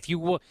those. If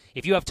you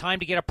have time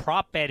to get a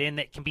prop bet in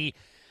that can be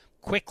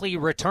quickly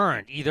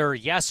returned, either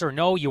yes or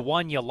no, you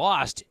won, you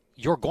lost,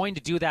 you're going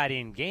to do that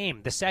in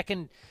game. The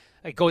second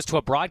it goes to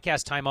a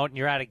broadcast timeout and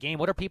you're at a game,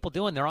 what are people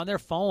doing? They're on their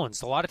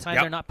phones. A lot of times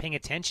They're not paying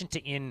attention to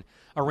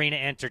in-arena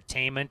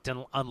entertainment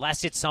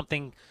unless it's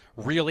something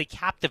really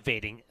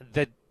captivating.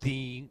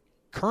 The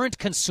current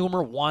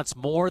consumer wants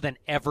more than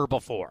ever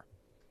before.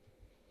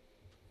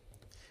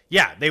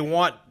 Yeah, they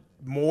want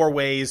more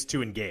ways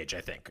to engage,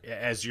 I think,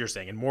 as you're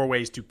saying, and more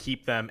ways to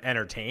keep them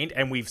entertained.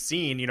 And we've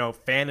seen,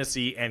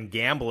 fantasy and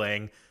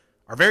gambling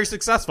are very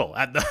successful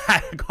at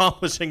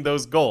accomplishing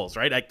those goals,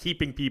 right? At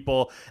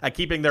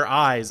keeping their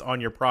eyes on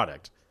your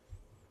product.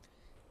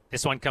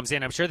 This one comes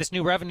in. I'm sure this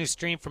new revenue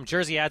stream from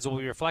jersey ads will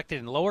be reflected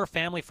in lower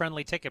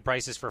family-friendly ticket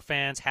prices for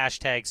fans.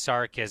 #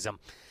 sarcasm.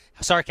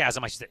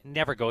 Sarcasm, I should say. It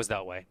never goes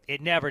that way.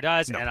 It never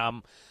does. No.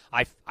 And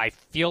I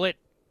feel it.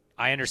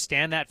 I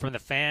understand that from the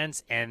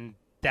fans, and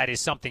that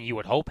is something you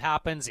would hope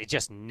happens. It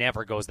just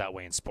never goes that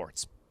way in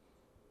sports.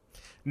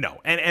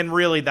 No, and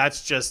really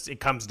that's just, it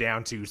comes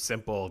down to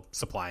simple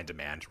supply and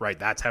demand, right?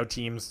 That's how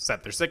teams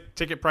set their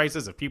ticket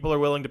prices. If people are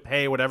willing to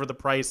pay whatever the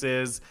price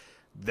is,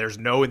 there's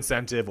no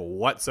incentive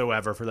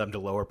whatsoever for them to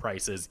lower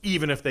prices,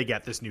 even if they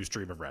get this new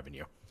stream of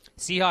revenue.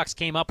 Seahawks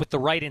came up with the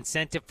right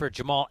incentive for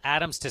Jamal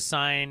Adams to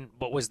sign,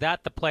 but was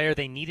that the player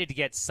they needed to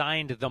get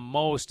signed the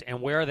most?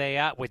 And where are they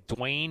at with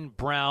Dwayne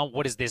Brown?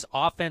 What does this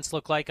offense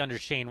look like under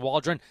Shane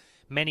Waldron?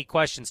 Many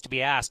questions to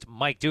be asked.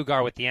 Mike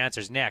Dugar with the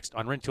answers next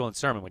on Rintoul and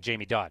Surman with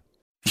Jamie Dodd.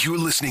 You're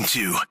listening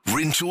to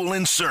Rintoul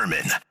and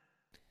Surman.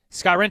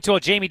 Scott Rintoul,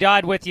 Jamie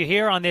Dodd with you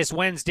here on this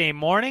Wednesday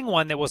morning,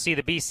 one that will see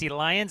the BC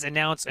Lions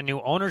announce a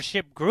new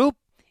ownership group.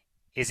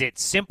 Is it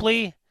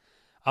simply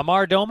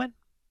Amar Doman?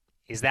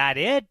 Is that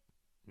it?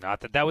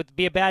 Not that would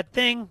be a bad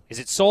thing. Is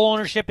it sole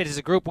ownership? It is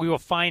a group we will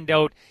find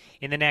out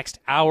in the next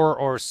hour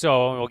or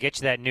so, and we'll get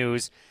you that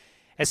news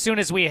as soon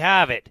as we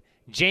have it.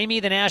 Jamie,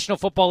 the National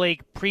Football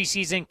League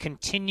preseason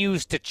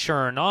continues to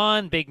churn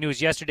on. Big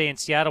news yesterday in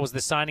Seattle was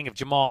the signing of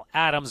Jamal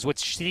Adams,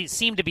 which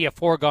seemed to be a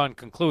foregone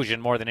conclusion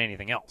more than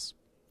anything else.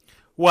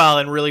 Well,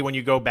 and really when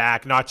you go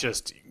back, not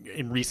just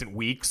in recent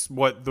weeks,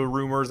 what the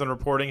rumors and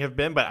reporting have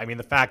been, but I mean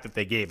the fact that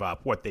they gave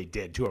up what they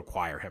did to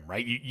acquire him,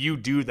 right? You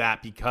do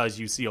that because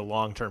you see a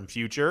long-term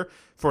future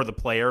for the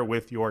player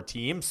with your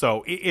team.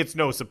 So it's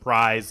no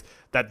surprise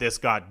that this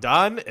got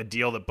done, a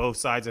deal that both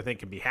sides I think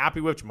can be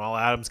happy with. Jamal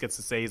Adams gets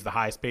to say he's the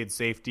highest paid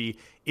safety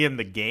in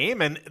the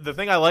game. And the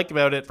thing I like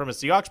about it from a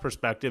Seahawks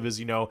perspective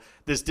is,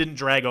 this didn't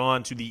drag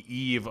on to the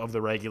eve of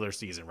the regular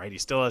season, right? He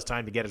still has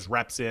time to get his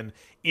reps in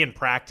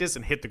practice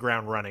and hit the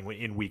ground running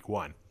in week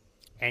one.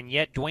 And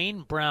yet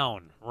Dwayne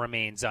Brown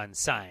remains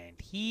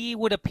unsigned. He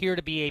would appear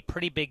to be a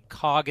pretty big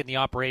cog in the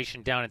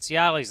operation down in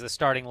Seattle. He's the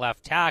starting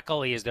left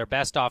tackle. He is their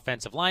best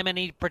offensive lineman.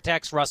 He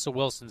protects Russell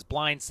Wilson's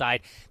blind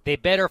side. They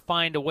better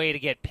find a way to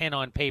get pen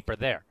on paper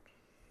there.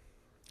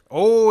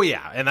 Oh,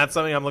 yeah, and that's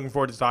something I'm looking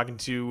forward to talking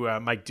to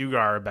Mike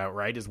Dugar about,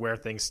 right, is where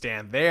things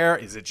stand there.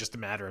 Is it just a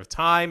matter of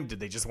time? Did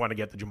they just want to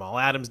get the Jamal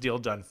Adams deal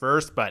done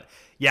first? But,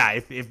 yeah,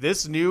 if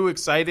this new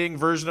exciting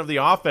version of the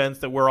offense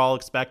that we're all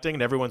expecting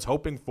and everyone's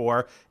hoping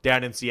for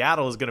down in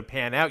Seattle is going to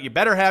pan out, you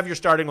better have your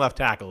starting left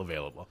tackle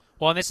available.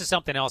 Well, and this is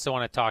something else I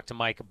want to talk to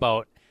Mike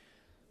about.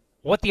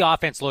 What the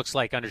offense looks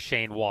like under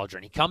Shane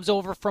Waldron. He comes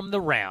over from the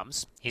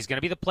Rams. He's going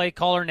to be the play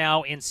caller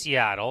now in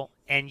Seattle.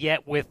 And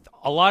yet with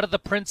a lot of the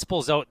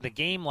principles out in the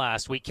game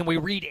last week, can we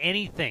read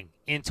anything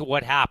into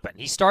what happened?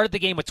 He started the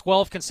game with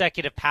 12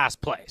 consecutive pass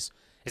plays.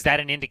 Is that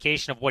an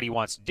indication of what he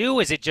wants to do?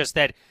 Is it just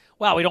that,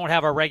 well, we don't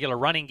have our regular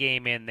running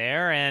game in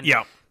there, and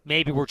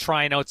maybe we're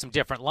trying out some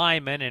different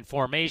linemen and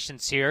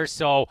formations here,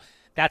 so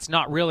that's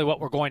not really what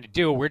we're going to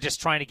do. We're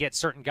just trying to get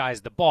certain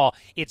guys the ball.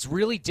 It's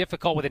really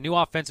difficult with a new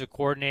offensive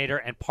coordinator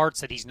and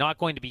parts that he's not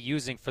going to be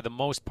using for the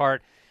most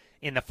part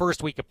in the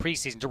first week of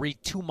preseason to read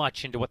too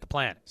much into what the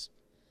plan is.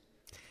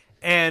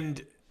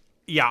 And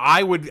yeah,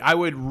 I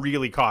would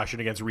really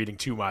caution against reading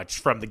too much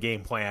from the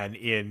game plan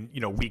in,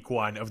 week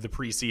 1 of the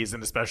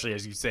preseason, especially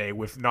as you say,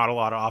 with not a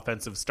lot of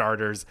offensive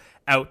starters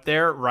out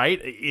there,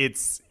 right?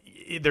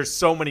 There's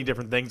so many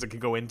different things that could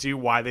go into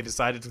why they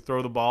decided to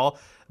throw the ball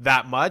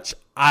that much.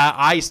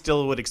 I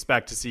still would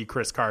expect to see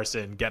Chris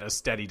Carson get a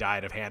steady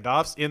diet of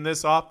handoffs in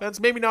this offense.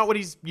 Maybe not what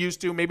he's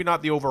used to, maybe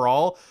not the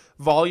overall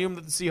volume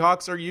that the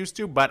Seahawks are used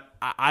to, but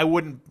I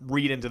wouldn't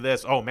read into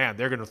this, oh man,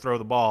 they're going to throw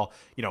the ball,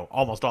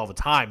 almost all the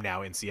time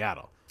now in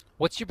Seattle.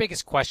 What's your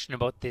biggest question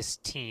about this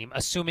team,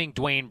 assuming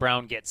Dwayne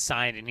Brown gets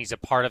signed and he's a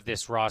part of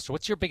this roster?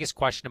 What's your biggest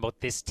question about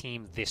this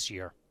team this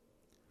year?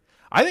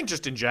 I think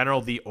just in general,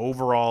 the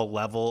overall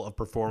level of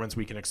performance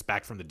we can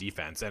expect from the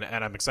defense. And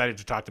I'm excited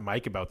to talk to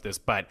Mike about this,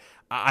 but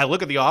I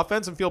look at the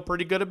offense and feel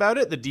pretty good about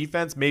it. The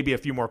defense, maybe a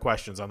few more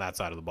questions on that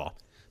side of the ball.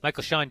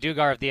 Michael Sean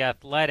Dugar of The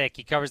Athletic.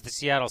 He covers the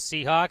Seattle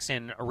Seahawks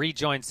and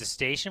rejoins the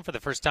station for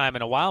the first time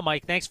in a while.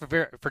 Mike, thanks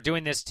for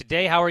doing this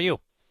today. How are you?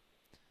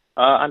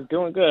 I'm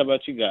doing good. How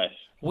about you guys?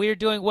 We're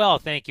doing well,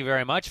 thank you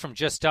very much, from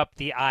just up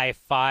the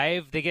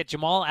I-5. They get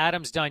Jamal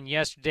Adams done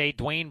yesterday.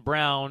 Dwayne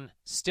Brown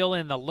still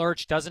in the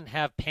lurch, doesn't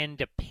have pen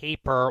to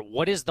paper.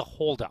 What is the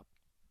holdup?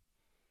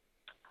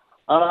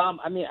 I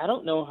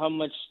don't know how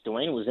much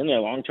Dwayne was in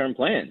their long-term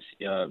plans.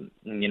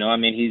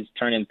 He's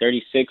turning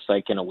 36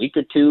 in a week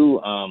or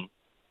two.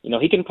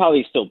 He can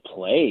probably still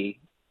play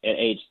at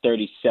age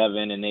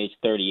 37 and age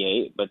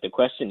 38, but the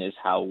question is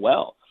how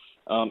well.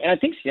 And I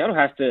think Seattle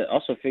has to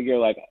also figure,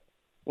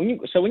 when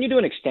you do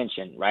an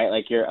extension,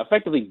 right, you're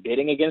effectively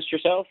bidding against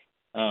yourself,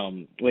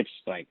 which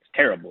is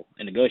terrible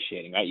in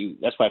negotiating, right?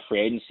 That's why free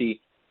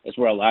agency is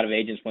where a lot of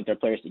agents want their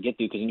players to get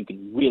to, because then you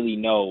can really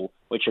know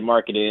what your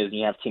market is, and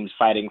you have teams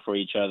fighting for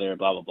each other,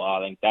 blah, blah, blah.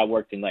 I think that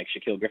worked in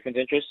Shaquille Griffin's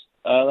interest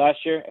last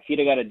year. If he'd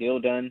have got a deal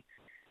done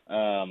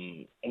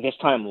this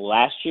time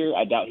last year,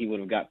 I doubt he would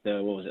have got the,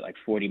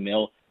 $40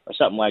 million or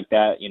something like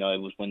that. It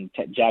was when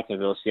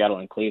Jacksonville, Seattle,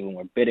 and Cleveland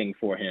were bidding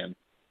for him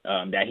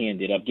that he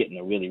ended up getting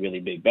a really, really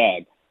big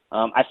bag.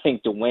 I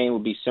think Dwayne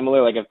would be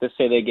similar. If let's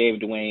say they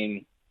gave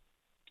Dwayne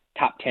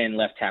top 10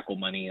 left tackle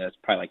money, that's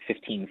probably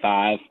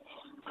 $15.5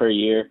 per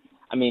year.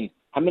 I mean,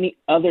 how many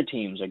other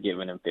teams are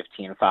giving him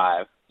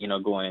 $15.5,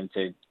 going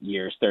into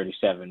years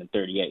 37 and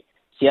 38?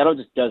 Seattle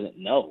just doesn't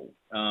know.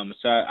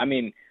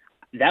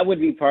 That would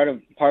be part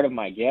of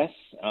my guess.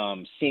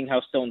 Seeing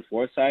how Stone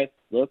Forsythe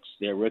looks,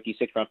 their rookie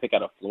 6th-round pick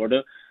out of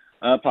Florida,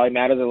 probably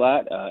matters a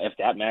lot. If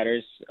that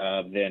matters,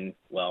 then,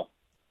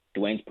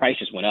 Dwayne's price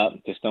just went up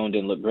because Stone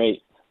didn't look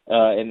great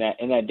in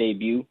that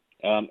debut.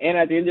 And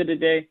at the end of the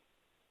day,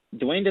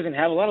 Dwayne doesn't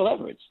have a lot of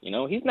leverage.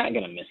 He's not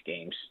going to miss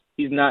games.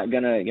 He's not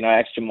going to, I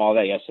asked Jamal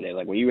that yesterday.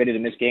 Were you ready to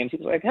miss games? He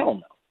was like, hell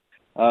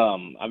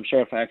no. I'm sure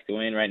if I asked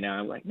Dwayne right now,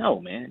 I'm like,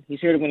 no, man. He's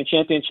here to win a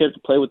championship, to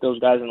play with those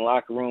guys in the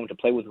locker room, to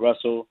play with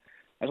Russell.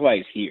 That's why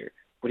he's here.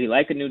 Would he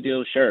like a new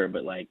deal? Sure.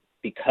 But,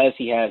 because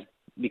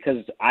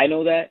I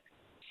know that,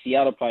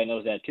 Seattle probably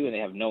knows that too, and they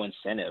have no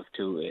incentive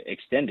to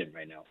extend him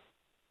right now.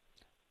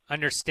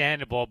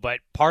 Understandable, but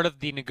part of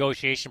the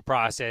negotiation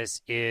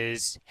process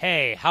is,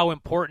 hey, how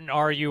important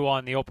are you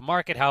on the open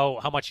market, how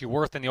much you're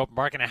worth in the open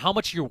market, and how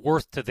much you're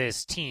worth to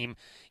this team.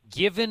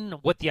 Given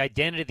what the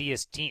identity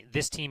is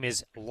this team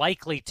is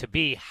likely to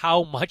be,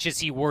 how much is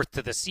he worth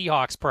to the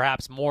Seahawks,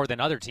 perhaps more than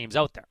other teams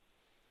out there?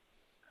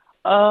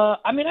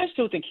 I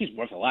still think he's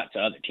worth a lot to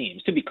other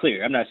teams. To be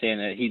clear, I'm not saying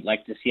that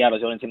the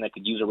Seattle's the only team that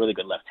could use a really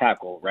good left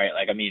tackle, right?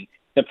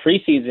 The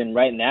preseason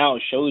right now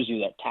shows you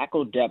that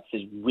tackle depth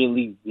is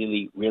really,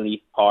 really,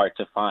 really hard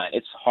to find.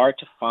 It's hard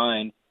to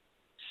find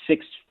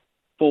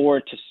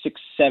 6'4" to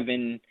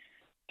 6'7",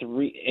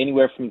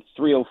 anywhere from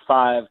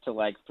 305 to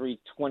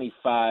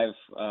 325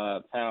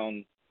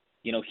 pound,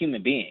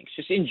 human beings.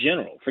 Just in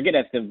general, forget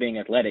them being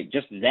athletic.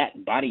 Just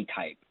that body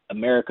type,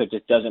 America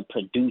just doesn't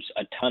produce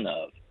a ton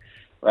of.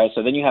 Right,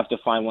 so then you have to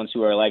find ones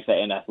who are like that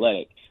and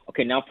athletic.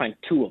 Okay, now find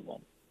 2 of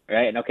them,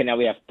 right? And okay, now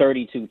we have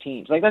 32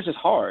 teams. That's just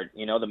hard.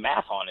 The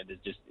math on it is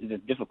just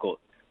difficult.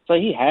 So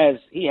he has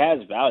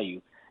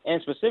value,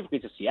 and specifically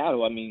to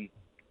Seattle,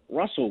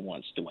 Russell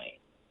wants Dwayne,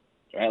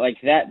 right?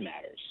 That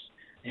matters.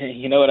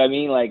 You know what I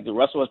mean?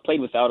 Russell has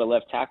played without a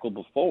left tackle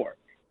before.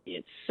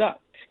 It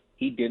sucked.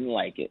 He didn't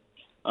like it.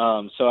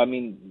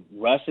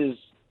 Russ's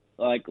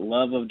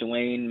love of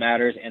Dwayne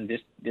matters, and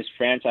this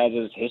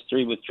franchise's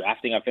history with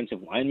drafting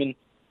offensive linemen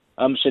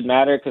should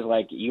matter, because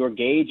your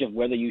gauge of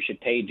whether you should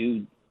pay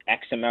dude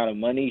X amount of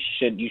money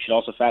you should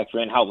also factor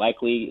in how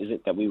likely is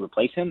it that we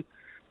replace him.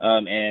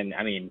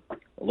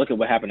 Look at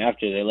what happened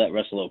after they let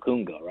Russell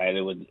Okung go, right?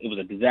 It was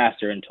a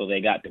disaster until they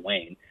got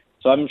Dwayne.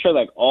 So I'm sure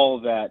all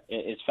of that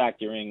is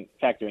factoring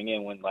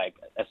in when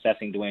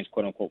assessing Dwayne's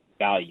quote unquote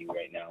value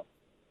right now.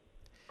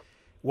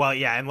 Well,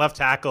 yeah, and left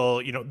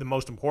tackle, the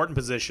most important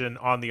position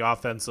on the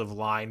offensive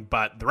line,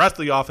 but the rest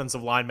of the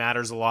offensive line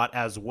matters a lot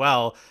as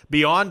well.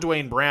 Beyond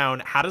Dwayne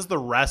Brown, how does the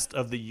rest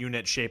of the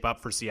unit shape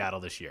up for Seattle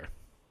this year?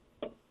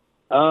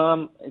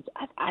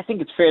 I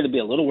think it's fair to be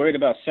a little worried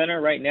about center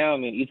right now. I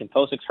mean, Ethan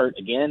Posic's hurt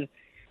again.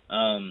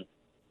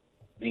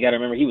 You got to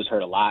remember he was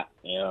hurt a lot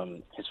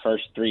his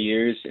first 3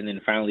 years, and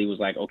then finally was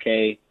like,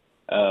 okay,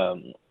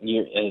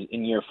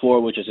 in year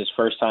 4, which is his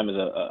first time as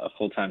a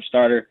full-time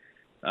starter.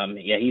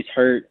 He's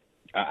hurt.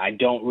 I'm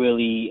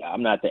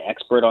not the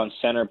expert on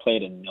center play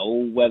to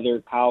know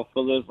whether Kyle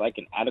Fuller's like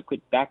an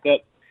adequate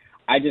backup.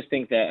 I just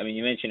think that,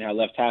 you mentioned how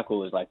left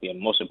tackle is like the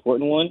most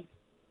important one.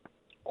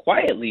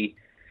 Quietly,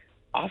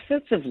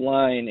 offensive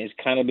line is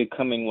kind of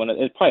becoming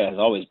it probably has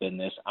always been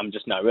this. I'm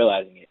just not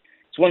realizing it.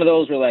 It's one of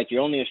those where like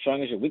you're only as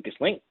strong as your weakest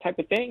link type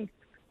of thing,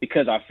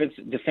 because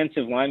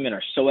defensive linemen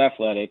are so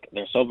athletic,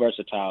 they're so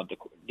versatile. The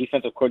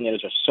defensive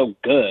coordinators are so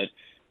good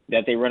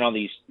that they run all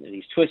these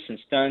twists and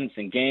stunts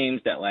and games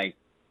that like,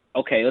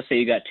 okay, let's say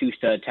you got 2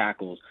 stud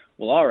tackles.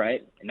 Well, all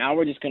right, now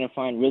we're just going to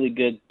find really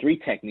good 3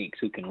 techniques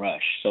who can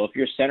rush. So if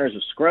your center's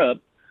a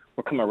scrub,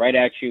 we're coming right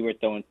at you. We're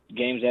throwing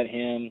games at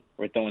him.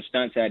 We're throwing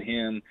stunts at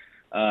him.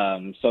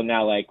 So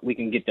now, like, we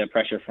can get that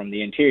pressure from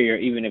the interior,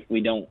 even if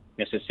we don't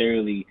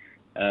necessarily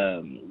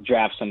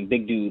draft some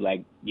big dude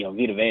like,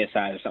 Vita Vea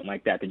side or something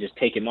like that to just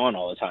take him on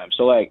all the time.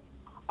 So, like,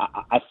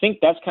 I think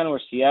that's kind of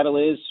where Seattle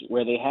is,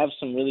 where they have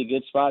some really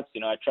good spots.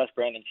 I trust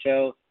Brandon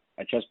Cho.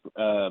 I trust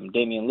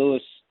Damian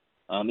Lewis.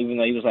 Even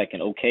though he was like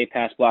an okay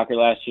pass blocker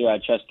last year, I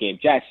trust Gabe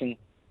Jackson,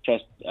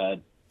 trust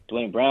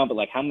Dwayne Brown, but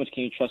like how much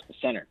can you trust the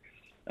center?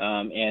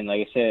 And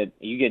like I said,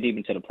 you get deep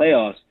into the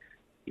playoffs,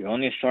 you're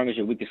only as strong as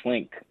your weakest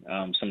link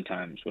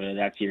sometimes, whether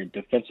that's your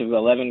defensive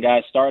 11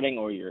 guys starting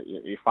or your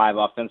 5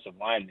 offensive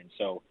linemen.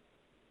 So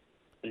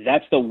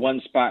that's the one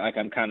spot like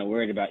I'm kind of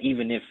worried about,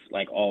 even if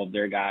like all of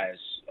their guys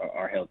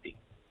are healthy.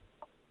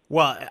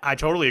 Well, I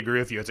totally agree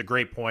with you. It's a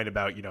great point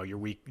about,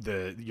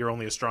 you're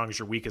only as strong as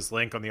your weakest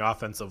link on the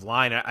offensive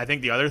line. I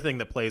think the other thing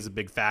that plays a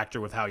big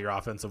factor with how your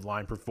offensive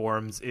line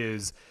performs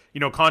is,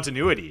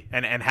 continuity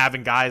and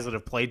having guys that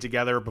have played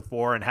together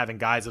before and having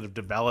guys that have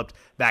developed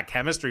that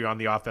chemistry on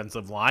the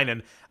offensive line.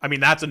 And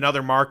that's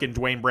another mark in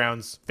Dwayne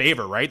Brown's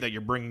favor, right? That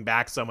you're bringing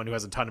back someone who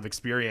has a ton of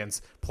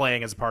experience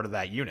playing as part of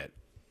that unit.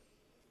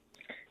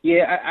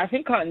 Yeah, I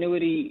think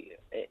continuity,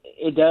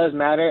 it does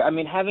matter.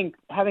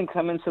 Having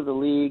come into the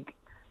league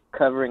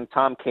covering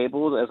Tom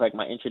Cable as like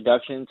my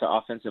introduction to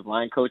offensive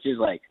line coaches,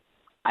 like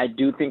I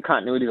do think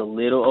continuity is a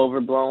little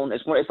overblown.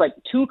 It's like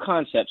 2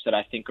 concepts that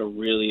I think are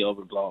really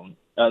overblown.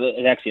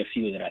 There's actually a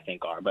few that I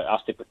think are, but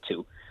I'll stick with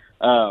 2.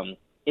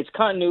 It's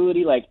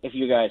continuity, like if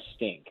you guys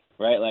stink,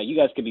 right? Like you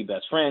guys could be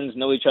best friends,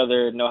 know each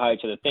other, know how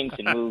each other thinks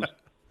and moves.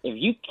 If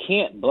you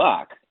can't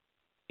block,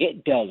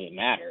 it doesn't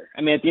matter.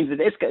 At the end of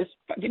the day, it's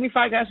give me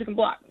 5 guys who can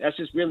block. That's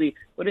just really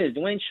what it is.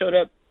 Dwayne showed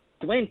up.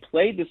 Dwayne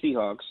played the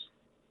Seahawks,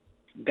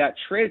 got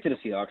traded to the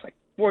Seahawks like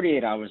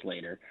 48 hours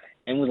later,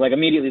 and was like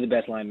immediately the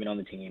best lineman on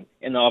the team,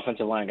 and the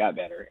offensive line got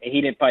better. And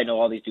he didn't probably know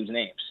all these dudes'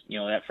 names,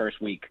 that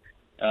first week.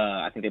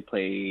 I think they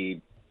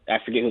played, I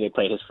forget who they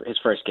played his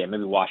first game,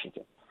 maybe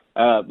Washington.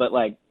 But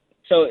like,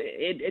 so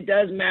it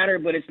does matter,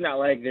 but it's not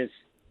like this.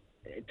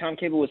 Tom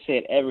Cable would say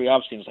it every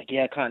offseason. It's like,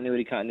 yeah,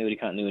 continuity.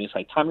 It's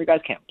like, Tom, your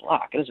guys can't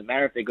block. It doesn't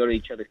matter if they go to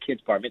each other's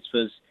kids' bar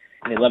mitzvahs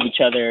and they love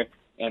each other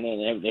and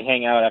then they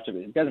hang out after.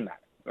 It doesn't matter.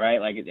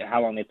 Right? Like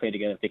how long they play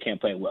together if they can't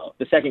play well.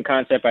 The second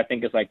concept I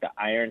think is like the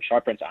iron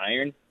sharpens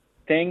iron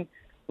thing.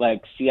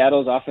 Like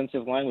Seattle's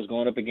offensive line was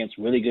going up against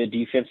really good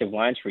defensive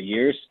lines for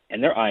years,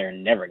 and their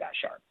iron never got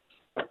sharp.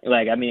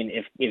 Like,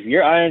 if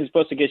your iron is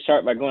supposed to get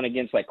sharp by going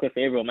against like Cliff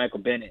Averill, Michael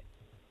Bennett,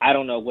 I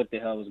don't know what the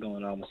hell was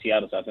going on with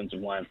Seattle's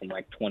offensive line from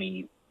like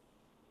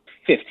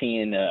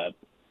 2015 to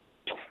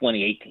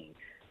 2018.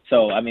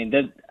 So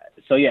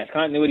yes,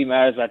 continuity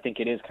matters. But I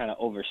think it is kind of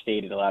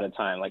overstated a lot of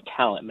time. Like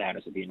talent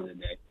matters at the end of the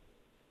day.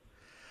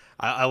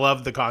 I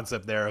love the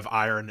concept there of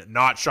iron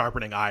not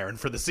sharpening iron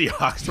for the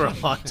Seahawks for a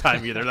long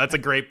time either. That's a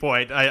great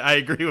point. I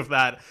agree with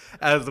that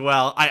as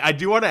well. I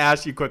do want to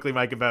ask you quickly,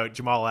 Mike, about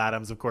Jamal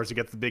Adams. Of course, he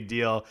gets the big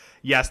deal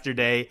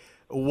yesterday.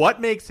 What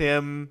makes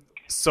him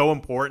so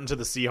important to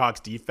the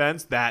Seahawks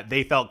defense that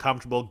they felt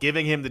comfortable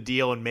giving him the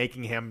deal and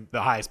making him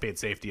the highest paid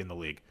safety in the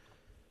league?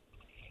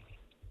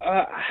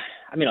 A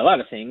lot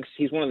of things.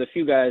 He's one of the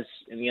few guys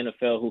in the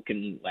NFL who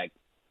can like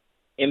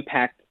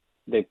impact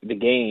the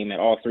game at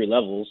all 3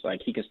 levels.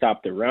 Like he can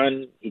stop the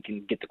run, he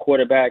can get the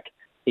quarterback,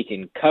 he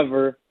can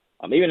cover.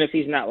 Even if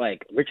he's not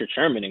like Richard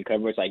Sherman in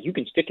cover, it's like you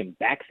can stick him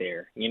back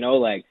there.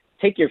 Like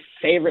take your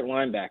favorite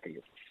linebacker,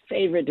 your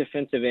favorite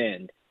defensive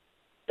end.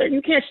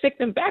 You can't stick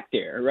them back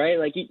there, right?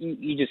 Like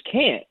you just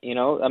can't.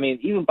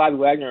 Even Bobby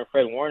Wagner and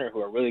Fred Warner,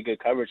 who are really good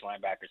coverage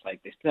linebackers,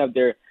 like they still have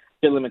their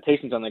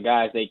limitations on the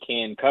guys they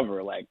can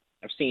cover. Like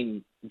I've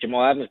seen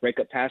Jamal Adams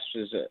break up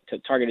passes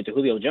targeted to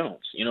Julio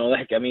Jones. He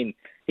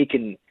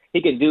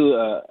can do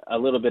a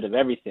little bit of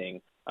everything.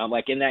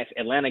 Like in that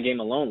Atlanta game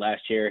alone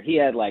last year, he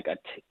had like a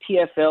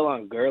TFL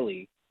on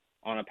Gurley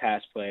on a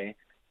pass play,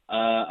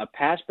 a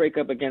pass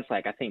breakup against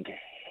like I think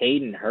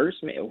Hayden Hurst,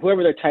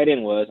 whoever their tight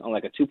end was, on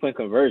like a 2-point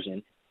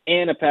conversion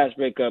and a pass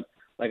breakup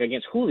like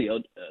against Julio.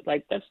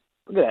 Like look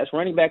at that. That's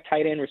running back,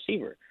 tight end,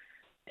 receiver.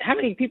 How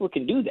many people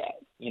can do that?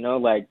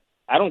 Like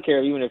I don't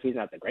care even if he's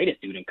not the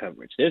greatest dude in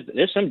coverage.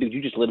 There's some dude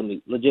you just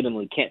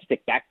legitimately can't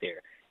stick back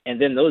there. And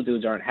then those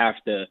dudes aren't half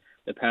the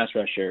pass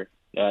rusher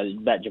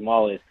that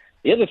Jamal is.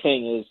 The other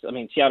thing is,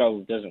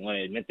 Seattle doesn't want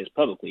to admit this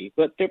publicly,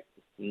 but they're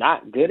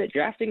not good at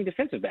drafting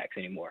defensive backs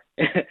anymore.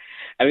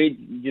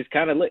 Just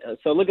kind of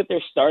look at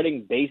their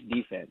starting base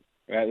defense,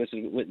 right?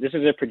 This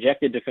is a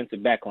projected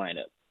defensive back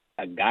lineup.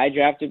 A guy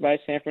drafted by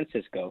San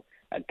Francisco,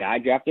 a guy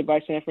drafted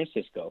by San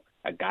Francisco,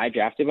 a guy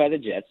drafted by the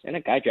Jets, and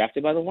a guy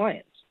drafted by the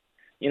Lions.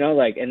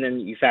 And then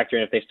you factor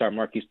in if they start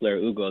Marquise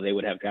Blair-Ugo, they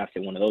would have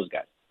drafted one of those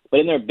guys. But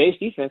in their base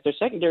defense, their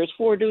secondary is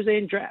 4 dudes they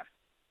didn't draft.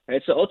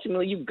 Right? So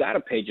ultimately, you've got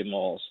to pay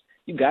Jamals.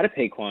 You've got to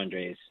pay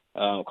Quandre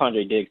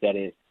Diggs, that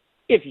is,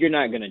 if you're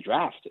not going to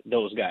draft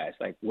those guys.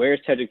 Like, where's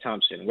Tedrick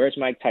Thompson? Where's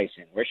Mike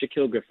Tyson? Where's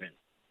Shaquille Griffin?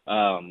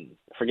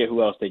 Forget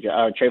who else they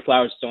drafted. Trey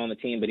Flowers is still on the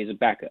team, but he's a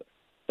backup.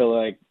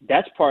 So,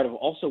 that's part of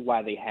also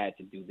why they had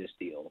to do this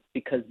deal,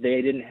 because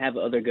they didn't have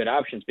other good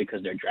options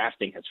because their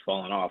drafting has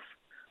fallen off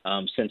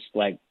since,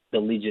 the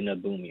Legion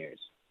of Boom years.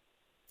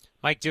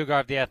 Mike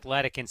Dugar of The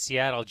Athletic in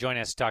Seattle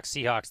joining us to talk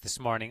Seahawks this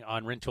morning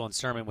on Rintoul and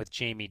Surman with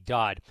Jamie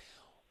Dodd.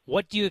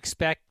 What do you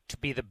expect to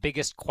be the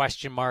biggest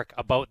question mark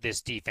about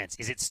this defense?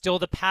 Is it still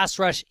the pass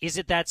rush? Is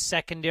it that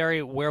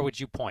secondary? Where would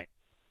you point?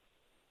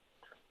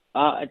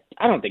 I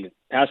don't think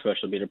pass rush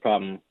will be the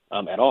problem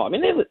at all.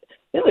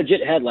 They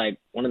legit had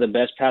one of the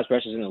best pass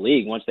rushes in the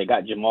league once they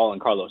got Jamal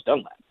and Carlos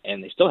Dunlap,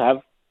 and they still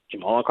have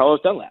Jamal and Carlos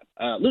Dunlap.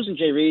 Losing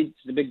Jay Reed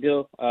is a big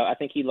deal. I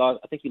think he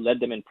led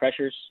them in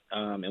pressures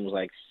and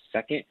was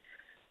second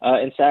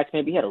in sacks.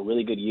 Maybe he had a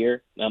really good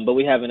year, but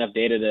we have enough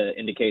data to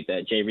indicate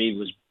that Jay Reed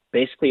was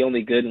basically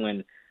only good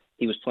when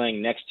he was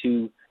playing next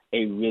to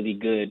a really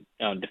good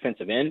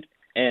defensive end.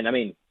 And,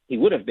 he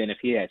would have been if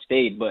he had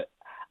stayed, but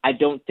I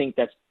don't think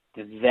that's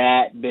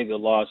that big a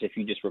loss if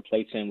you just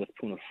replace him with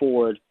Poona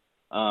Ford,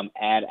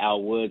 add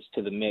Al Woods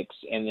to the mix,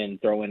 and then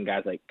throw in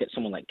guys get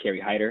someone like Kerry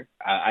Hyder.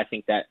 I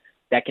think that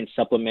can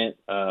supplement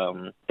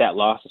that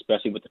loss,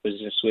 especially with the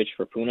position switch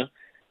for Poona.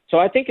 So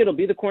I think it'll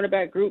be the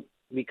cornerback group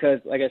because,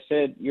 like I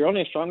said, you're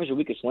only as strong as your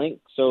weakest link.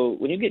 So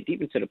when you get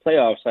deep into the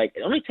playoffs,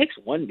 it only takes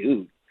one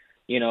dude,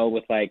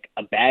 with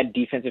a bad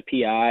defensive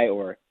PI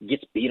or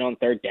gets beat on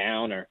third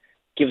down or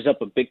gives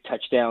up a big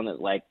touchdown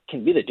that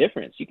can be the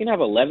difference. You can have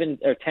 11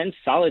 or 10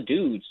 solid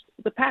dudes.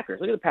 The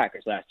Packers, look at the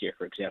Packers last year,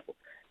 for example.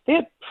 They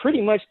had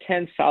pretty much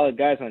 10 solid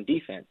guys on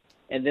defense.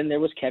 And then there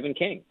was Kevin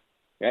King,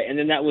 right? And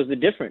then that was the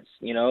difference,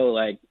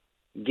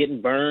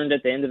 getting burned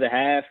at the end of the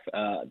half,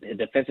 the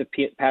defensive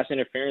pass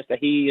interference that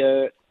he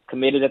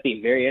committed at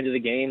the very end of the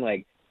game.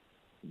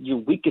 Your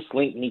weakest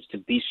link needs to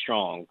be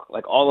strong.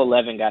 All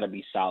 11 got to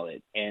be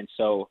solid. And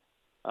so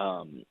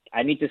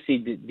I need to see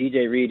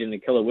DJ Reed and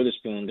Nikhil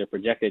Witherspoon, they're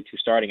projected to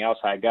starting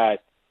outside guys,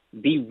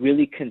 be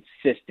really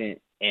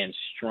consistent and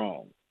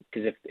strong.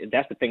 Because if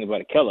that's the thing about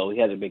Nikhil, he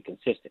hasn't been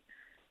consistent.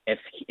 If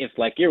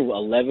your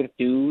 11th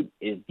dude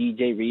is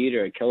DJ Reed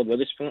or Nikhil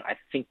Witherspoon, I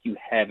think you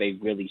have a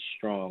really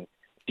strong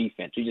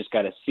defense. You just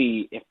got to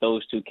see if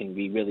those two can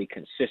be really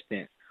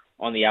consistent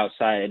on the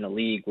outside in a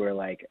league where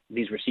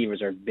these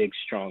receivers are big,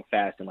 strong,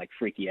 fast, and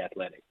freaky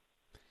athletic.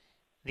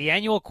 The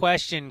annual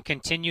question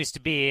continues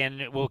to be,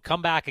 and it will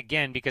come back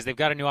again because they've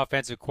got a new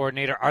offensive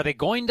coordinator. Are they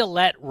going to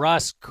let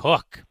Russ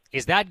cook?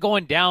 Is that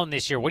going down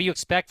this year? What do you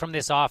expect from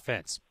this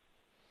offense?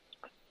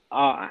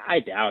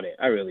 I doubt it.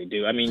 I really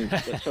do.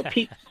 So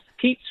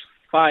Pete's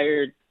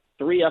fired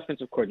 3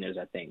 offensive coordinators,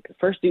 I think. The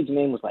first dude's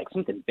name was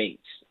something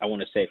Bates, I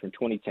want to say, from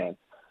 2010.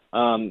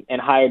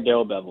 And hired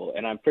Darrell Bevel.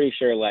 And I'm pretty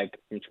sure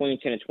from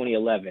 2010 to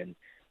 2011,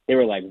 they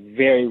were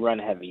very run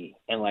heavy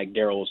in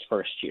Darrell's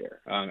first year.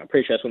 I'm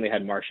pretty sure that's when they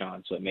had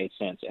Marshawn, so it made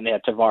sense. And they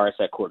had Tavares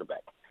at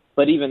quarterback.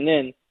 But even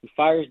then, he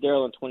fires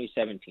Darrell in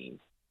 2017,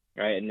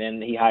 right? And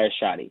then he hires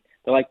Shoddy.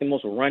 They're the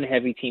most run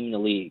heavy team in the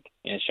league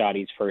in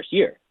Shoddy's first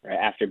year, right?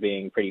 After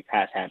being pretty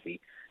pass happy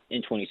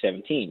in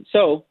 2017.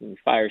 So when you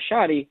fire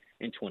Shoddy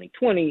in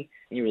 2020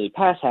 and you're really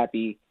pass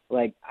happy,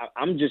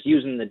 I'm just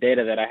using the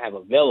data that I have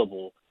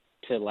available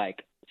to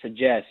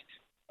suggest,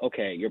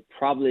 okay, you're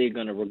probably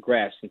going to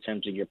regress in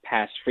terms of your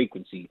pass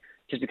frequency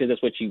just because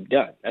that's what you've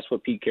done. That's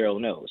what Pete Carroll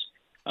knows.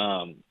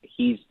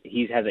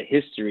 He has a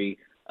history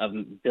of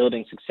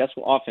building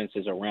successful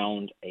offenses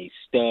around a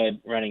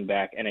stud running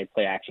back and a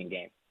play action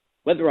game.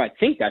 Whether I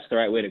think that's the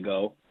right way to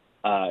go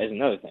is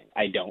another thing.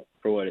 I don't,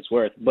 for what it's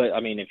worth. But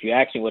if you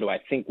ask me what do I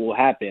think will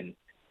happen,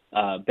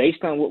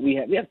 based on what we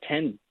have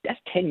 10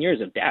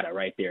 years of data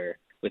right there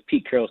with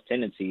Pete Carroll's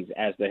tendencies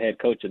as the head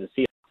coach of the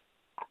Seahawks.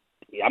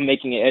 I'm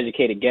making an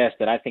educated guess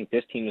that I think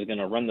this team is going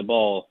to run the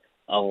ball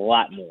a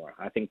lot more.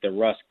 I think the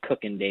Russ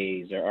cooking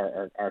days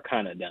are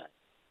kind of done.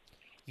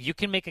 You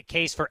can make a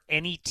case for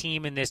any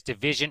team in this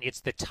division.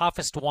 It's the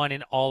toughest one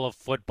in all of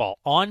football.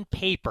 On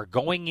paper,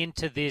 going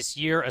into this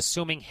year,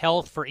 assuming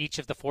health for each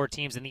of the 4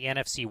 teams in the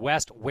NFC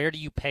West, where do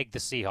you peg the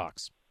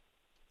Seahawks?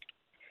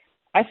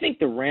 I think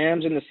the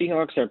Rams and the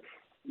Seahawks are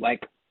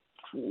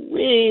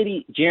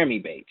Jeremy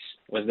Bates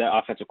was the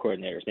offensive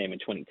coordinator's name in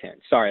 2010.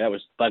 Sorry, that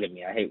was bugging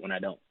me. I hate when I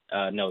don't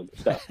know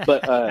stuff.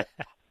 But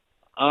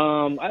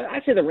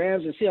I'd say the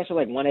Rams and Seahawks are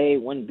like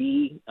 1A,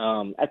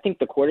 1B. I think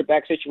the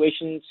quarterback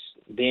situations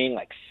being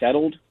like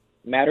settled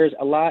matters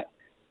a lot.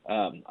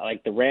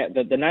 Like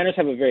the Niners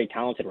have a very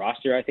talented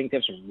roster. I think they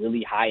have some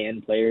really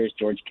high-end players: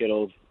 George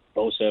Kittle,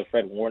 Bosa,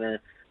 Fred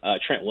Warner,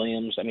 Trent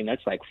Williams. I mean,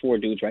 that's like 4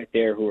 dudes right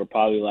there who are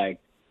probably like,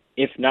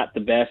 if not the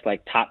best,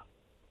 like top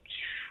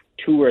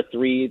 2 or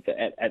 3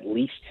 at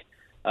least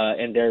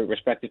in their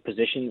respective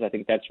positions. I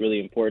think that's really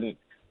important.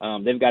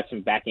 They've got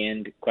some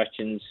back-end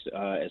questions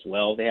as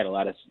well. They had a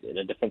lot of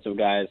defensive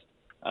guys,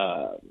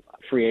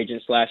 free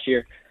agents last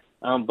year.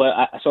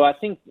 So I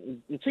think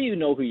until you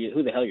know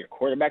who the hell your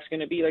quarterback's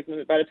going to be, like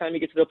by the time you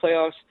get to the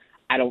playoffs,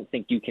 I don't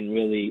think you can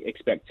really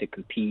expect to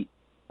compete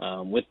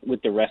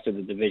with the rest of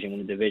the division when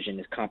the division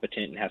is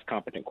competent and has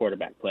competent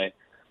quarterback play.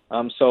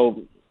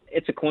 So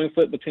it's a coin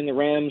flip between the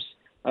Rams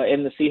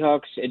and the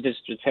Seahawks. It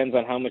just depends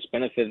on how much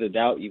benefit of the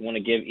doubt you want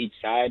to give each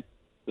side.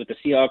 With the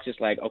Seahawks, it's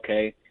like,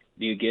 okay,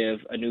 do you give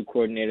a new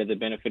coordinator the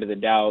benefit of the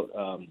doubt,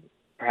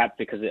 perhaps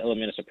because of the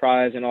element of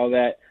surprise and all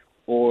that?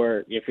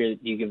 Or if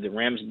you give the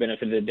Rams the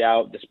benefit of the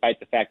doubt, despite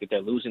the fact that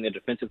they're losing their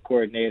defensive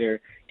coordinator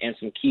and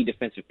some key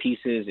defensive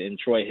pieces in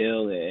Troy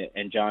Hill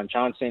and John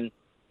Johnson,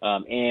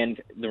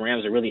 and the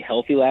Rams are really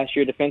healthy last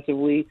year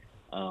defensively,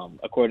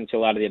 according to a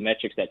lot of the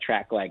metrics that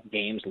track like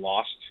games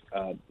lost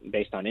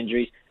based on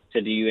injuries. So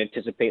do you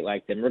anticipate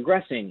like them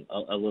regressing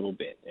a little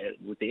bit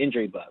with the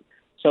injury bug?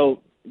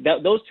 So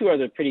those two are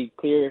the pretty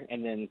clear.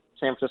 And then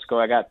San Francisco,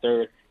 I got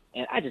third.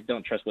 And I just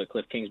don't trust what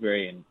Cliff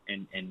Kingsbury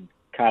and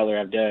Kyler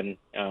have done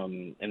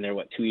in their,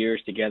 2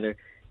 years together.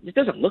 It just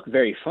doesn't look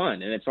very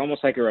fun. And it's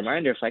almost like a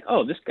reminder. It's like,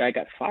 oh, this guy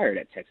got fired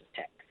at Texas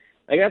Tech.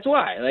 Like, that's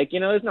why. Like,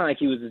 it's not like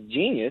he was a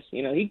genius.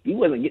 He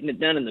wasn't getting it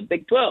done in the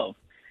Big 12.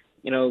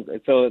 So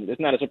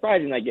it's not a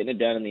surprise he's not getting it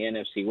done in the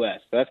NFC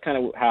West. So that's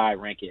kind of how I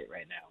rank it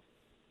right now.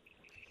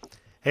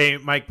 Hey,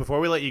 Mike, before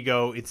we let you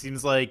go, it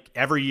seems like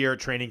every year at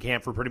training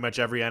camp for pretty much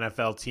every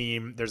NFL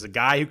team, there's a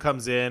guy who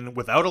comes in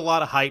without a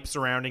lot of hype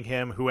surrounding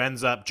him who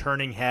ends up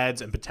turning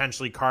heads and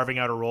potentially carving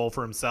out a role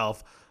for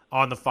himself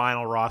on the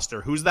final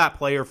roster. Who's that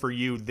player for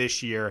you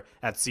this year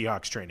at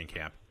Seahawks training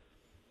camp?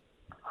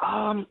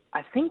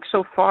 I think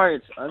so far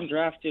it's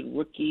undrafted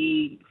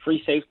rookie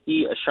free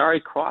safety Ashari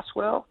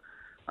Crosswell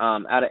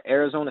out of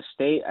Arizona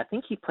State. I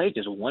think he played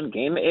just one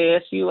game at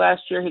ASU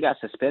last year. He got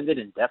suspended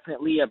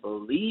indefinitely. I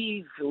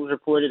believe it was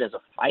reported as a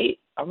fight,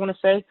 I want to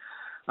say.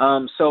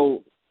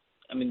 So,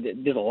 I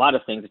mean, there's a lot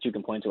of things that you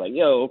can point to like,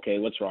 yo, okay,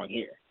 what's wrong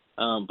here?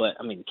 But,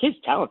 I mean, the kid's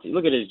talented.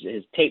 Look at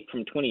his tape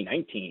from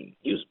 2019.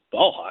 He was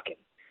ball hawking.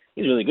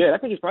 He's really good. I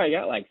think he's probably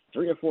got like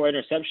 3 or 4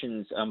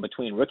 interceptions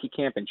between rookie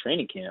camp and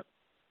training camp.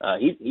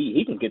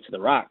 He can get to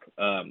the rock.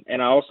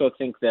 And I also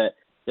think that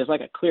there's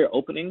like a clear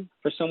opening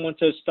for someone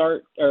to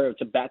start or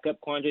to back up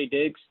Quandre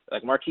Diggs.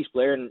 Like Marquise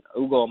Blair and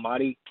Ugo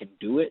Amadi can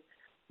do it,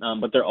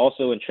 but they're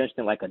also entrenched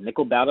in like a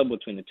nickel battle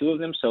between the two of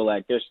them. So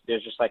like there's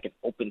just like an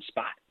open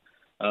spot,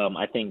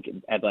 I think,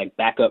 at like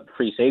backup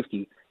free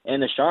safety.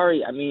 And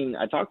Ashari, I mean,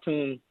 I talked to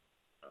him,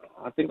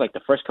 I think like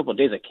the first couple of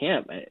days of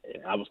camp.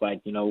 I was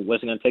like,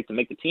 what's it going to take to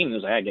make the team? And he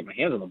was like, I get my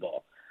hands on the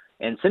ball.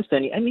 And since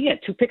then, he had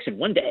 2 picks in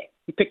one day.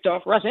 He picked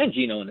off Russ and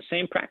Geno in the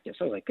same practice.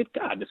 I was like, good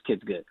God, this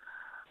kid's good.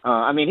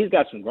 I mean, he's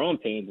got some growing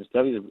pains and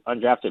stuff. He's an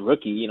undrafted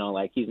rookie,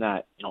 like he's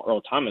not,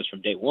 Earl Thomas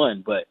from day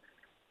one. But,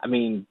 I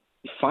mean,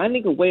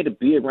 finding a way to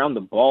be around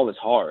the ball is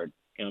hard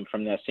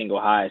from that single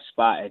high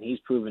spot, and he's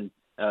proven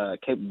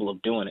capable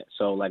of doing it.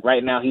 So, like,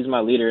 right now he's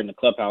my leader in the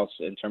clubhouse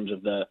in terms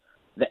of the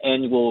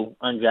annual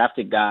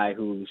undrafted guy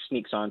who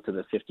sneaks onto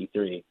the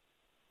 53.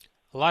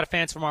 A lot of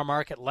fans from our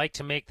market like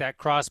to make that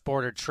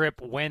cross-border trip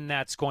when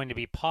that's going to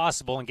be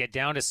possible and get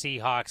down to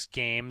Seahawks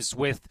games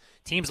with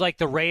teams like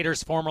the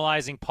Raiders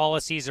formalizing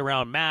policies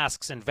around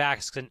masks and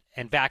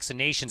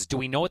vaccinations. Do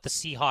we know what the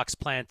Seahawks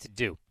plan to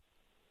do?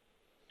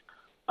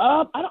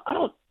 I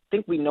don't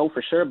think we know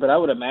for sure, but I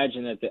would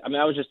imagine that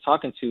I was just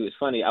talking to – it's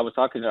funny. I was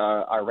talking to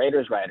our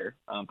Raiders writer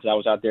because I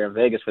was out there in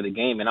Vegas for the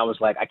game, and I was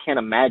like, I can't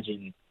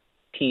imagine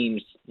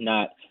teams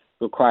not –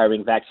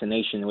 requiring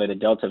vaccination, the way the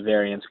Delta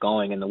variant's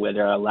going and the way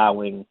they're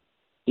allowing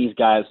these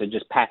guys to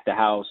just pack the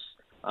house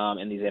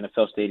in these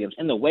NFL stadiums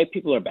and the way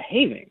people are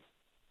behaving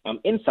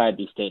inside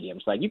these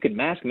stadiums. Like, you could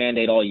mask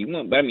mandate all you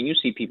want, but I mean, you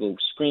see people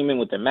screaming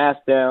with their mask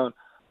down.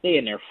 They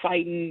in there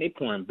fighting. They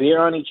pouring beer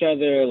on each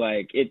other.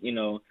 Like,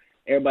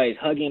 everybody's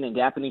hugging and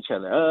dapping each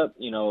other up.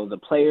 The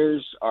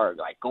players are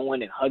like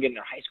going and hugging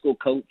their high school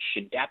coach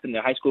and dapping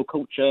their high school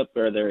coach up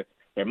or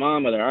their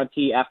mom or their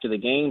auntie after the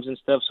games and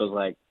stuff. So it's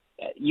like,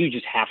 you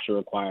just have to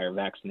require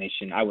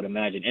vaccination, I would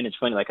imagine. And it's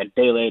funny, like a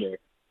day later,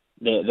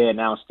 they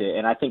announced it.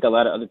 And I think a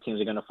lot of other teams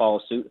are going to follow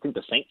suit. I think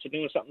the Saints are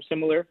doing something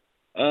similar,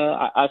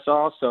 I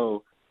saw.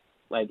 So,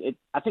 like,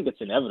 I think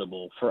it's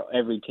inevitable for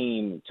every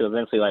team to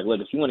eventually, like, look,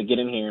 if you want to get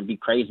in here and be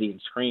crazy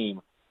and scream,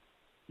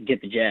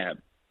 get the jab.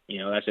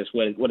 That's just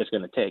what it's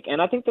going to take.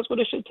 And I think that's what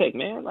it should take,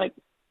 man. Like,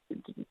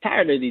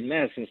 tired of these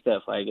masks and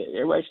stuff. Like,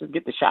 everybody should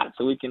get the shot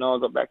so we can all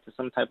go back to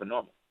some type of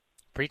normal.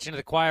 Preaching to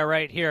the choir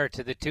right here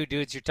to the two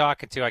dudes you're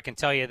talking to, I can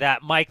tell you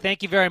that. Mike,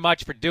 thank you very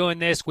much for doing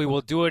this. We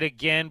will do it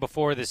again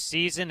before the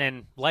season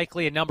and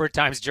likely a number of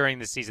times during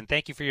the season.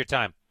 Thank you for your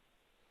time.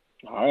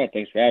 All right,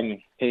 thanks for having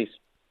me. Peace.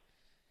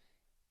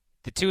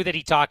 The two that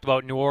he talked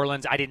about, New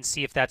Orleans, I didn't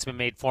see if that's been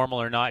made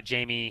formal or not,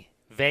 Jamie.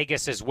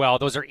 Vegas as well.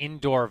 Those are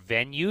indoor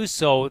venues,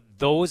 so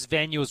those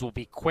venues will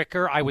be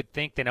quicker, I would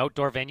think, than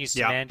outdoor venues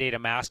to mandate a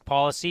mask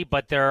policy.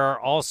 But there are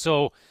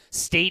also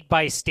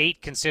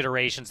state-by-state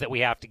considerations that we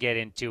have to get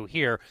into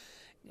here.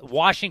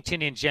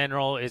 Washington in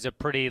general is a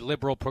pretty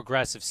liberal,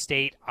 progressive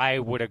state. I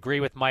would agree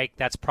with Mike.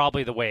 That's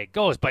probably the way it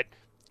goes. But,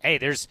 hey,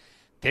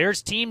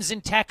 there's teams in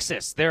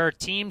Texas. There are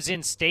teams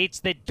in states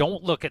that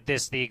don't look at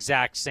this the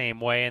exact same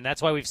way, and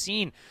that's why we've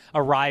seen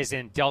a rise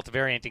in Delta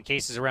variant in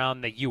cases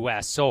around the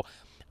U.S. So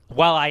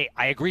while I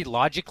agree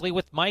logically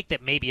with Mike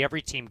that maybe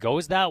every team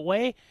goes that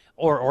way,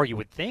 or you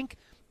would think,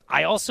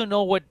 I also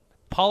know what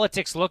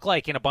politics look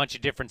like in a bunch of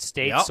different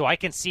states, so I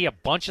can see a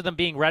bunch of them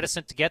being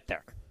reticent to get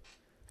there.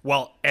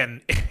 Well,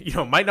 and, it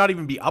might not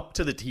even be up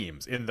to the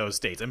teams in those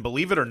states. And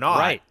believe it or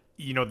not,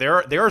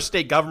 there are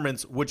state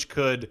governments which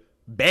could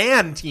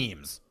ban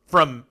teams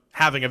from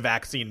having a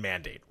vaccine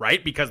mandate,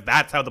 right? Because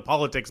that's how the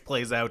politics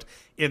plays out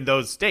in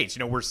those states.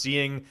 We're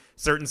seeing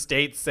certain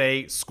states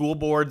say school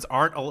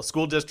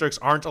districts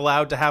aren't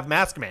allowed to have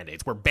mask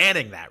mandates. We're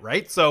banning that,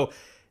 right? So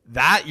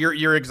that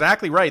you're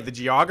exactly right. The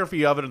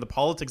geography of it and the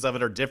politics of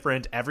it are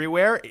different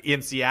everywhere.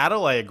 In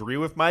Seattle, I agree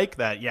with Mike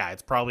that,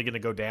 it's probably going to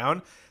go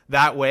down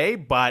that way.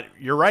 But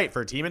you're right.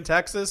 For a team in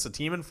Texas, a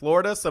team in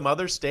Florida, some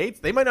other states,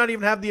 they might not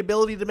even have the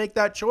ability to make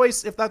that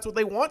choice if that's what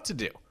they want to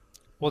do.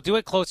 We'll do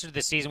it closer to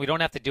the season. We don't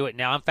have to do it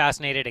now. I'm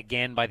fascinated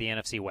again by the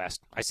NFC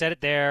West. I said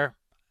it there.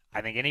 I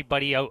think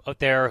anybody out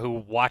there who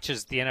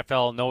watches the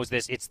NFL knows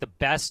this. It's the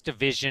best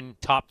division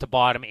top to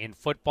bottom in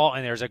football,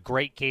 and there's a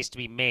great case to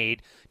be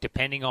made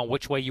depending on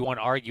which way you want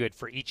to argue it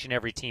for each and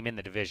every team in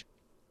the division.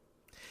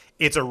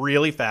 It's a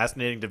really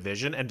fascinating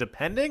division, and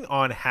depending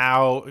on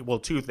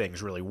two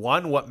things really.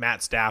 One, what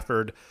Matt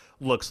Stafford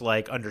looks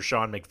like under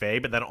Sean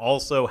McVay, but then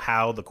also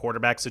how the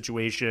quarterback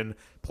situation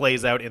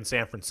plays out in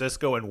San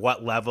Francisco and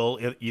what level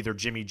either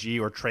Jimmy G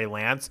or Trey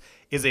Lance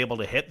is able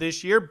to hit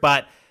this year.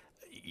 But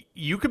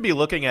you could be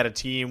looking at a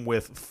team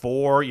with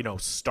 4,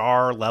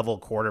 star level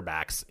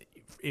quarterbacks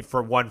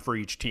for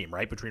each team,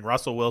 right? Between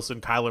Russell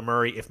Wilson, Kyler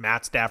Murray, if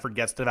Matt Stafford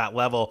gets to that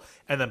level,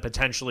 and then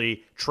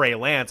potentially Trey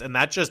Lance. And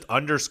that just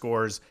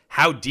underscores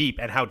how deep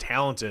and how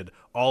talented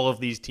all of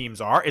these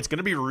teams are. It's going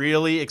to be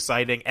really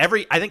exciting. I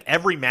think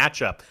every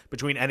matchup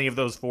between any of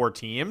those 4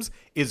 teams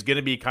is going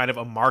to be kind of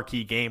a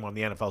marquee game on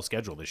the NFL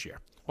schedule this year.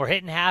 We're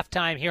hitting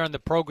halftime here on the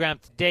program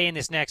today. In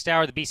this next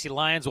hour, the BC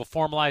Lions will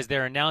formalize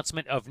their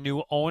announcement of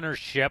new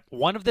ownership.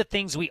 One of the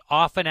things we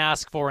often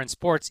ask for in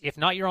sports, if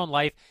not your own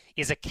life,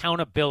 is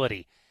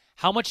accountability.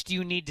 How much do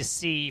you need to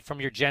see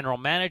from your general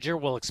manager?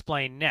 We'll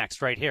explain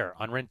next right here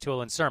on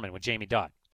Rintoul and Surman with Jamie Dodd.